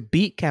proceeds to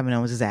beat Kevin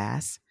Owens'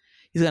 ass.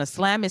 He's going to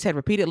slam his head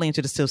repeatedly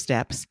into the steel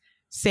steps.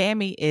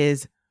 Sami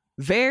is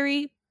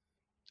very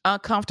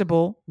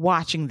uncomfortable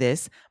watching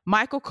this.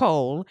 Michael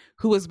Cole,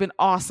 who has been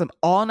awesome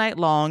all night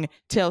long,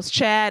 tells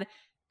Chad,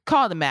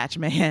 call the match,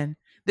 man.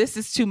 This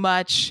is too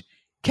much.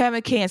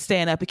 Kevin can't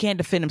stand up. He can't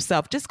defend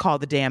himself. Just call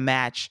the damn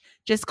match.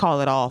 Just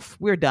call it off.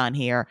 We're done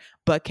here.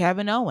 But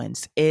Kevin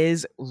Owens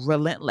is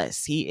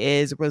relentless. He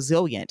is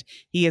resilient.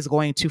 He is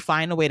going to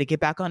find a way to get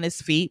back on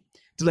his feet,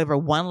 deliver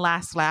one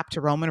last slap to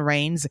Roman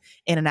Reigns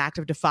in an act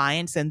of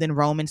defiance, and then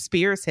Roman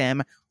spears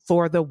him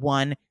for the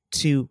 1,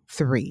 2,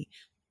 3.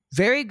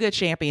 Very good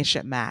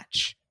championship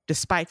match,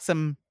 despite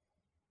some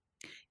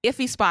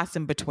iffy spots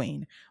in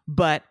between.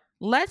 But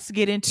let's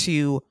get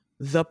into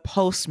the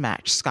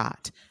post-match,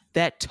 Scott,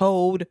 that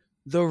told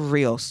the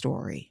real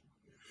story.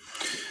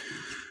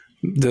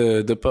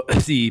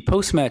 The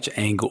post-match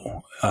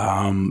angle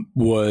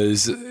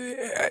was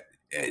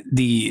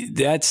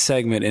that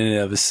segment in and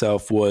of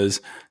itself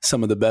was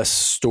some of the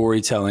best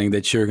storytelling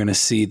that you're going to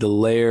see. The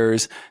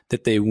layers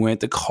that they went,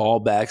 the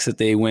callbacks that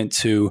they went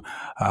to.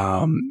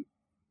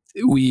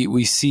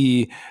 We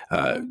see,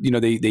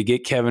 they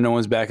get Kevin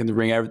Owens back in the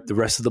ring. The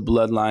rest of the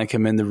bloodline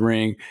come in the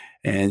ring,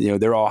 and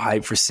they're all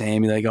hyped for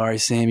Sami. Like, all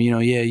right, Sami,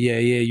 yeah,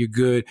 you're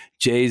good.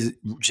 Jay's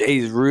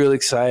real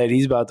excited.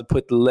 He's about to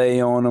put the lay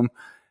on him,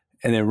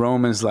 and then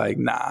Roman's like,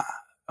 nah,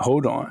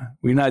 hold on,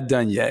 we're not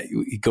done yet.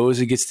 He goes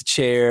and gets the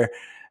chair.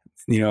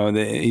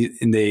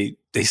 They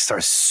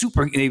start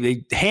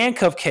they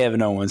handcuff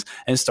Kevin Owens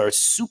and start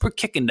super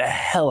kicking the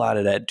hell out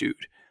of that dude.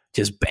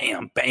 Just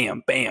bam,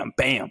 bam, bam,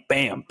 bam,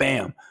 bam,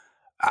 bam.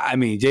 I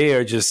mean, they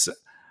are just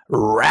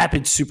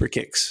rapid super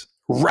kicks,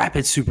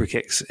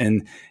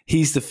 and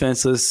he's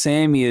defenseless.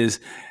 Sami is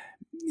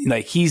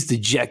like, he's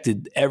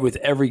dejected with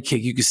every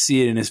kick. You can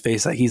see it in his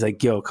face. Like, he's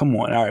like, yo, come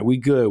on. All right, we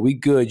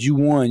good. You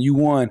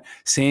won.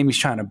 Sami's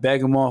trying to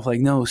beg him off.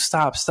 Like, no,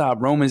 stop.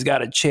 Roman's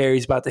got a chair.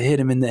 He's about to hit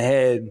him in the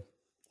head.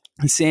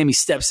 And Sami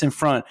steps in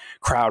front.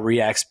 Crowd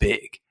reacts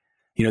big.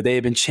 They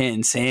have been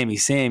chanting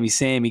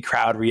Sami.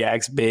 Crowd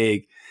reacts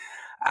big.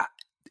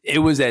 It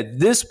was at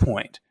this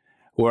point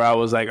where I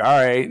was like, all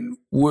right,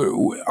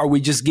 are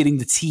we just getting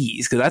the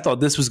tease? Because I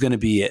thought this was going to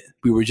be it.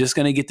 We were just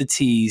going to get the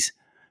tease.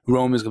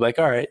 Roman's like,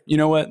 all right, you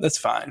know what? That's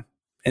fine.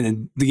 And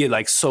then they get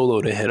like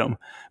Solo to hit him.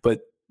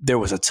 But there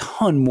was a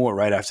ton more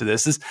right after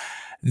this.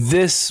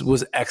 This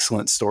was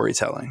excellent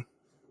storytelling.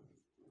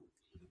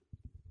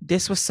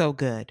 This was so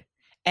good.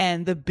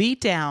 And the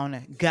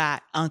beatdown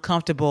got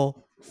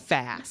uncomfortable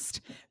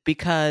fast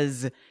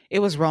because it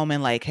was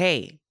Roman like,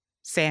 hey,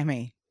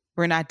 Sami,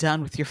 we're not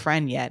done with your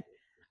friend yet.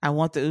 I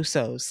want the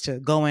Usos to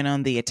go in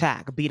on the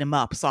attack, beat him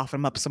up, soften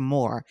him up some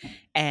more.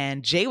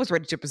 And Jay was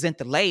ready to present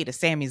the lay to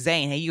Sami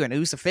Zayn. Hey, you're an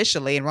Uso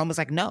officially. And Roman's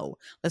like, no,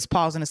 let's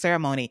pause in the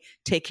ceremony,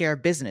 take care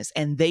of business.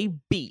 And they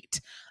beat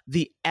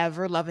the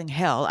ever-loving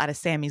hell out of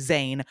Sami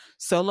Zayn.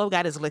 Solo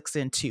got his licks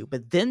in too.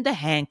 But then the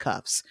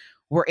handcuffs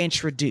were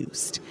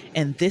introduced.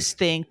 And this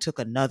thing took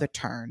another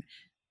turn.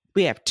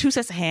 We have 2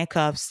 sets of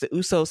handcuffs. The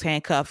Usos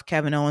handcuff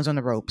Kevin Owens on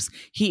the ropes.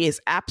 He is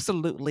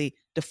absolutely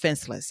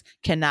defenseless,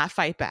 cannot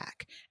fight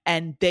back.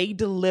 And they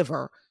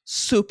deliver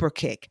super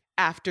kick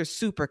after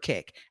super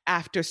kick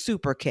after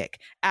super kick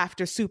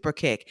after super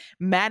kick.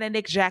 Matt and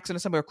Nick Jackson are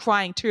somewhere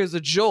crying tears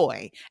of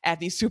joy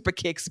at these super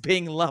kicks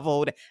being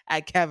leveled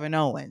at Kevin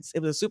Owens. It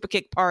was a super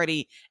kick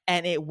party,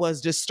 and it was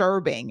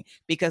disturbing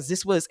because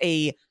this was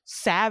a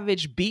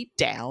savage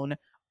beatdown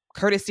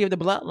courtesy of the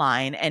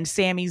bloodline, and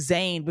Sami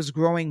Zayn was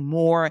growing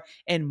more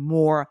and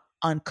more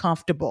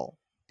uncomfortable.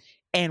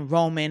 And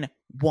Roman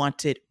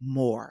wanted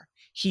more.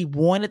 He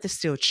wanted the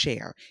steel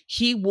chair.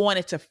 He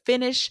wanted to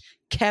finish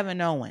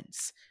Kevin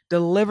Owens,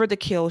 deliver the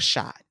kill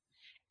shot.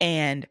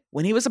 And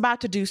when he was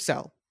about to do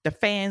so, the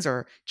fans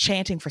are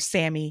chanting for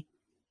Sami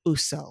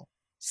Uso.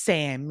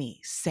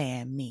 Sami.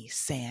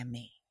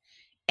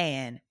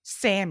 And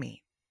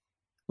Sami,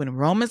 when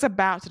Roman's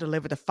about to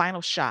deliver the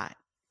final shot,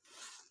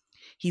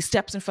 he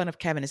steps in front of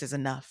Kevin and says,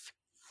 enough.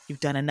 You've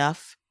done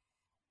enough.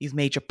 You've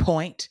made your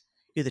point.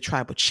 You're the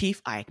tribal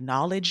chief. I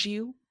acknowledge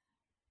you.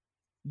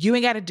 You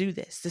ain't got to do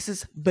this. This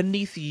is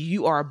beneath you.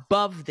 You are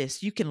above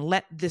this. You can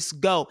let this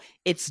go.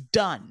 It's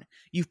done.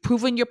 You've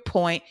proven your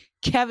point.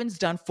 Kevin's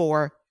done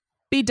for.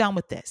 Be done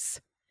with this.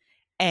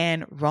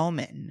 And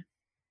Roman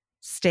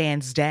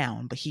stands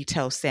down, but he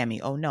tells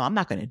Sami, oh no, I'm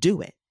not going to do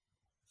it.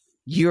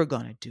 You're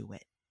going to do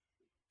it.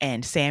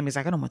 And Sammy's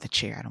like, I don't want the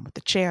chair. I don't want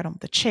the chair. I don't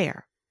want the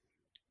chair.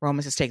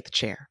 Roman says, take the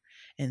chair.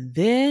 And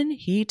then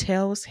he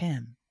tells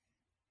him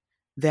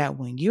that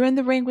when you're in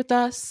the ring with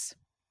us,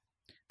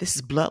 this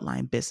is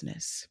bloodline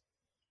business.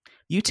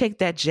 You take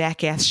that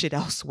jackass shit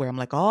elsewhere. I'm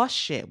like, oh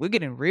shit, we're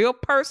getting real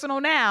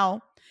personal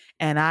now.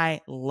 And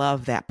I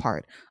love that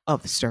part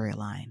of the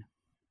storyline.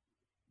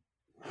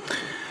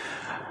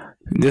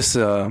 This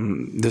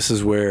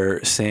is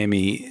where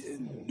Sami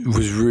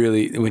was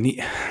really,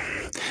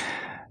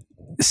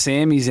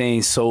 Sami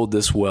Zayn sold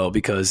this well,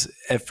 because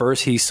at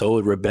first he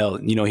sold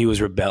rebellion. He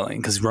was rebelling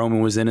because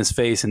Roman was in his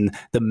face, and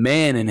the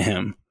man in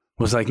him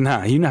was like,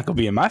 nah, you're not going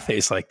to be in my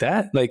face like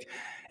that.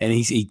 And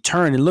he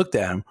turned and looked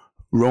at him.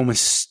 Roman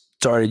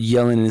started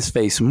yelling in his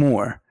face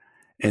more.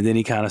 And then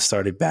he kind of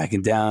started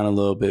backing down a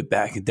little bit.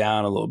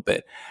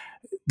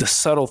 The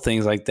subtle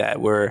things like that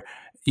where,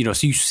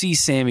 so you see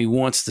Sami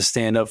wants to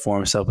stand up for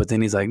himself, but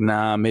then he's like,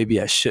 nah, maybe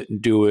I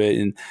shouldn't do it.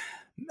 And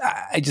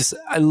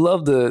I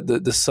love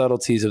the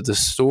subtleties of the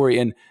story.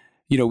 And,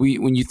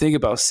 when you think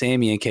about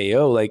Sami and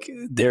KO, like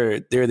they're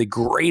the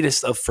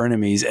greatest of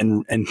frenemies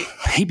and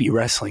maybe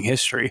wrestling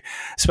history,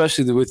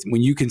 especially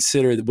when you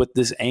consider what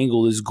this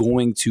angle is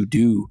going to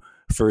do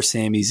for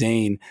Sami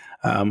Zayn,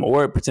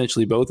 or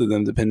potentially both of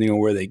them, depending on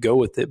where they go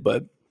with it.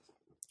 But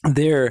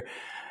we're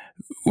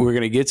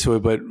going to get to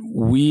it, but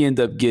we end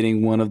up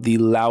getting one of the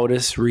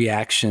loudest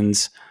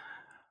reactions,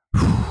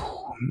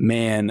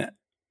 man,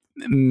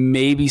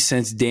 maybe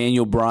since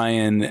Daniel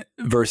Bryan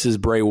versus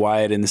Bray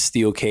Wyatt in the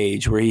steel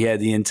cage, where he had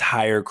the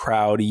entire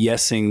crowd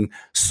yesing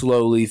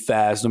slowly,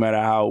 fast, no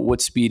matter what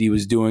speed he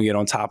was doing it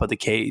on top of the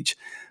cage.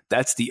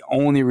 That's the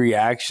only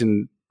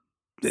reaction,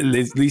 at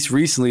least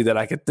recently, that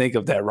I could think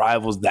of that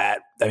rivals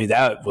that. I mean,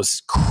 that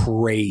was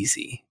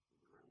crazy.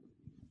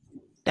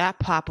 That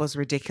pop was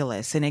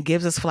ridiculous, and it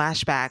gives us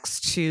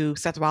flashbacks to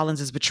Seth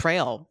Rollins'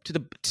 betrayal to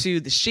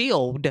the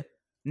Shield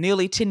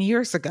nearly 10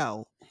 years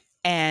ago,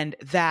 and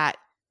that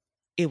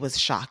it was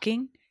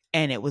shocking,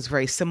 and it was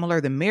very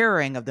similar. The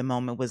mirroring of the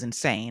moment was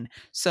insane.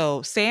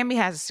 So Sami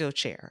has a steel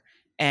chair,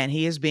 and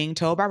he is being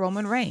told by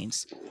Roman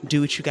Reigns,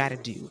 do what you got to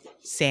do.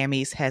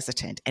 Sami's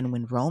hesitant, and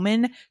when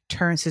Roman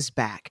turns his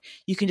back,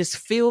 you can just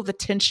feel the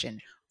tension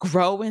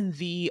grow in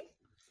the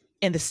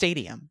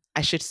stadium,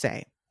 I should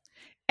say.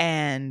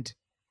 And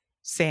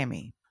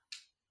Sami,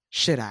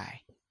 should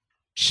I?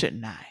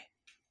 Shouldn't I?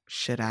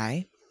 Should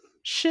I?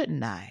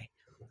 Shouldn't I?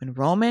 When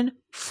Roman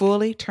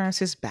fully turns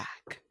his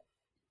back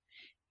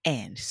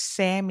and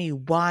Sami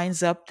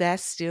winds up that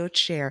steel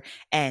chair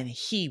and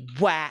he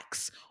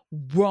whacks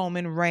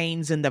Roman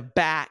Reigns in the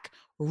back.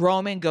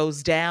 Roman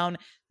goes down.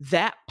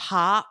 That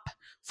pop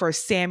for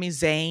Sami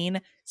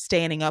Zayn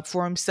standing up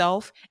for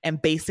himself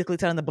and basically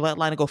telling the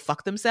bloodline to go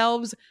fuck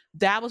themselves,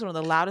 that was one of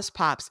the loudest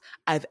pops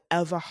I've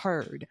ever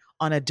heard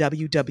on a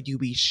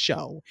WWE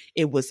show.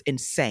 It was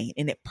insane.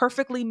 And it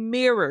perfectly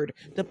mirrored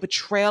the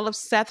betrayal of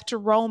Seth to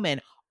Roman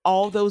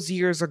all those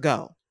years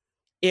ago.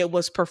 It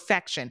was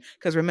perfection.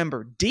 Because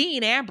remember,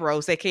 Dean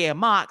Ambrose, aka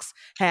Mox,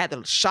 had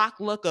the shock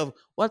look of,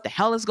 what the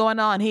hell is going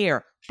on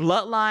here?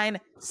 Bloodline,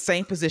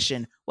 same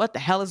position. What the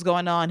hell is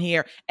going on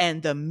here?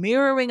 And the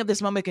mirroring of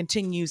this moment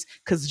continues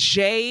because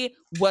Jay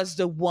was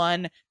the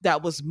one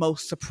that was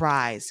most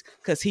surprised.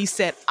 Because he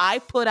said, I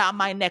put out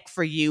my neck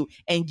for you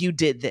and you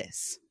did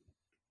this.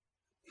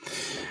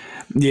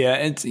 Yeah,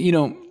 it's,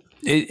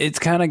 it's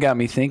kind of got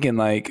me thinking,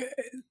 like,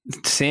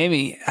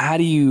 Sami, how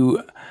do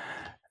you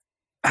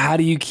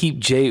keep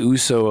Jey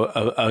Uso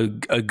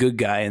a good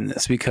guy in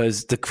this?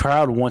 Because the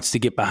crowd wants to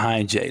get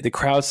behind Jey. The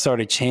crowd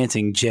started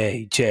chanting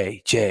Jey,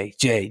 Jey, Jey,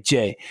 Jey,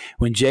 Jey.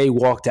 When Jey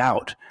walked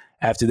out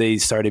after they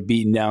started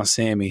beating down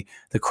Sami,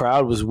 the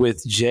crowd was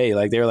with Jey.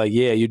 Like, they're like,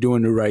 yeah, you're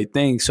doing the right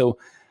thing. So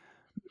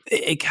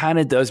it kind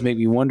of does make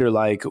me wonder,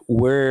 like,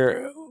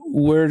 where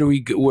do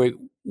we go?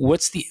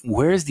 Where's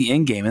the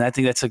end game? And I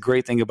think that's a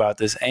great thing about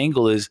this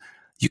angle is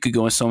you could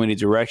go in so many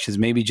directions.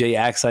 Maybe Jey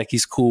acts like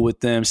he's cool with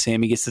them.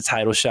 Sami gets the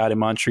title shot in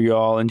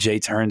Montreal and Jey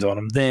turns on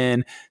him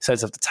then,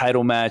 sets up the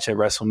title match at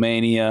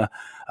WrestleMania.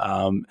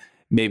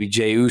 Maybe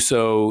Jey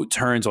Uso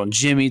turns on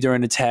Jimmy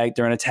during a tag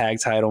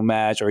title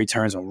match, or he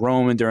turns on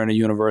Roman during a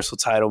Universal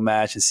title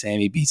match and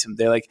Sami beats him.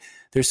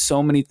 There's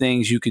so many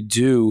things you could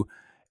do.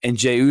 And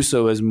Jey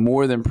Uso has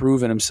more than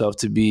proven himself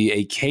to be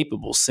a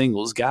capable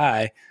singles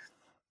guy.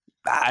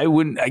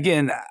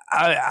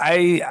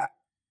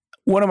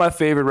 One of my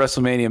favorite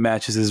WrestleMania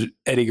matches is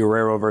Eddie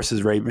Guerrero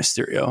versus Rey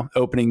Mysterio,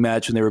 opening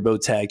match when they were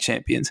both tag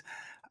champions.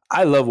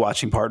 I love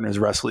watching partners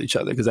wrestle each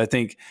other because I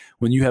think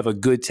when you have a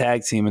good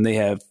tag team and they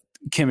have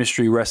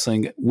chemistry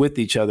wrestling with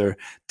each other,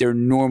 they're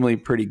normally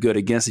pretty good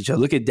against each other.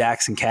 Look at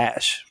Dax and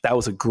Cash. That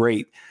was a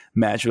great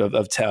match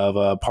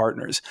of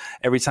partners.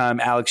 Every time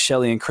Alex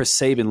Shelley and Chris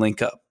Sabin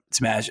link up, it's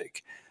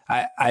magic.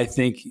 I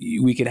think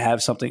we could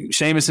have something.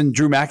 Sheamus and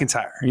Drew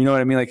McIntyre. You know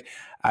what I mean? Like,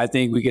 I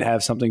think we could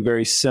have something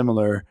very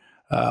similar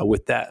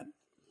with that.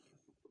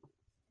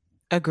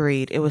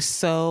 Agreed. It was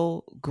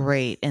so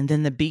great. And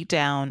then the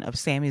beatdown of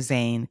Sami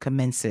Zayn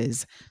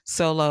commences.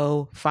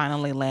 Solo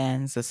finally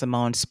lands the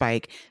Samoan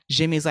spike.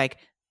 Jimmy's like,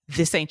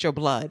 this ain't your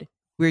blood.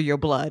 We're your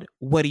blood.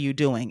 What are you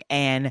doing?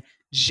 And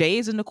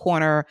Jay's in the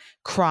corner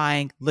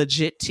crying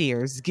legit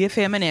tears. Give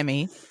him an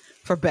Emmy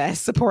for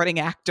Best Supporting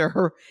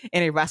Actor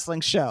in a Wrestling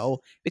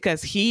Show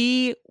because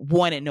he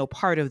wanted no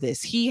part of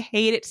this. He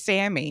hated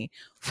Sammy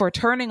for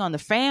turning on the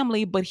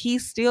family, but he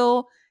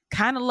still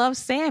kind of loves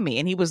Sammy,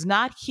 and he was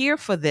not here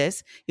for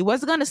this. He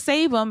wasn't going to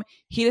save him.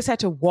 He just had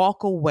to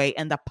walk away,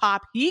 and the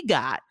pop he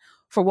got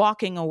for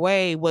walking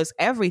away was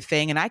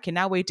everything. And I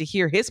cannot wait to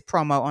hear his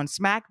promo on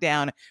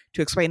SmackDown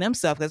to explain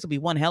himself. This will be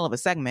one hell of a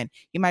segment.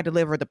 He might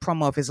deliver the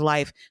promo of his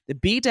life. The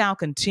beatdown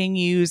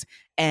continues,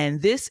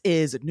 and this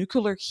is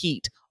nuclear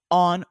heat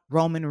on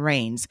Roman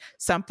Reigns,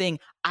 something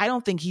I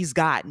don't think he's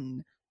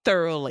gotten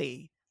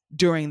thoroughly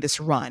during this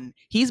run.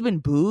 He's been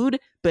booed,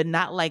 but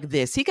not like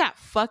this. He got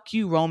fuck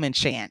you Roman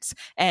chants,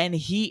 and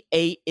he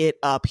ate it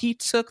up. He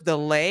took the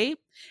lay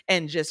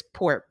and just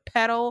poured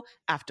pedal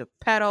after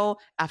pedal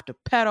after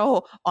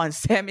pedal on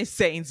Sami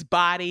Zayn's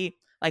body.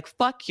 Like,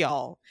 fuck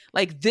y'all.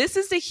 Like, this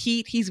is the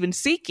heat he's been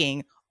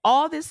seeking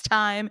all this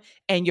time,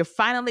 and you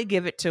finally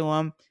give it to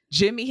him.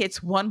 Jimmy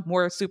hits one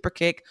more super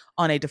kick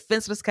on a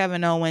defenseless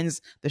Kevin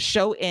Owens. The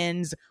show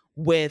ends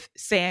with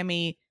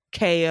Sammy,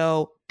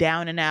 KO,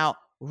 down and out,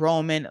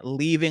 Roman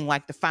leaving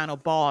like the final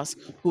boss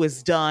who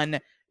has done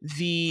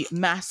the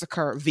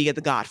massacre via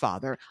The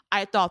Godfather.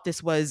 I thought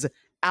this was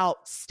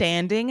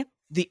outstanding.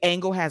 The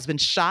angle has been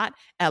shot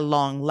at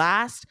long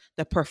last.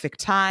 The perfect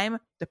time,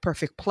 the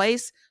perfect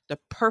place, the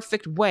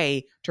perfect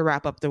way to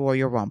wrap up the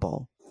Royal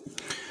Rumble.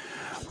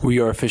 We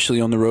are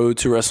officially on the road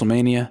to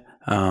WrestleMania.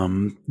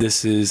 I'm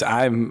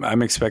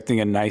expecting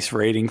a nice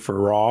rating for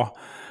Raw.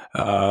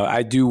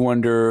 I do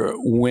wonder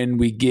when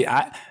we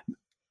get.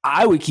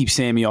 I would keep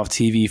Sammy off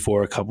TV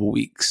for a couple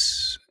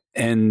weeks,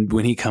 and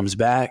when he comes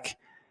back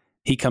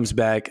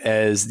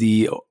as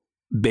the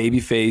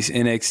babyface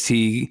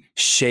NXT,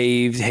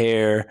 shaved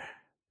hair,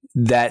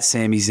 that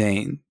Sami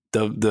Zayn,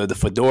 the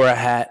fedora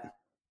hat.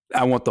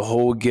 I want the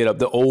whole get up,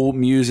 the old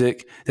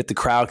music that the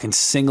crowd can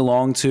sing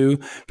along to.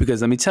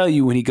 Because let me tell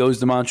you, when he goes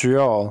to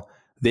Montreal,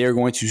 they are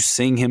going to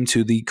sing him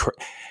to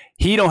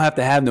he don't have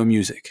to have no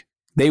music.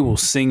 They will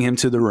sing him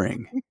to the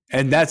ring.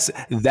 And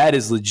that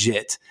is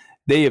legit.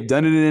 They have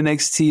done it in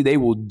NXT. They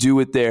will do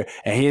it there.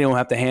 And he don't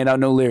have to hand out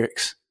no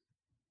lyrics.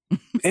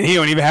 And he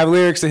don't even have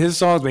lyrics to his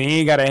songs, but he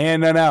ain't got to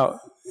hand none out.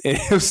 And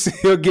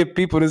he'll get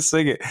people to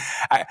sing it.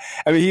 I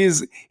mean,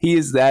 he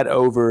is that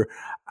over.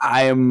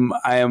 I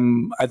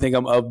think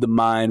I'm of the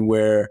mind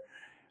where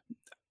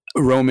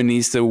Roman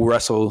needs to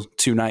wrestle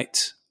 2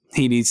 nights.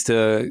 He needs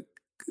to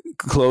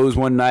close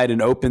one night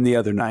and open the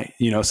other night,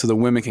 so the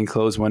women can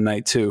close one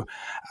night too.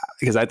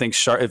 Because I think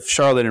if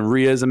Charlotte and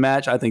Rhea is a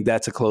match, I think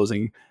that's a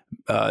closing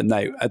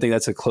night. I think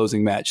that's a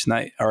closing match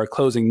night or a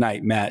closing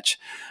night match.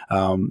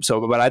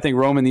 But I think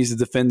Roman needs to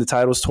defend the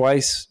titles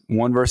twice,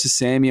 one versus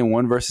Sami and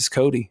one versus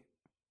Cody.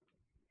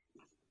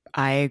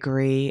 I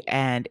agree.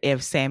 And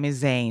if Sami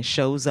Zayn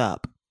shows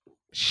up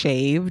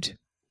shaved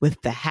with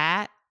the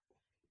hat,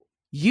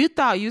 you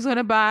thought you was going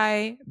to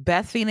buy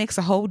Beth Phoenix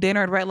a whole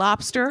dinner at Red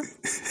Lobster?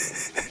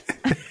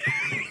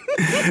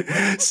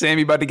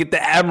 Sammy about to get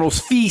the Admiral's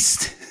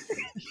feast.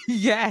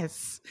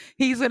 Yes.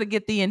 He's going to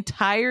get the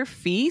entire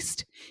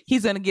feast.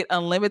 He's going to get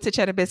unlimited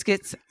cheddar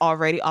biscuits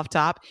already off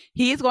top.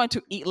 He is going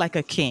to eat like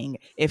a king.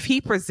 If he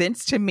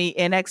presents to me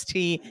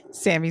NXT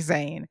Sami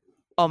Zayn,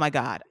 oh my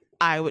God,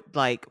 I would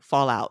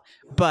fall out.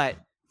 But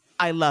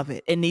I love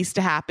it. It needs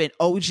to happen.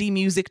 OG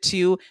music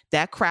too.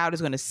 That crowd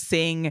is going to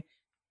sing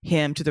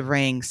him to the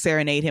ring,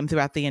 serenade him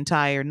throughout the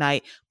entire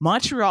night.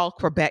 Montreal,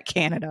 Quebec,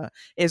 Canada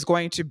is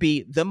going to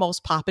be the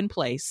most poppin'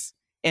 place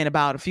in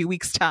about a few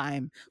weeks'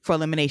 time for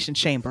Elimination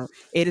Chamber.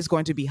 It is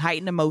going to be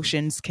heightened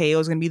emotions. KO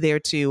is going to be there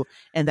too.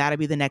 And that'll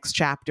be the next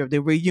chapter,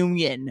 the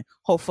reunion,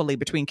 hopefully,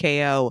 between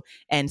KO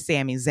and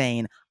Sami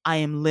Zayn. I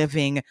am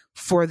living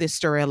for this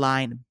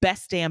storyline.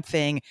 Best damn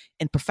thing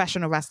in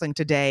professional wrestling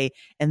today.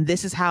 And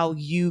this is how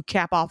you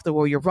cap off the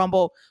Royal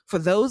Rumble. For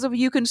those of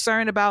you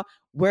concerned about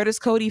where does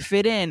Cody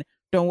fit in,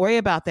 don't worry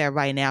about that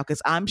right now,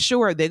 because I'm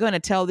sure they're going to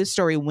tell this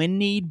story when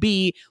need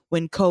be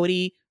when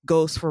Cody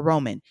goes for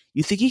Roman.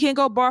 You think he can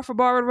go bar for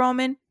bar with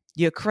Roman?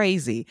 You're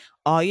crazy.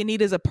 All you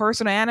need is a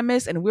personal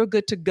animus and we're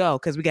good to go,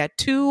 because we got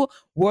 2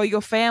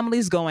 royal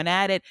families going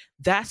at it.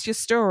 That's your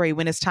story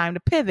when it's time to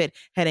pivot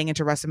heading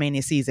into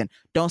WrestleMania season.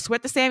 Don't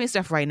sweat the Sami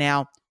stuff right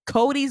now.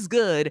 Cody's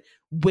good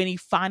when he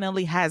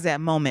finally has that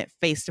moment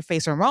face to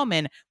face with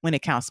Roman when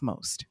it counts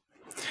most.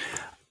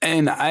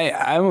 And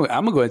I'm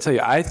going to go ahead and tell you,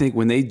 I think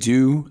when they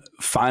do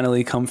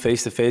finally come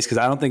face to face, because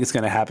I don't think it's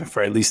going to happen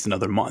for at least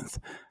another month,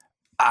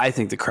 I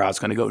think the crowd's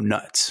going to go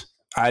nuts.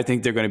 I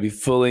think they're going to be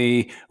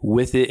fully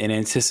with it and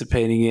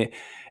anticipating it.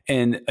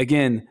 And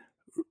again,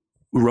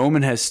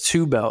 Roman has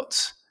 2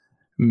 belts.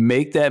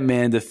 Make that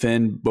man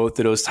defend both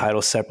of those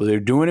titles separately. They're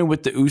doing it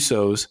with the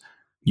Usos.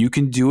 You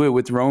can do it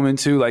with Roman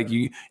too. Like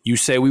you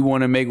say, we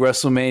want to make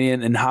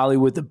WrestleMania in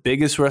Hollywood the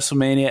biggest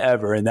WrestleMania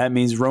ever. And that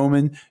means,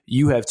 Roman,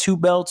 you have 2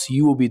 belts.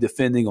 You will be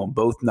defending on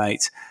both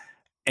nights.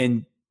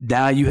 And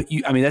now I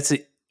mean, that's an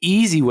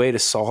easy way to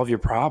solve your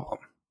problem.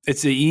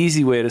 It's an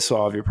easy way to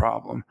solve your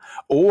problem.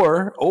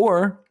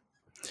 Or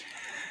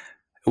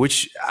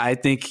which I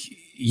think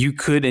you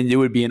could, and it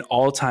would be an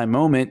all-time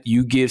moment,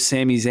 you give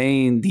Sami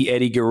Zayn the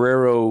Eddie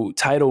Guerrero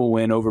title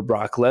win over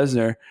Brock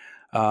Lesnar,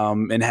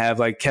 and have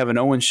like Kevin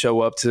Owens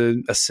show up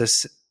to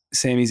assist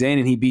Sami Zayn,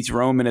 and he beats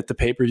Roman at the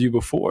pay-per-view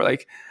before.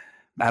 Like,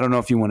 I don't know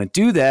if you want to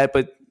do that,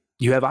 but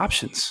you have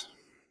options.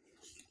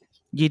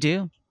 You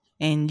do.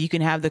 And you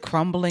can have the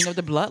crumbling of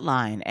the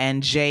bloodline,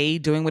 and Jay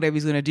doing whatever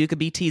he's going to do, could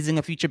be teasing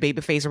a future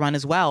babyface run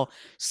as well.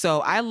 So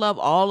I love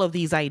all of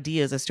these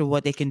ideas as to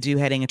what they can do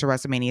heading into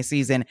WrestleMania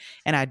season.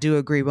 And I do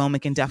agree,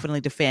 Roman can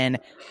definitely defend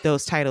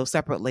those titles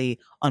separately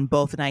on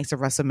both nights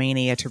of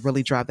WrestleMania to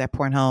really drive that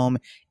point home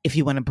if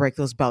you want to break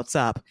those belts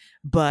up.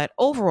 But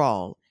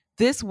overall,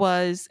 this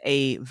was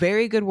a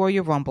very good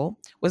Royal Rumble.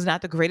 Was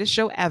not the greatest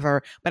show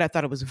ever, but I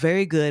thought it was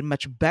very good,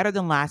 much better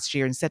than last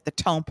year, and set the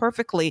tone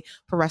perfectly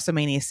for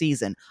WrestleMania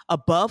season.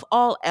 Above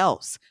all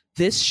else,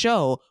 this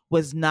show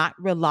was not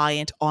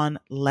reliant on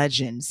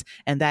legends.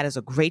 And that is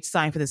a great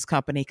sign for this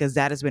company, because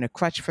that has been a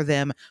crutch for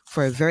them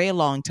for a very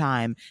long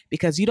time,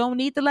 because you don't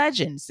need the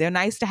legends. They're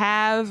nice to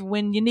have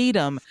when you need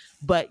them,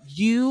 but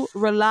you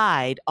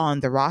relied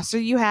on the roster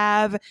you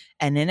have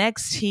and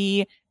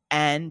NXT,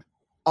 and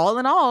all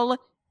in all,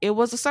 it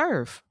was a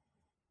serve.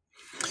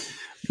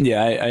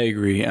 Yeah, I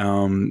agree.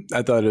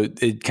 I thought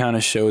it kind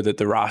of showed that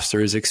the roster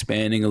is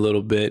expanding a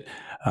little bit.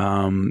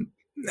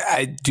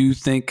 I do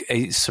think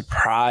a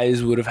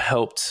surprise would have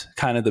helped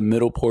kind of the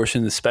middle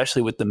portion,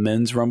 especially with the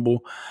men's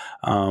Rumble.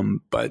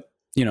 But,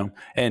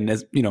 and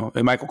as you know,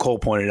 and Michael Cole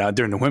pointed out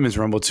during the women's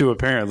Rumble too,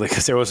 apparently,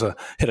 because there was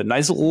hit a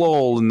nice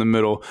lull in the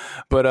middle.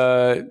 But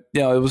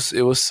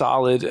it was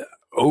solid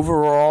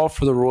overall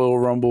for the Royal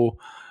Rumble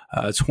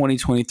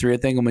 2023. I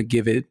think I'm gonna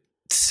give it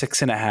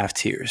 6.5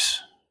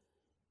 tiers.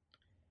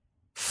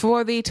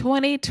 For the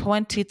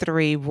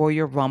 2023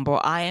 Royal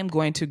Rumble, I am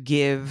going to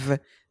give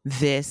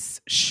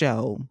this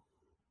show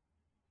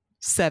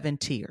 7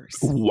 tiers.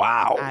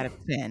 Wow. Out of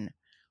 10.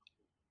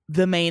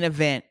 The main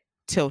event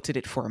tilted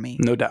it for me.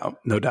 No doubt.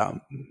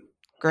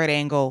 Great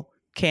angle.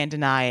 Can't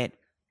deny it.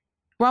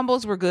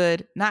 Rumbles were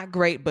good. Not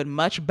great, but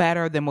much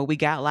better than what we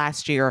got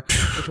last year,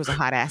 which was a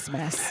hot ass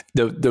mess.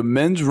 The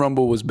men's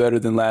Rumble was better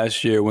than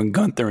last year when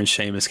Gunther and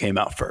Sheamus came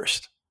out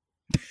first.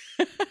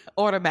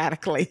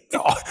 Automatically.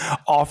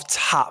 Off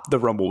top, the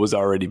Rumble was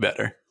already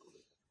better.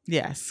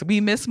 Yes.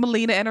 We miss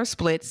Melina and her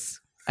splits.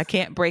 I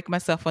can't break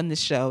myself on this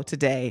show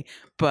today,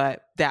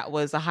 but that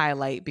was a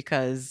highlight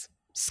because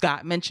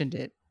Scott mentioned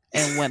it.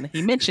 And when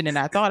he mentioned it,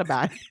 I thought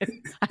about it.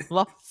 I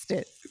lost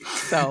it.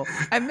 So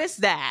I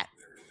missed that.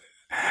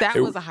 That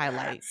was a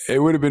highlight. It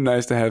would have been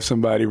nice to have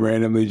somebody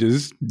randomly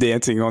just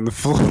dancing on the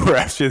floor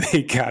after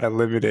they got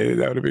eliminated.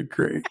 That would have been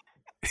great.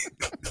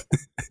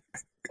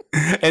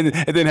 and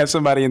then have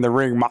somebody in the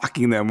ring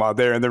mocking them while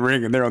they're in the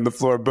ring and they're on the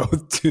floor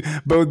both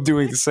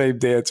doing the same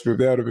dance move.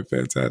 That would have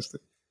been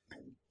fantastic.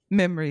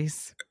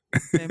 Memories,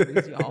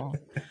 y'all.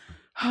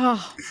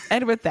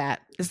 And with that,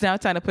 it's now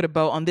time to put a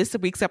bow on this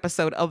week's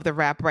episode of The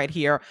Wrap right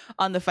here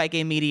on the Fight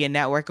Game Media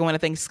Network. I want to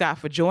thank Scott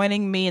for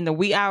joining me in the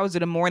wee hours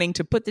of the morning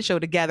to put the show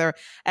together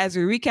as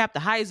we recap the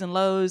highs and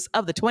lows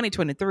of the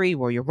 2023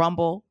 Royal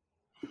Rumble.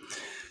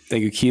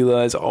 Thank you,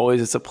 Keila. As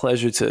always, it's a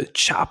pleasure to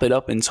chop it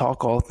up and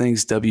talk all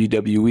things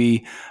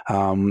WWE.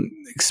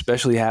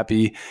 Especially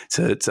happy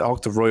to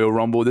talk the Royal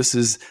Rumble. This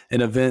is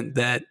an event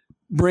that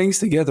brings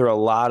together a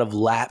lot of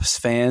lapsed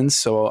fans.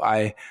 So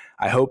I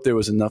hope there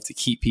was enough to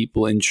keep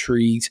people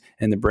intrigued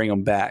and to bring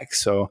them back.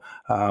 So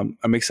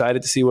I'm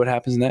excited to see what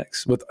happens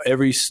next with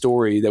every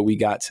story that we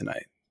got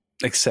tonight.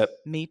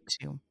 Except me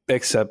too.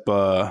 Except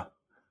the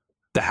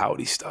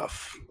Howdy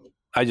stuff.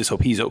 I just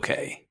hope he's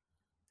okay.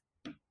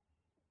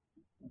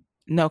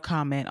 No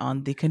comment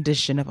on the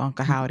condition of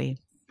Uncle Howdy.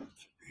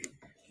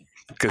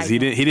 Because he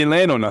didn't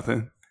land on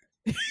nothing.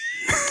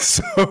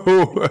 So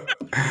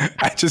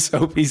I just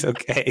hope he's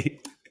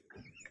okay.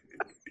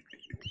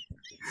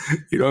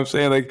 You know what I'm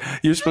saying? Like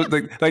you're supposed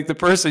to, like the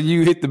person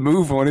you hit the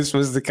move on is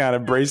supposed to kind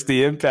of brace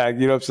the impact,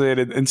 you know what I'm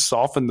saying, and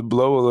soften the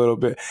blow a little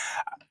bit.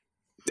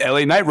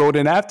 LA Knight rolled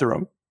in after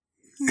him.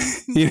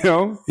 He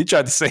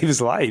tried to save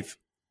his life.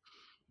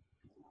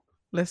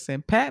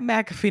 Listen, Pat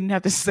McAfee didn't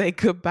have to say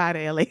goodbye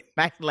to LA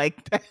Knight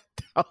like that,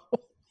 though.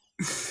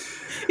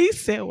 He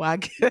said, well, I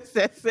guess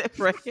that's it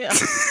for him.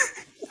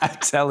 I'm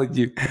telling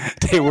you,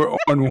 they were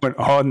on one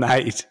all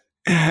night.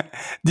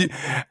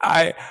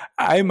 I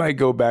might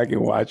go back and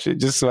watch it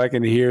just so I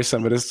can hear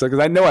some of this stuff,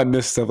 because I know I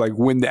missed stuff like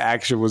when the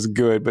action was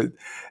good, but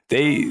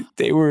they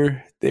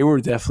were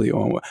definitely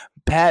on one.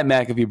 Pat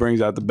McAfee brings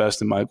out the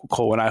best in Michael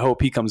Cole, and I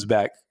hope he comes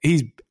back.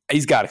 He's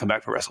got to come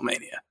back for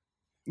WrestleMania.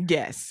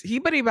 Yes, he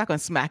better be back on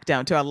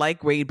SmackDown too. I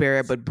like Wade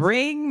Barrett, but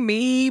bring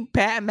me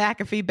Pat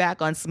McAfee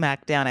back on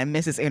SmackDown. I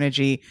miss his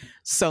energy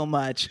so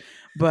much.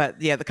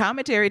 But yeah, the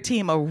commentary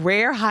team, a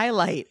rare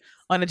highlight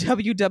on a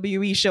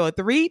WWE show, a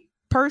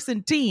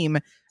 3-person team,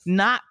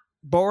 not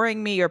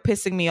boring me or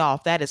pissing me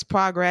off. That is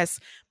Progress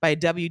by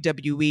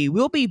WWE.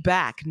 We'll be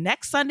back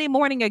next Sunday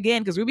morning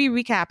again because we'll be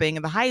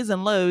recapping the highs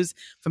and lows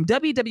from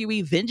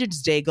WWE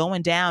Vengeance Day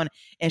going down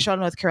in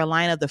Charlotte, North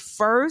Carolina. The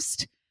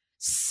first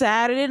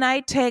Saturday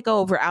night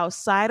takeover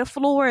outside of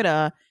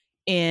Florida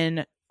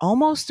in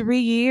almost 3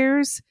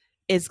 years.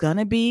 It's going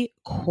to be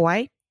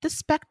quite the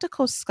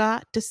spectacle,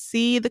 Scott, to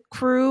see the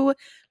crew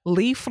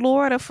leave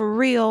Florida for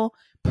real,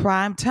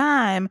 prime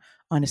time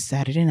on a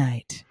Saturday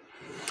night.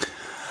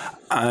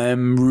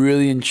 I'm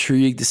really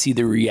intrigued to see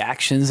the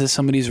reactions that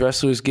some of these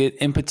wrestlers get,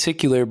 in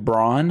particular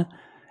Braun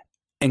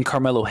and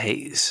Carmelo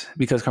Hayes,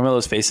 because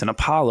Carmelo's facing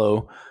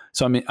Apollo.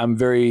 So I'm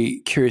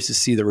very curious to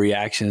see the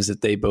reactions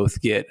that they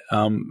both get.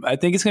 I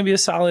think it's going to be a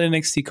solid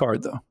NXT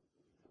card, though.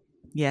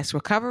 Yes,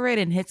 we'll cover it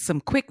and hit some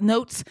quick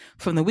notes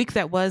from the week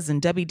that was in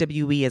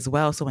WWE as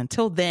well. So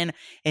until then,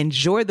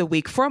 enjoy the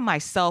week. For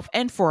myself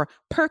and for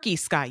Perky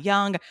Scott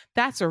Young,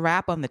 that's a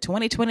wrap on the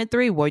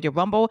 2023 Warrior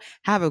Rumble.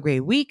 Have a great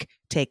week.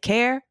 Take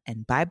care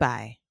and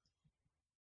bye-bye.